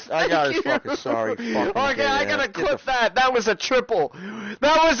ass. I got his fucking sorry. Fucking Okay, I gotta Get clip that. That was a triple.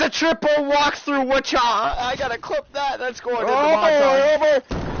 That was a triple walkthrough. What y'all? I gotta clip that. That's going in the montage.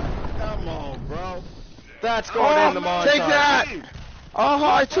 Come on, bro. That's going in the montage. Take that. Oh,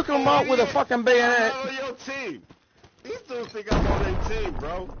 I took him out with a fucking bayonet. I'm on your team. These dudes think I'm on their team,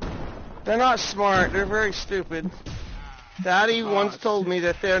 bro. They're not smart. They're very stupid. Daddy once told me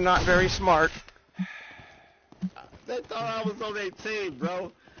that they're not very smart. They thought I was on their team,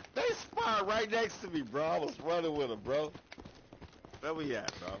 bro. They sparred right next to me, bro. I was running with them, bro. Where we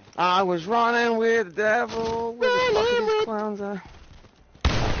at, bro? I was running with the devil. Where the fuck are these clowns at?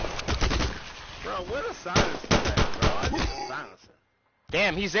 Bro, where the silencer at, bro? I need a silencer.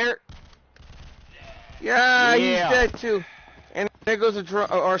 Damn, he's there. Yeah, he's dead too. And there goes a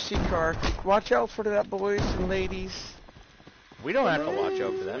RC car. Watch out for that, boys and ladies. We don't have to watch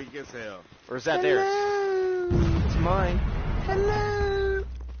out for that. Weak as hell. Or is that theirs? It's mine. Hello.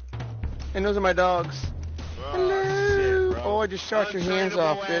 And those are my dogs. Hello. Shit, bro. Oh, I just shot your hands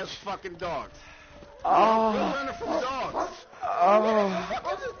off, bitch. Fucking dogs. Oh. We're running from dogs. Oh.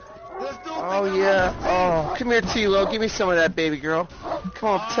 Oh, yeah. Oh. Come here, T-Lo. Give me some of that, baby girl. Come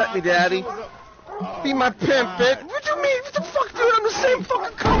on, pet me, daddy. Be my pimp, bitch. What you mean? What the fuck, dude? I'm the same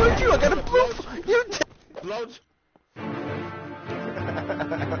fucking color as you. I got a blue... You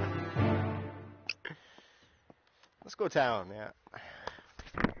Let's go town, yeah.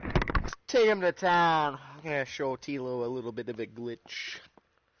 Let's take him to town. I'm gonna show Tilo a little bit of a glitch.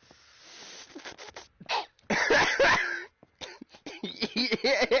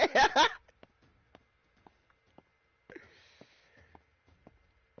 Yeah.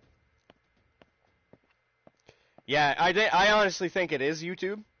 Yeah, I honestly think it is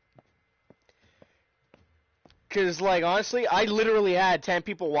YouTube. Because, like, honestly, I literally had 10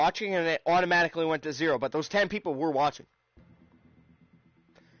 people watching and it automatically went to 0, but those 10 people were watching.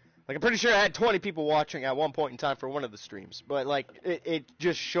 Like, I'm pretty sure I had 20 people watching at one point in time for one of the streams, but, like, it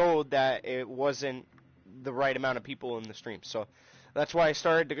just showed that it wasn't the right amount of people in the stream. So that's why I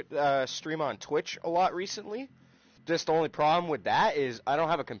started to stream on Twitch a lot recently. Just the only problem with that is I don't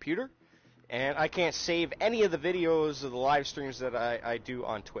have a computer, and I can't save any of the videos of the live streams that I do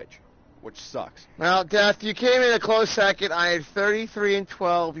on Twitch, which sucks. Well, Death, you came in a close second. I had 33 and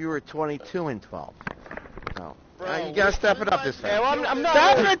 12. You were 22 and 12. So, you gotta step it up this time. Yeah, well, I'm not.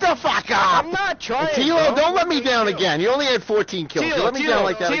 Step it the fuck up! I'm not trying. Tilo, don't let me down again. You only had 14 kills. You let me down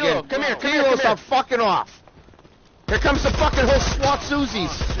like that again. Come here, Tilo, stop fucking off. Here comes the fucking whole SWAT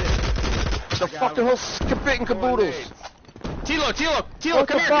Susies. The fucking whole skip it and caboodles. Tilo,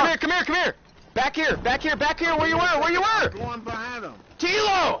 come here. Back here, where you were. Going behind him.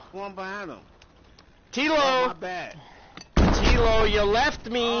 Tilo! Going behind him. Tilo! Oh, my bad. Tilo, you left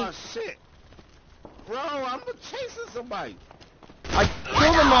me. Oh, shit. Bro, I'm chasing somebody. I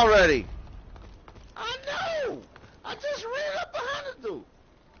killed him already. I know. I just ran up behind the dude.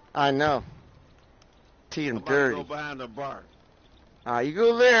 I know. T him dirty. Go behind the bar. You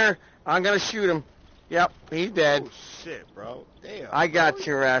go there. I'm gonna shoot him. Yep, he's dead. Oh, shit, bro. Damn. I got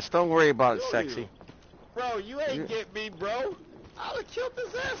your ass. Don't worry about it, sexy. Bro, you ain't get me, bro. I would've killed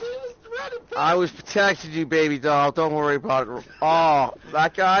his ass. He was running past. I was protecting you, baby doll. Don't worry about it. Oh,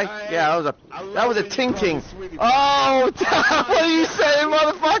 that guy? Yeah, that was a ting ting. Oh, what are you saying,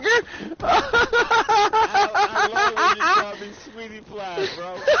 motherfucker? I love when you call me Sweetie Fly,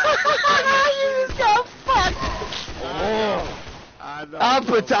 bro. You just got fucked.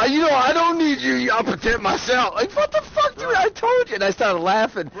 I don't need you. I'll protect myself. Like, what the fuck, dude? I told you. And I started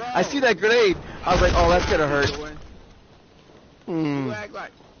laughing. Bro. I see that grenade. I was like, oh, that's gonna hurt. You act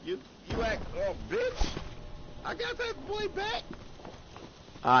like you act. Oh, bitch! I got that boy back.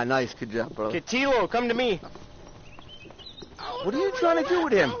 Nice. Good job, brother. Okay, Tilo, come to me. What are you trying to do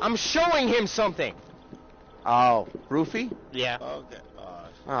with him? I'm showing him something. Oh, Roofy? Yeah. Okay.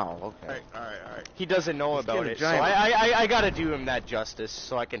 Oh, okay. All right. He doesn't know about it, so I gotta do him that justice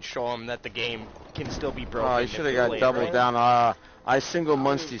so I can show him that the game can still be broken. Oh, you should have got doubled down. I single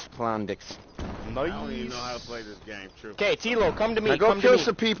munch these clown dicks. I don't even know how to play this game, true. Okay, Tilo, come to me. Now go kill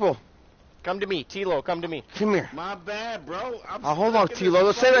some people. Come to me, Tilo, come to me. Come here. My bad, bro. Hold on, Tilo.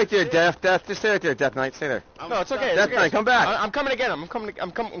 Let's stay right there, Death. Just stay right there, Death Knight. Stay there. No, it's okay. Death Knight, come back. I'm coming to get him. I'm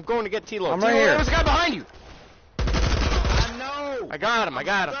going to get Tilo. I'm Tilo, right here. There's a guy behind you. I know. I got him.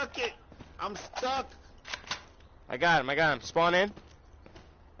 I'm stuck. I got him. Spawn in.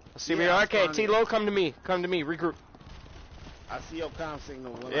 Let's see where you are. Okay, Tilo, come to me. Regroup. I see your comm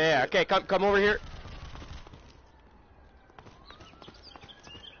signal. Yeah. Okay, come over here.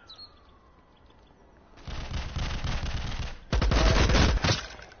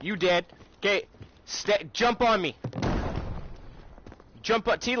 You dead. Okay, jump on me.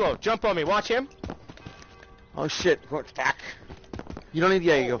 Tilo, jump on me. Watch him. Oh shit! Fuck. You don't need.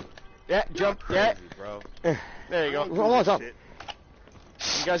 Yeah, you go. Yeah, jump. Crazy, bro. There you go. Hold on. You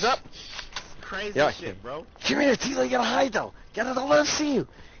guys up? Crazy shit, bro. Come here, Tilo. You gotta hide though. Gotta don't let him see you. You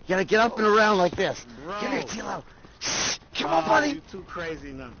gotta get up and around like this. Bro. Come here, Tilo. Come on, buddy. You too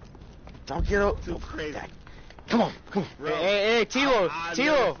crazy now. Don't get up. Too crazy. Come on. Bro. Hey,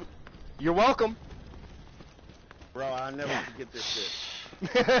 Tilo. You're welcome. Bro, I'll never forget this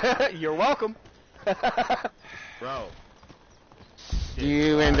shit. You're welcome. Bro.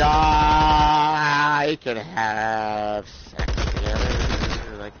 You and I can have sex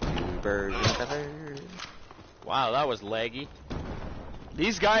together like two birds of a feather. Wow, that was laggy.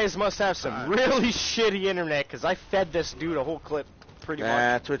 These guys must have some really shitty internet, because I fed this dude a whole clip pretty much.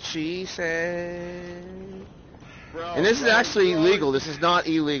 That's what she said. Bro, and this is actually legal. This is not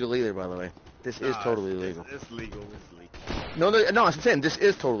illegal either, by the way. This is totally legal. It's legal. No, I'm saying this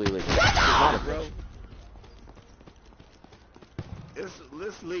is totally legal. Bro.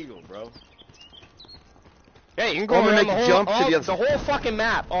 It's legal, bro. Hey, you can go around the whole fucking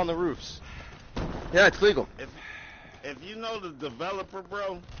map on the roofs. Yeah, it's legal. If you know the developer,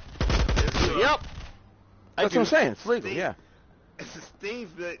 bro. Yep. That's what I'm saying. It's legal, yeah. It's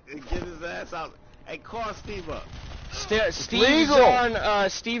Steve that get his ass out. Hey, call Steve up. Steve's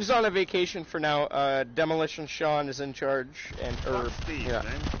on a vacation for now. Demolition Sean is in charge, and Fuck Steve, man.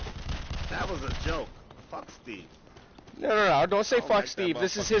 That was a joke. Fuck Steve. No, don't say fuck Steve.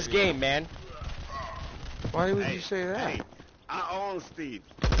 This is his game, man. Why would you say that? Hey, I own Steve.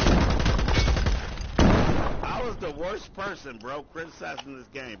 I was the worst person, bro, criticizing this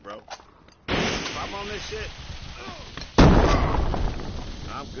game, bro. If I'm on this shit,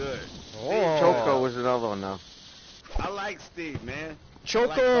 I'm good. Choco was another one, though. I like Steve, man.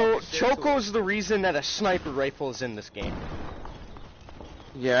 Choco's the reason that a sniper rifle is in this game.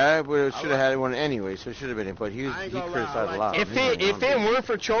 Yeah, but it should have had one anyway, so it should have been him. But he criticized a lot. If it weren't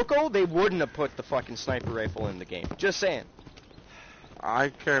for Choco, they wouldn't have put the fucking sniper rifle in the game. Just saying. I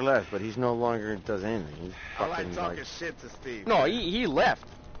care less, but he's no longer does anything. He's I like talking shit to Steve. No, he left.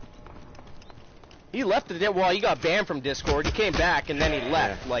 He left it. Well, he got banned from Discord. He came back and then he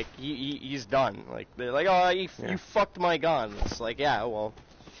left. Yeah. Like he's done. Like they're like, oh, you fucked my gun. It's like, yeah, well,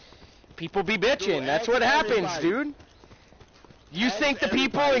 people be bitching. Dude, that's what happens, dude. You think the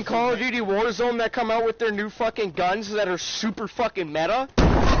people in Call of Duty Warzone that come out with their new fucking guns that are super fucking meta,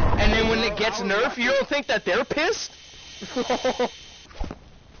 and then when it gets nerfed, you don't think that they're pissed?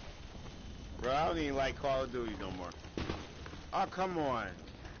 Bro, I don't even like Call of Duty no more. Oh, come on.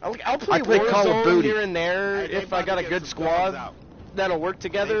 I'll play Warzone here and there if I got a good squad that'll work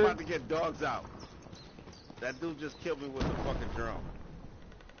together. They about to get dogs out. That dude just killed me with a fucking drone.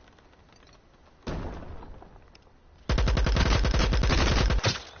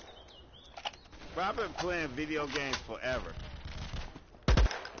 Bro, I've been playing video games forever.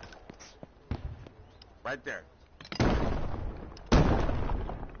 Right there.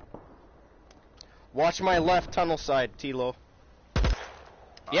 Watch my left tunnel side, Tilo. Oh,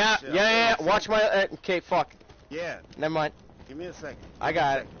 yeah. Shit. Watch my. Okay, fuck. Yeah. Never mind. Give me a second. I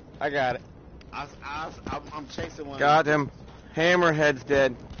got it. I'm chasing one. Got him. Hammerhead's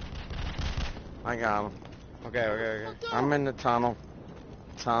dead. I got him. Okay. I'm in the tunnel.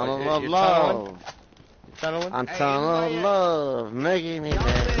 Tunnel of you're love. Tunneling? I'm tunnel of love, making me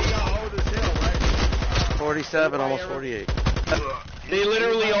dead. 47, almost 48. They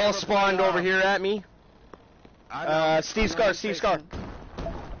literally all spawned over here at me. Steve Scar.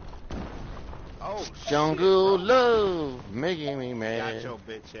 Oh, Jungle love, making me mad. Got your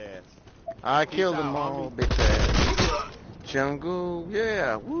bitch ass. I killed them all, bitch ass. Jungle,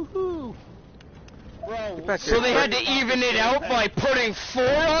 yeah, woohoo. Bro, So they had to even it out by putting 4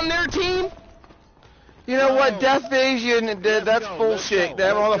 on their team? You know what? Death Asian, that's bullshit.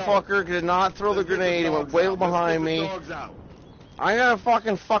 That motherfucker did not throw the grenade. He went way behind me. I'm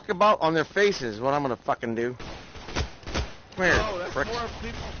gonna fuck about on their faces. What I'm gonna fucking do. Come here, prick.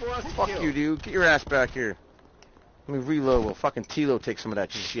 Fuck you, dude. Get your ass back here. Let me reload. We'll fucking Tilo take some of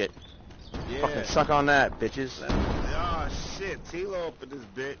that shit. Yeah. Fucking suck on that, bitches. Oh shit, Tilo up in this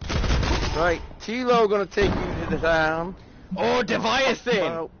bitch. Right, Tilo gonna take you to the town. Oh,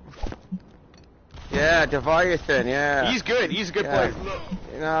 Deviathan! Yeah, Deviathan, yeah. He's good. He's a good player.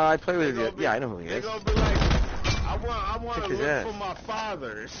 You know, I play with him. Yeah, I know who he is. They're gonna be like, I want to look for my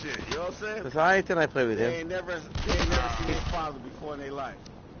father and shit. You know what I'm saying? Deviathan, I play with They him. ain't never seen his father before in their life.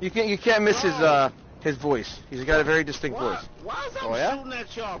 You can't miss his voice. He's got a very distinct voice. Why is I shooting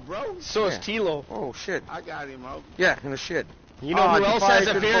at y'all, bro? So is Tilo. Oh shit. I got him, bro. Yeah, in the shit. You know who else has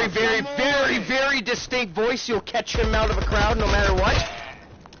a very distinct voice? You'll catch him out of a crowd no matter what?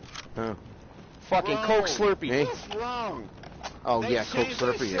 Oh. Fucking Coke Slurpee. Me? What's wrong? Oh, yeah, Coke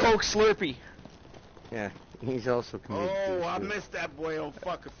Slurpee. Yeah. Coke Slurpee. Yeah, he's also comedic. Oh, I missed that boy on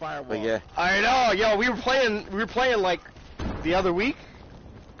fucking Firewall. But yeah. I know, yo, we were playing like the other week.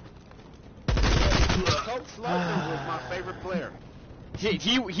 Coke Slurpee was my favorite player.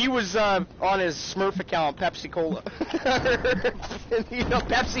 He was on his Smurf account, Pepsi Cola. You know,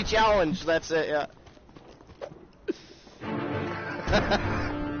 Pepsi Challenge, that's it, yeah.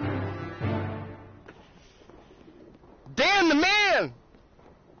 Dan the Man!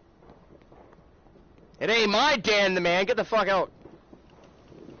 It ain't my Dan the Man, get the fuck out.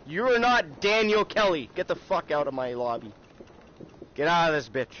 You are not Daniel Kelly. Get the fuck out of my lobby. Get out of this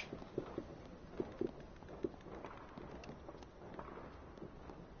bitch.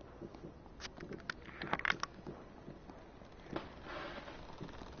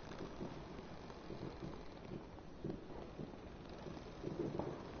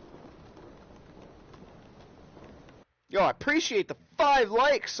 Yo, I appreciate the 5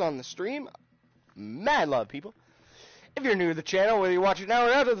 likes on the stream. Mad love, people. If you're new to the channel, whether you watch it now or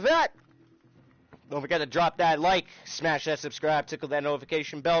after the fact, don't forget to drop that like, smash that subscribe, tickle that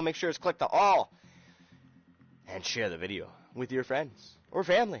notification bell, make sure it's clicked to all, and share the video with your friends, or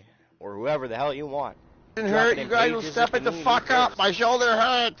family, or whoever the hell you want. Didn't hurt, you guys will step it the fuck up. My shoulder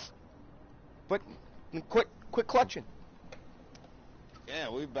hurts. But quit clutching. Yeah,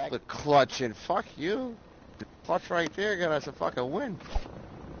 we back. The clutching. Fuck you. Clutch right there got us a fucking win.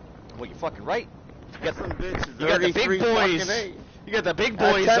 Well, you're fucking right. You got some bitches. You got the big boys. You got the big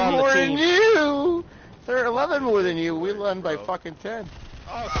boys 10 on more the than team. you. They're 11 more than you. We won by fucking 10.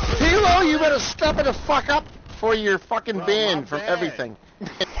 Tilo, you better step it the fuck up for your fucking banned from everything.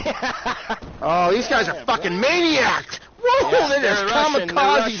 Oh, these guys are fucking maniacs. Whoa, Yeah, they're just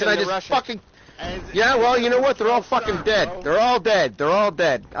kamikazes, and I just fucking. Yeah, well, you know what? They're all fucking dead. They're all dead. They're all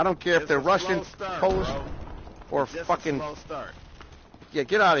dead. I don't care if they're Russian, Polish, or fucking. Yeah,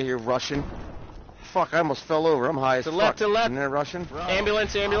 get out of here, Russian. Fuck, I almost fell over. I'm high as fuck. To left. Isn't that Russian? Bro,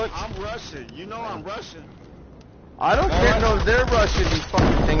 ambulance. I'm Russian. You know I'm Russian. I don't care. No, they're Russian, you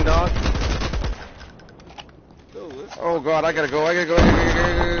fucking ding dog. Oh god, I gotta go.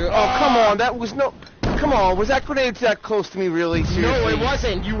 Oh, come on. That was no. Come on, was that grenade that close to me, really? Seriously? No, it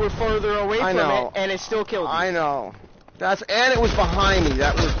wasn't. You were further away from it, and it still killed you. I know. And it was behind me.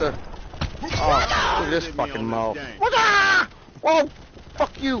 That was the. Oh, look at this fucking mouth. Whoa,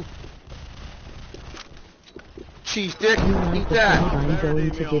 fuck you. Cheese dick, eat that. I'm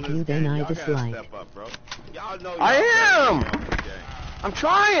going to give you then I dislike. I am. I'm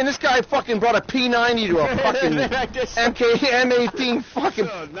trying. This guy fucking brought a P90 to a fucking M18 fucking.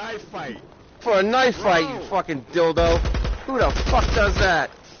 For a knife fight. For a knife fight, you fucking dildo. Who the fuck does that?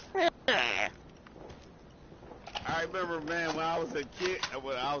 I remember, man, when I was a kid,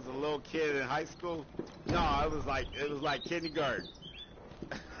 when I was a little kid in high school. No, it was like kindergarten.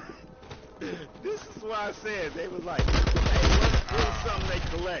 This is what I said. They was like, hey, what's something they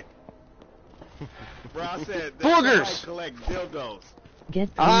collect? Bro, I said, boogers. Collect dildos. Get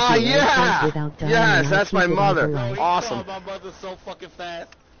yeah! Without dying, yes, that's my mother. Bro, awesome. My mother so fucking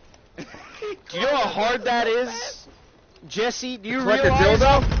fast. Do you know how hard that is? Jesse, do you collect realize a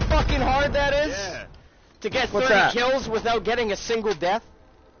dildo? how fucking hard that is? Yeah. To get What's 30 that? kills without getting a single death?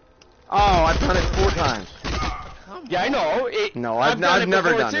 Oh, I've done it 4 times. Yeah, I know. No, I've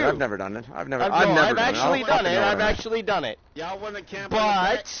never done it. I've never done it. I've actually done it. Y'all want to camp?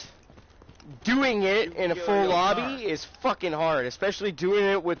 But doing it in a full lobby is fucking hard, especially doing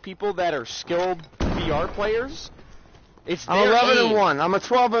it with people that are skilled VR players. It's I'm 11-1. I'm a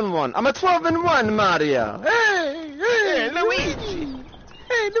 12-1. I'm a 12-1, Mario. Hey, Luigi.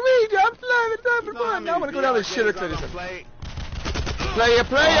 Hey, Luigi, I'm Now I'm gonna go down this shitter to this. Player!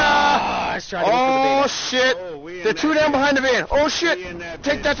 Oh shit! They're two down behind the van. Oh shit!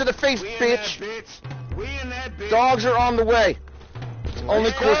 Take that to the face, bitch! Dogs are on the way.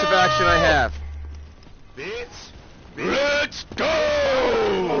 Only course of action I have. Bitch! Let's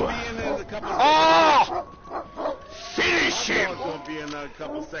go! Oh! Finish him! It's gonna be another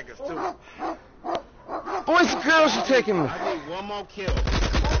couple seconds too. Boys and girls are taking me. I need one more kill.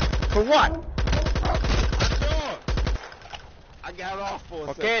 For what? I got off for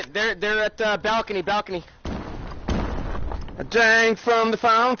a second. Okay, they're at the balcony. I drank from the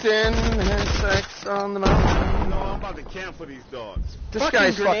fountain and had sex on the mountain. You know, I'm about to camp for these dogs. This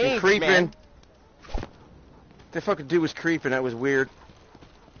guy's fucking creeping. Man. The fucking dude was creeping. That was weird.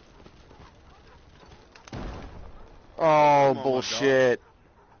 Oh, bullshit.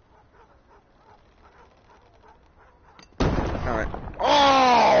 Alright.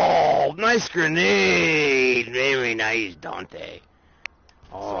 Oh, nice grenade. Very nice, Dante.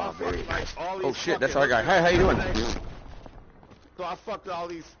 Oh, very nice. Oh, shit, that's our guy. Hi, how you doing? So I fucked all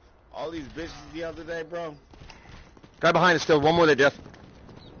these bitches the other day, bro. Guy behind us still. One more there, Jeff.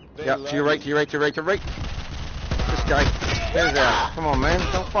 Yeah, to your right. This guy. Get his ass. Come on, man.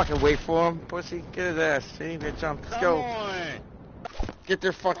 Don't fucking wait for him, pussy. Get his ass. See? Get jumped. Let's go. Get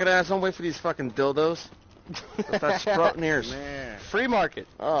their fucking ass. Don't wait for these fucking dildos. That's strutting ears. Man. Free market.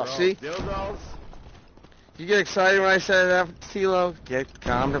 Oh, Bro, see? Dildos? You get excited when I say that, Tilo?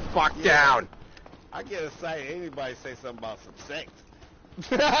 Calm the fuck down. I get excited. Anybody say something about some sex.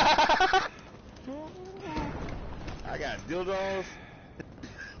 I got dildos.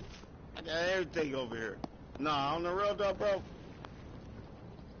 I got everything over here. Nah, on the real though, bro.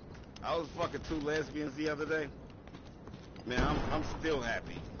 I was fucking two lesbians the other day. Man, I'm still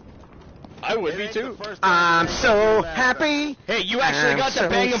happy. I would be too. I'm so happy. Hey, you actually got to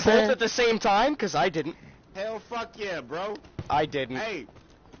bang them both at the same time? Because I didn't. Hell fuck yeah, bro. I didn't. Hey.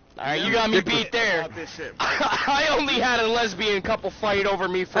 Alright, you got me beat there. I only had a lesbian couple fight over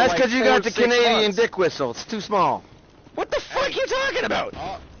me for That's like because you got the 6 Canadian months. dick whistle. It's too small. What the fuck are you talking about?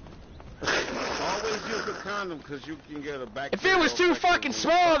 Always use a condom because you can get a back. If it was too fucking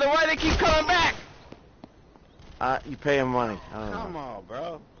small, then why they keep coming back? You pay him money. Come on,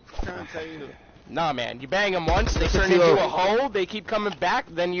 bro. I'm trying to tell you. Nah, man. You bang them once, they turn into a hoe, they keep coming back,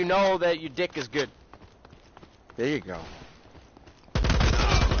 then you know that your dick is good. There you go.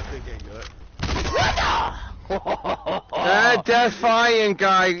 My dick ain't good. That Defiant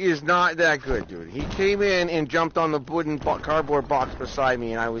guy is not that good, dude. He came in and jumped on the wooden cardboard box beside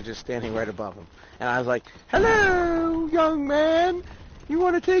me, and I was just standing right above him. And I was like, "Hello, young man. You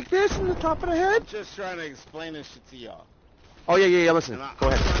want to take this in the top of the head?" I'm just trying to explain this shit to y'all. Oh, yeah, listen. Go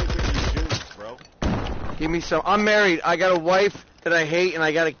ahead. I'm trying to give you juice, bro. Give me some. I'm married. I got a wife that I hate, and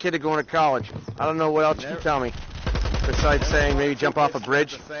I got a kid that's going to college. I don't know what else you can tell me. Besides saying maybe jump off a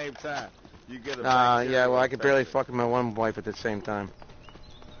bridge. At the same time. You get a yeah, well, I could barely fuck with my one wife at the same time.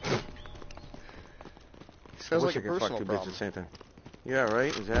 Sounds like a I could fuck personal two bitches problem. at the same time. Yeah,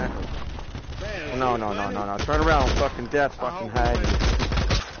 right? Exactly. Man, No. Turn around. Fucking death fucking had you.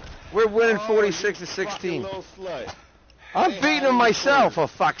 We're winning 46 to 16. Little slut. I'm beating them myself, for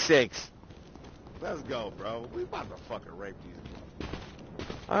fuck's sakes. Let's go, bro. We about to fucking rape these.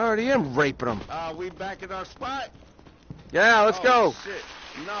 I already am raping them. We back in our spot? Yeah, let's go. Shit.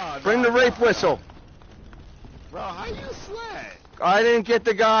 No, Bring the rape whistle. Bro, how you slag? I didn't get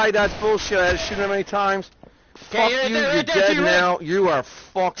the guy. That's bullshit. I had to shoot him many times. Fuck you. You're dead now. You are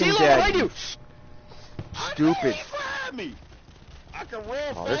fucking dead. You stupid. Me. I can run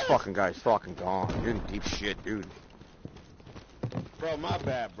Oh, this fucking guy's fucking gone. You're in deep shit, dude. Bro, my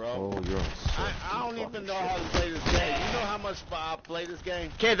bad, bro. Oh, you're I don't even know how to play this game. You know how much I play this game?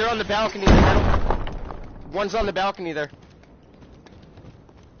 Okay, they're on the balcony there. One's on the balcony there.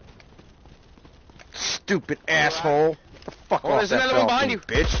 Stupid asshole. Get the fuck off There's that another one behind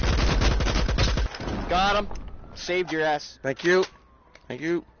balcony, you. bitch. Got him. Saved your ass. Thank you.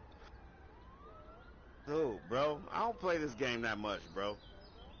 Dude, bro, I don't play this game that much, bro.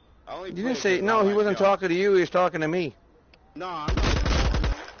 I only You didn't say, no, he wasn't talking to you, he was talking to me. No, I'm not.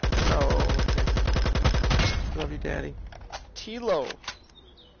 Oh. Love you, Daddy. Tilo.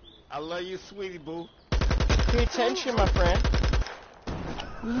 I love you, sweetie boo. Pay attention, my friend.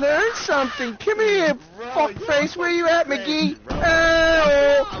 Learn something. Come here, fuckface. Where you at, McGee?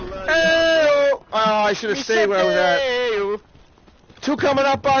 Oh, I should have stayed where I was at. Two coming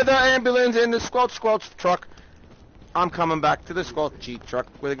up by the ambulance in the squelch truck. I'm coming back to the squelchy truck.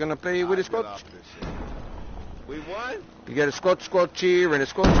 We're gonna play with the squelch. We won? You got a squelch here and a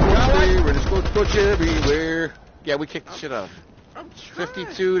squelch here and a squelch everywhere. Yeah, we kicked the shit out. trying.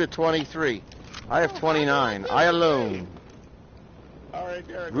 52 to 23. I have 29. I alone. All right,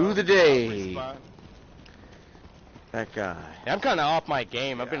 there it Rue goes. the day. That guy. Yeah, I'm kind of off my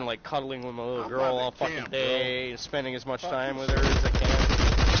game. I've been like cuddling with my little girl all fucking day, spending as much time with her as I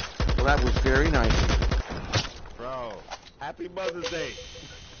can. Well, that was very nice. Bro, happy Mother's Day.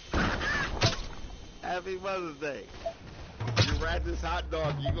 Happy Mother's Day. You ride this hot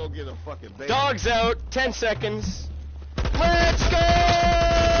dog, you gonna get a fucking baby. Dog's out. 10 seconds. Let's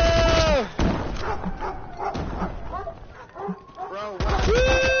go! Bro,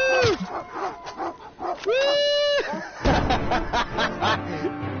 Woo! Woo!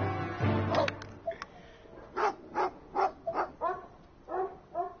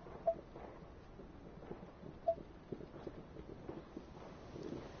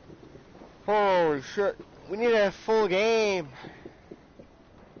 Holy shit. We need a full game.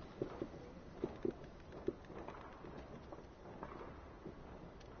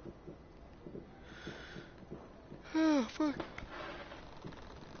 Oh, fuck.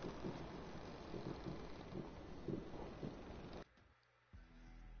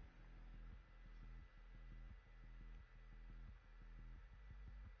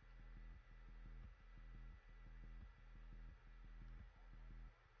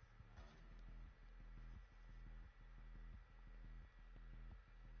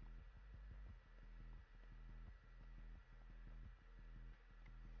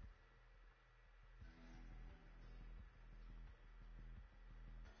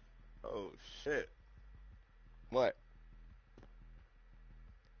 Oh shit. What?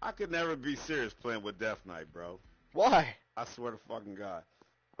 I could never be serious playing with Death Knight, bro. Why? I swear to fucking God.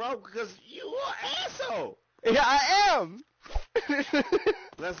 Bro, because you an asshole. Yeah, I am.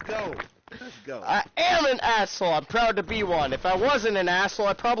 Let's go. Let's go. I am an asshole. I'm proud to be one. If I wasn't an asshole,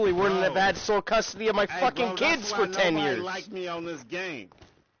 I probably wouldn't have had sole custody of my fucking kids for 10 years. Like me on this game.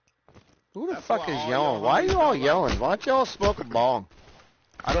 Who the fuck is yelling? Why are you all yelling? Why don't you all smoke a bong?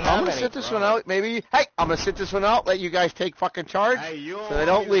 I don't I'm have gonna any, sit this bro. one out. Maybe. Hey, I'm gonna sit this one out. Let you guys take fucking charge, so they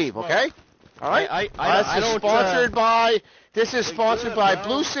don't leave. Okay? All right. I don't. Sponsored by. This is sponsored good, by bro.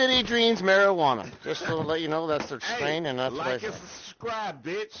 Blue City Dreams Marijuana. Just to let you know that's their strain, and that's like what I and subscribe,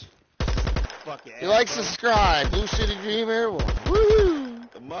 bitch. Fucking You like asshole. subscribe, Blue City Dream Marijuana. Woo!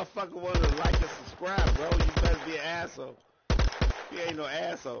 The motherfucker wanted to like and subscribe, bro. You better be an asshole. You ain't no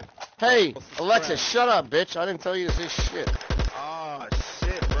asshole. Hey, Subscribe. Alexa, shut up, bitch. I didn't tell you to say shit. Oh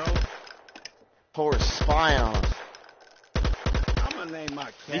shit, bro. Poor spy on us. I'm gonna name my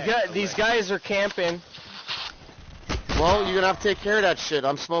cat. These guys are camping Well, you're gonna have to take care of that shit.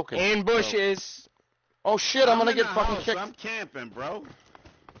 I'm smoking. in bushes. Oh shit, I'm gonna in get the fucking house, kicked. I'm camping, bro.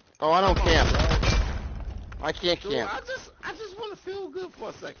 Oh, I don't Come on, camp. bro. I can't Dude, camp. I just want to feel good for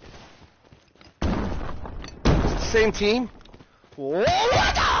a second. It's the same team?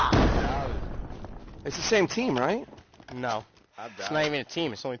 It's the same team, right? No, I it's doubt not it. even a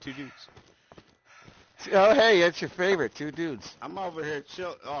team. It's only 2 dudes. Oh, hey, that's your favorite. 2 dudes. I'm over here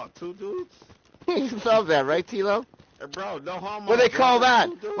chill. Oh, 2 dudes? You love that, right, Tilo? Hey, bro, no homo. What do they call bro. that?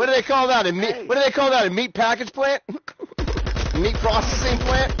 2 dudes. What do they call that? A meat? Hey. What do they call that? A meat package plant? Meat processing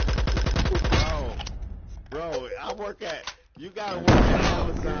plant? Bro, I work at. You gotta work at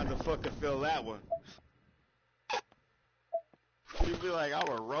Amazon to fucking fill that one. You be like, I'm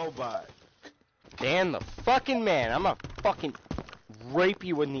a robot. Dan the fucking man. I'm gonna fucking rape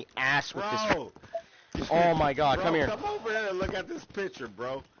you in the ass with Bro. this. Oh my god, Bro, come here. Come over here and look at this picture,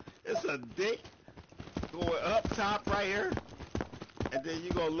 bro. It's a dick going up top right here, and then you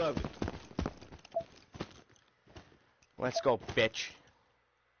gonna love it. Let's go, bitch.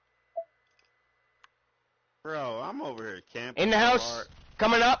 Bro, I'm over here camping. In the so house. hard.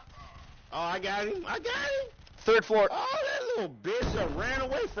 Coming up. Oh, I got him. 3rd floor. Oh, that little bitch that ran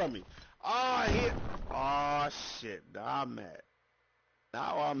away from me. Oh, hit. Oh, shit. Now I'm mad.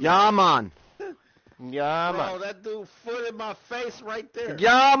 Now I'm mad. Yeah, man. Yeah, Bro, man. that dude foot in my face right there.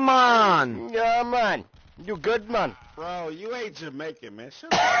 Yeah, man. Yeah, man. You good, man. Bro, you ain't Jamaican, man.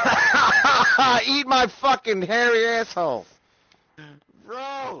 Shut up. Eat my fucking hairy asshole.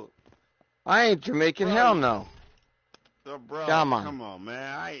 Bro. I ain't Jamaican. Bro. Hell no. So, bro, Come on. come on,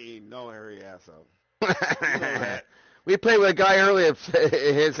 man. I ain't eating no hairy asshole. You know that. We played with a guy earlier.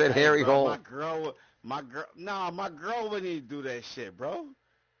 His said Hey, hairy bro, hole. my girl wouldn't even do that shit, bro.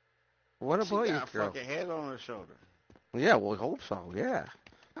 What She about got you, a girl? fucking head on her shoulder. Yeah, well, hope so. Yeah.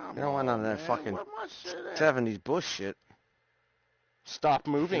 Come You don't want none of on, that man. fucking Where my shit at? 70s bush shit. Stop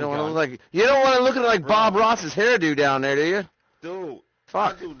moving, You don't want to gun. look like Bro. Bob Ross's hairdo down there, do you? Dude,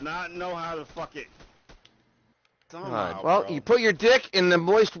 Fuck. I do not know how to fuck it. All Somehow, right. Well, bro. you put your dick in the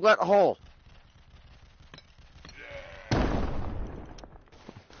moist, wet hole.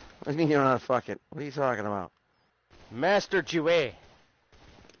 What do you mean you don't know how to fuck it? What are you talking about? Master Jouet.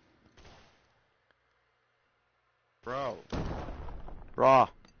 Bro. Raw.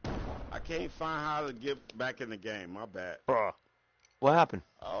 I can't find how to get back in the game. My bad. Bro. What happened?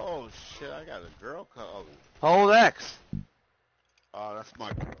 Oh, shit. I got a girl calling. Hold X. Oh, that's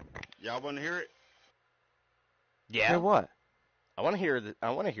my... Y'all want to hear it? Yeah. Hear what? I want to hear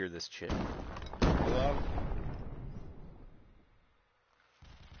this shit. Hello?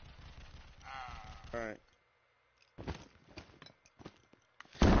 Alright.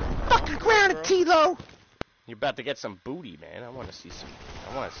 Fucking ground it, T-Lo! You're about to get some booty, man. I want to see some...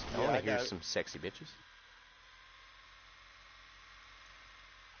 I want to hear some sexy bitches.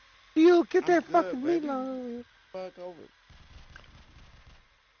 You get that fucking reload. Fuck over.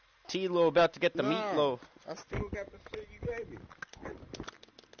 T-Lo about to get the meatloaf. I still got the shit you gave me.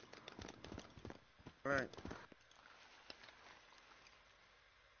 Alright.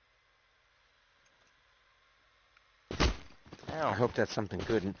 I hope that's something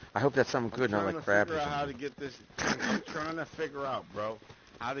good. I hope that's something good, not like crap or I'm trying to figure out how to something. get this. I'm trying to figure out, bro,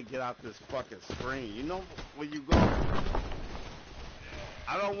 how to get out this fucking screen. You know when you go.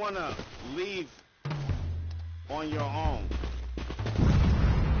 I don't want to leave on your own.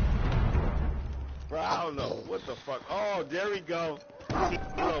 Bro, I don't know. What the fuck? Oh, there we go.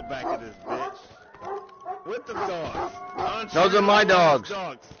 T-Lo back in this bitch. With the dogs. Those are my dogs.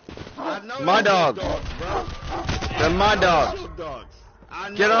 I know My dogs. Bro. They're my dogs.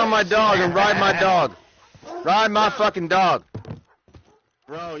 Get on my dog and ride my dog. Ride my fucking dog.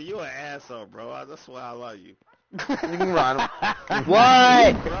 Bro, you an asshole, bro. That's why I love you. You can ride him.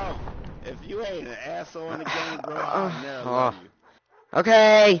 What? Bro, if you ain't an asshole in the game, bro, I'll never love you.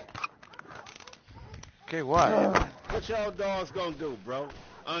 Okay. Okay, what? What y'all dogs gonna do, bro?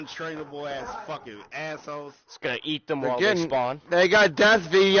 Untrainable ass fucking assholes. It's gonna eat them while they spawn. They got Death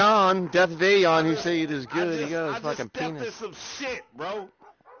V on. Death V on who say it is good. He got his fucking penis. I just stepped in some shit, bro.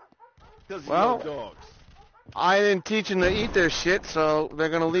 Because Well, of your dogs. I didn't teach them to eat their shit, so they're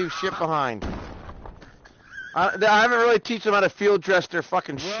gonna leave shit behind. I haven't really teach them how to field dress their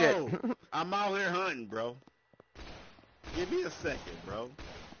fucking shit. I'm out here hunting, bro. Give me a second, bro.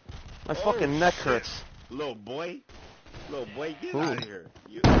 My fucking neck hurts. Little boy, get out of here.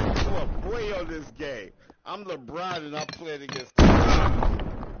 You a boy on this game. I'm LeBron and I'm playing against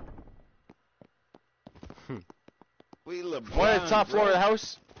we LeBron. What at the top floor of the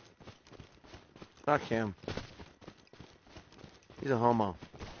house? Fuck him. He's a homo.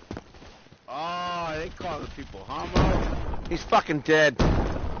 Oh, they calling people homo. He's fucking dead.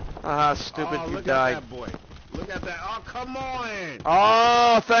 Ah, stupid, you look died. At that boy. Look at that. Oh, come on.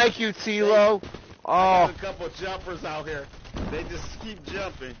 Oh, thank you, T-Lo. I got a couple jumpers out here. They just keep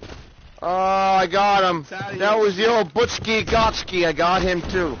jumping. Oh, I got him. That was the old Butchki Gotski. I got him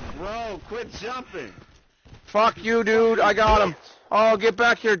too. Bro, quit jumping. Fuck you, dude. I got him. Oh, get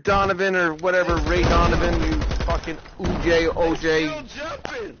back here, Donovan, or whatever, Ray Donovan, you fucking OJ. Still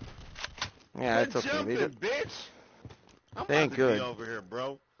jumping. Yeah, Quit that's okay. jumping, bitch. I'm They ain't about to be good. over here,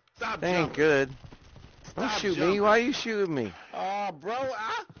 bro. Stop They ain't jumping. good. Don't Stop shoot me. jumping. Why are you shooting me? Oh, bro.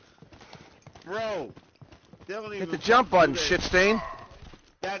 They don't even Hit the jump button, do that. shit stain.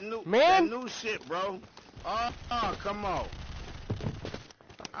 That new shit, bro. Oh, come on.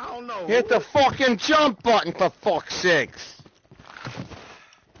 I don't know. Hit the fucking jump button, for fuck's sakes.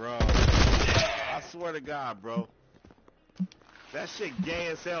 Bro. I swear to God, bro. That shit gay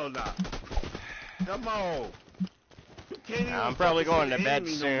as hell now. Come on. You can't even I'm probably fucking going see to the bed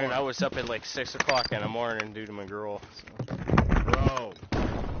enemy no soon. more. I was up at like 6 o'clock in the morning due to my girl. So. Bro.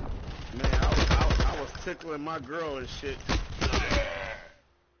 Man, I was tickling my girl and shit.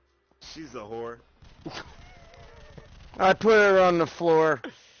 She's a whore. I put her on the floor.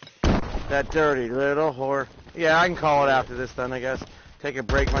 That dirty little whore. Yeah, I can call it after this then, I guess. Take a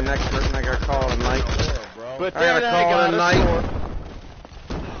break, my neck's hurting, I gotta call it a night. But I gotta then call it a I got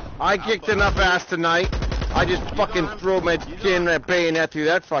night. I kicked enough ass tonight. I just fucking threw my bayonet through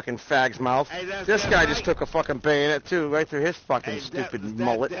that fucking fag's mouth. This guy just took a fucking bayonet too, right through his fucking stupid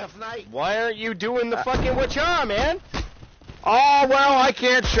mullet. Why aren't you doing the fucking whatcha, man? Oh, well, I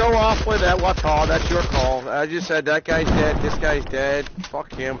can't show off with that. What's all? That's your call. I just said that guy's dead, this guy's dead.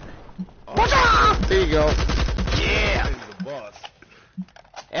 Fuck him. Whatcha! There you go. Yeah!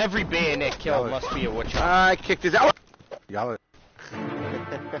 Every bayonet kill must be a whatcha. I kicked his out. Y'all.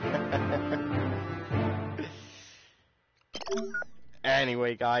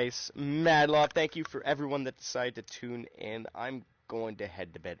 Anyway, guys, mad love. Thank you for everyone that decided to tune in. I'm going to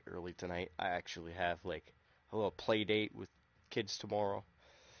head to bed early tonight. I actually have like a little play date with kids tomorrow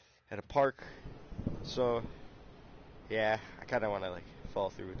at a park. So, yeah, I kind of want to like follow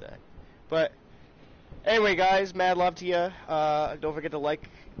through with that. But anyway, guys, mad love to you. Don't forget to like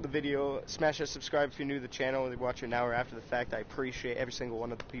the video, smash that subscribe if you're new to the channel and watch it now or after the fact. I appreciate every single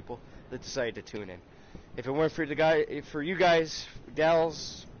one of the people that decided to tune in. If it weren't for for you guys,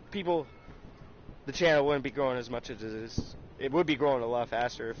 gals, people, the channel wouldn't be growing as much as it is. It would be growing a lot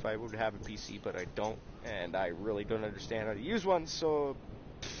faster if I would have a PC, but I don't, and I really don't understand how to use one, so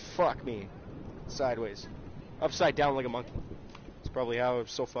fuck me. Sideways. Upside down like a monkey. It's probably how I'm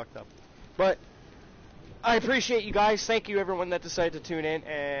so fucked up. But I appreciate you guys. Thank you, everyone that decided to tune in,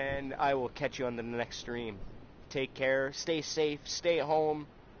 and I will catch you on the next stream. Take care. Stay safe. Stay at home.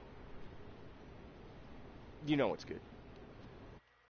 You know what's good.